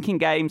of drinking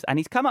games, and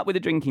he's come up with a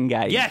drinking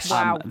game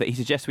that he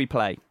suggests we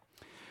play.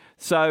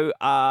 So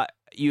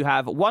you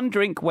have 1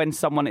 drink when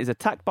someone is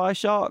attacked by a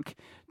shark,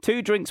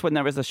 2 drinks when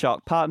there is a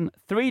shark pun,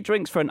 3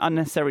 drinks for an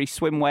unnecessary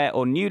swimwear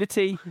or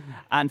nudity,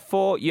 and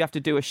 4, you have to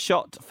do a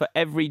shot for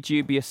every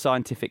dubious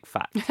scientific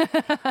fact.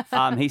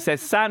 He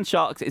says Sand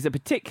Sharks is a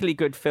particularly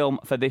good film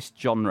for this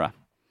genre.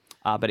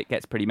 But it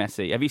gets pretty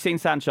messy. Have you seen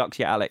Sand Sharks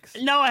yet, Alex?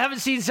 No, I haven't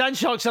seen Sand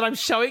Sharks, and I'm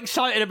so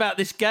excited about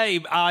this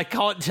game. I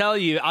can't tell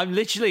you. I'm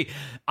literally...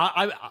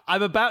 I'm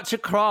about to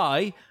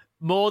cry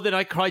more than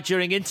I cried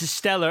during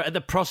Interstellar at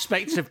the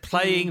prospects of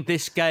playing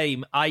this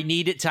game. I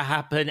need it to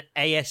happen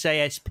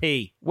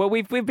ASAP. Well,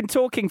 we've been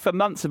talking for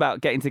months about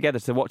getting together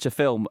to watch a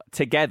film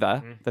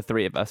together, the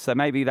 3 of us, so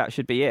maybe that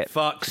should be it.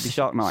 Fucks. Should be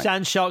Shark Night.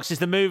 Sand Sharks is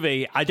the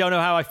movie. I don't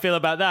know how I feel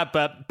about that,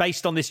 but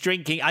based on this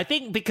drinking, I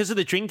think because of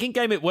the drinking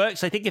game, it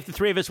works. I think if the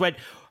 3 of us went,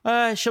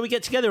 shall we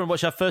get together and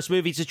watch our first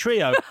movie as a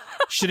trio?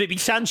 Should it be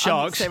Sand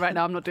Sharks? I'm say right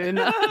now, I'm not doing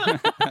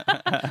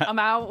that. I'm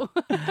out.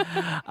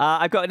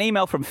 I've got an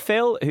email from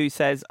Phil who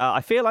says, I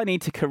feel I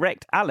need to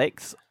correct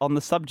Alex on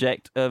the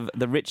subject of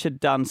the Richard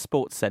Dunn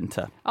Sports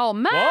Centre. Oh,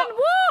 man,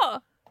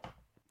 what?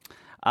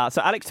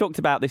 So Alex talked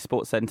about this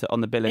sports centre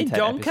on the Bill and Ted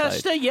episode. In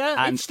Doncaster,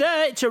 yeah, it's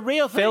there. It's a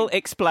real thing. Phil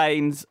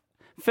explains,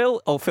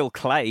 Phil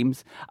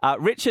claims,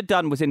 Richard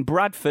Dunn was in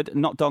Bradford,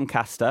 not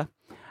Doncaster.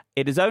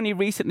 It has only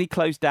recently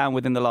closed down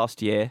within the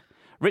last year.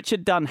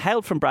 Richard Dunn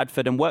hailed from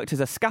Bradford and worked as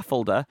a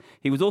scaffolder.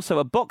 He was also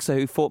a boxer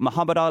who fought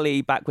Muhammad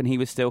Ali back when he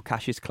was still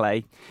Cassius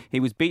Clay. He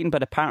was beaten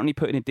but apparently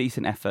put in a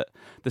decent effort.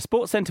 The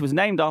sports centre was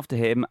named after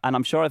him, and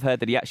I'm sure I've heard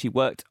that he actually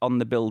worked on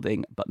the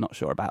building, but not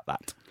sure about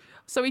that.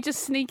 So he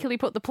just sneakily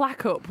put the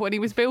plaque up when he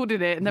was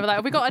building it, and they were like,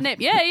 have we got a name?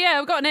 Yeah,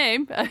 we've got a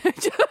name.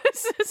 Just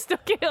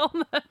stuck it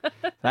on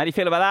there. How do you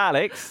feel about that,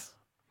 Alex?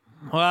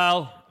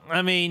 Well,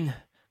 I mean,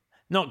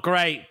 not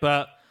great,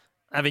 but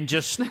having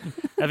just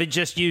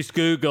used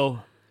Google,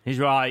 he's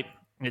right.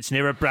 It's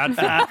near a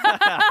Bradford.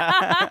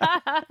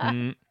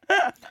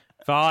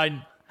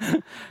 Fine.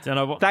 Don't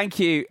know what. Thank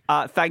you,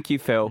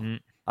 Phil.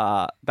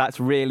 That's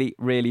really,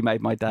 really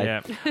made my day.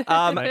 Yeah.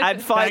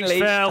 And finally,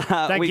 thanks,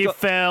 Phil. Thank you,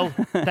 Phil.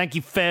 Thank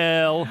you,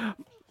 Phil.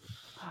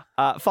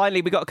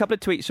 Finally, we got a couple of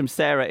tweets from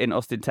Sarah in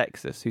Austin,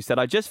 Texas, who said,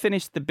 I just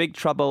finished the Big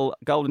Trouble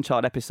Golden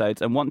Child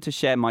episodes and want to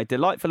share my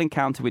delightful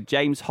encounter with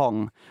James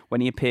Hong when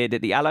he appeared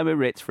at the Alamo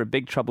Ritz for a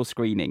Big Trouble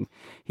screening.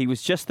 He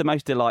was just the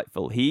most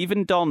delightful. He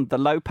even donned the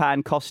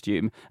Lopan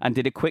costume and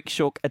did a quick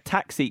shock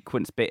attack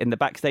sequence bit in the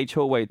backstage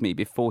hallway with me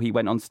before he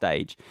went on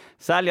stage.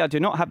 Sadly, I do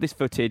not have this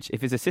footage.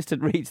 If his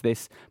assistant reads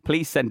this,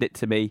 please send it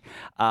to me.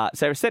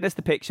 Sarah sent us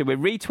the picture. We're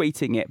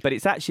retweeting it, but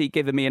it's actually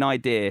given me an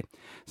idea.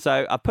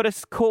 So I put a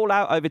call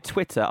out over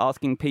Twitter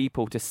asking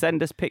people to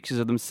send us pictures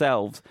of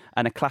themselves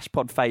and a Clash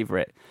Pod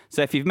favourite.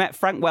 So if you've met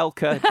Frank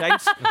Welker,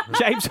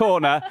 James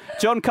Horner,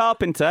 John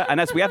Carpenter, and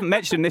as we haven't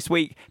mentioned him this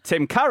week,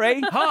 Tim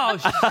Curry. Oh,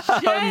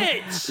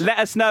 shit! Let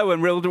us know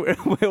and we'll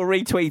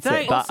retweet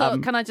it. But, also,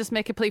 can I just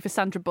make a plea for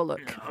Sandra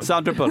Bullock?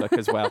 Sandra Bullock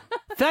as well.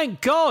 Thank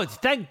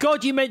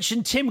God you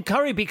mentioned Tim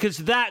Curry, because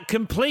that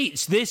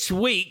completes this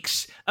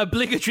week's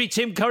obligatory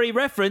Tim Curry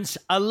reference,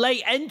 a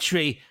late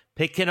entry,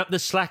 picking up the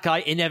slack I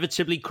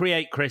inevitably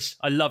create, Chris.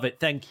 I love it.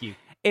 Thank you.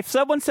 If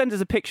someone sends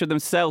us a picture of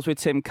themselves with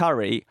Tim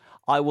Curry,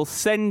 I will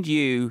send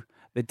you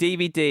the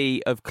DVD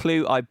of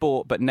Clue I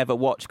bought but never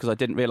watched because I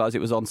didn't realise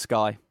it was on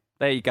Sky.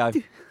 There you go.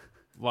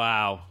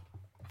 Wow.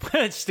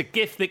 It's the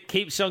gift that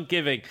keeps on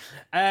giving.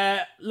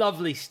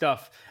 Lovely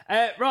stuff.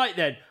 Right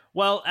then.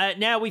 Well,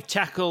 now we've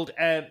tackled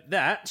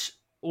that.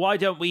 Why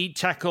don't we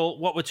tackle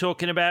what we're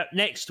talking about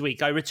next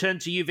week? I return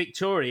to you,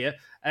 Victoria.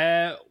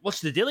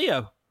 What's the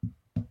dealio?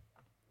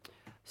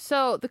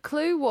 So the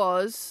clue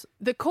was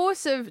the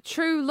course of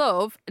true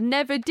love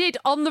never did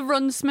on the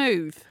run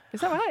smooth. Is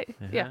that right?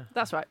 Yeah,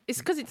 that's right. It's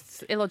because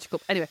it's illogical.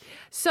 Anyway,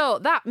 so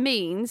that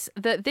means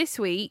that this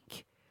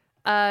week,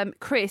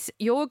 Chris,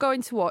 you're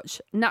going to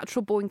watch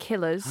Natural Born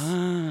Killers,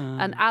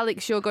 and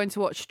Alex, you're going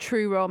to watch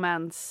True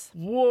Romance.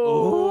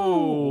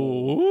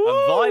 Whoa!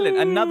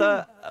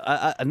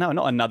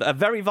 A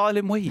very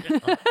violent week.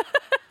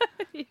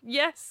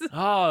 Yes.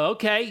 Oh,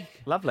 okay.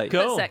 Lovely.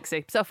 But Cool.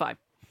 sexy. So fine.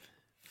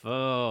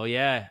 Oh,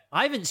 yeah.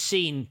 I haven't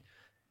seen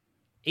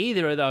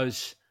either of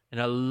those in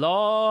a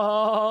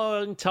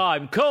long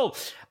time. Cool.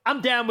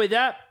 I'm down with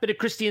that. Bit of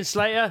Christian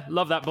Slater.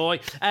 Love that boy.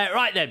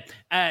 Right then.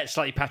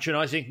 Slightly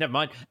patronising. Never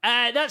mind.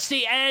 That's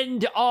the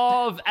end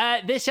of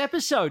this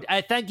episode.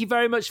 Thank you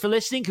very much for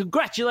listening.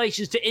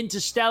 Congratulations to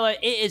Interstellar.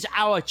 It is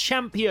our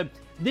champion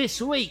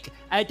this week.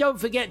 Don't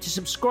forget to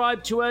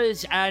subscribe to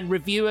us and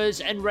review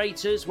us and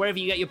rate us wherever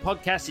you get your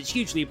podcasts. It's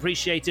hugely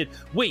appreciated.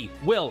 We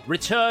will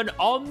return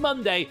on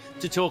Monday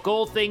to talk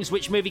all things.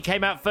 Which movie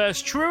came out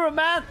first? True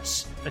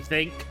Romance, I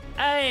think.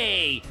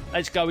 Hey,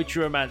 let's go with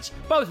True Romance.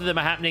 Both of them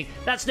are happening.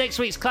 That's next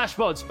week's Clash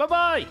Pods.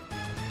 Bye-bye.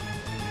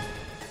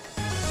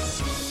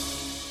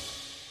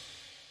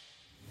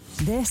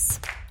 This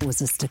was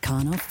a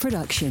Stakhanov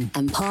production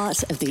and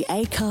part of the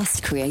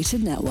Acast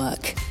Creative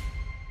Network.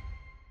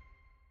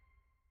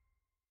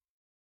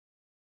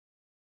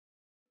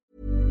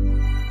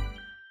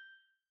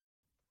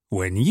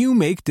 When you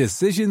make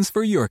decisions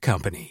for your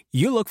company,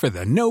 you look for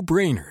the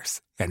no-brainers.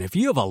 And if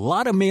you have a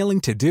lot of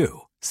mailing to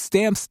do,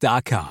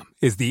 Stamps.com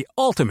is the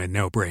ultimate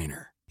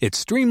no-brainer. It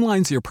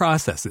streamlines your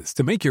processes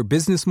to make your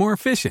business more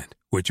efficient,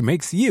 which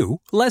makes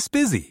you less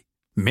busy.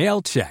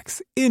 Mail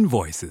checks,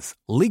 invoices,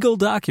 legal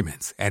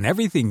documents, and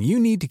everything you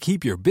need to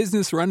keep your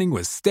business running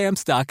with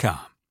Stamps.com.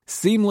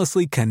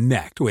 Seamlessly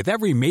connect with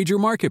every major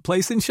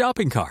marketplace and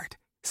shopping cart.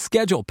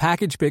 Schedule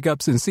package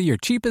pickups and see your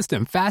cheapest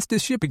and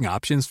fastest shipping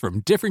options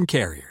from different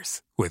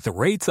carriers, with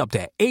rates up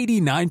to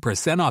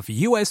 89% off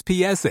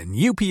USPS and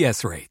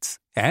UPS rates.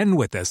 And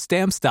with the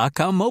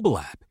Stamps.com mobile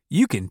app,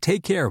 you can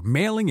take care of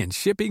mailing and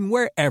shipping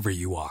wherever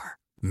you are.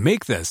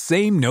 Make the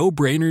same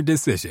no-brainer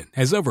decision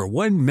as over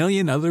 1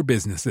 million other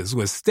businesses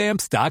with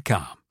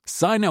Stamps.com.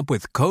 Sign up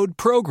with code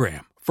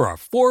PROGRAM for a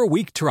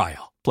 4-week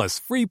trial, plus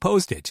free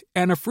postage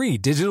and a free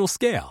digital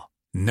scale.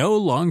 No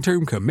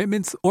long-term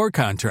commitments or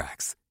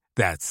contracts.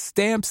 That's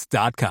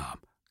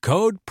Stamps.com.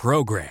 Code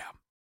PROGRAM.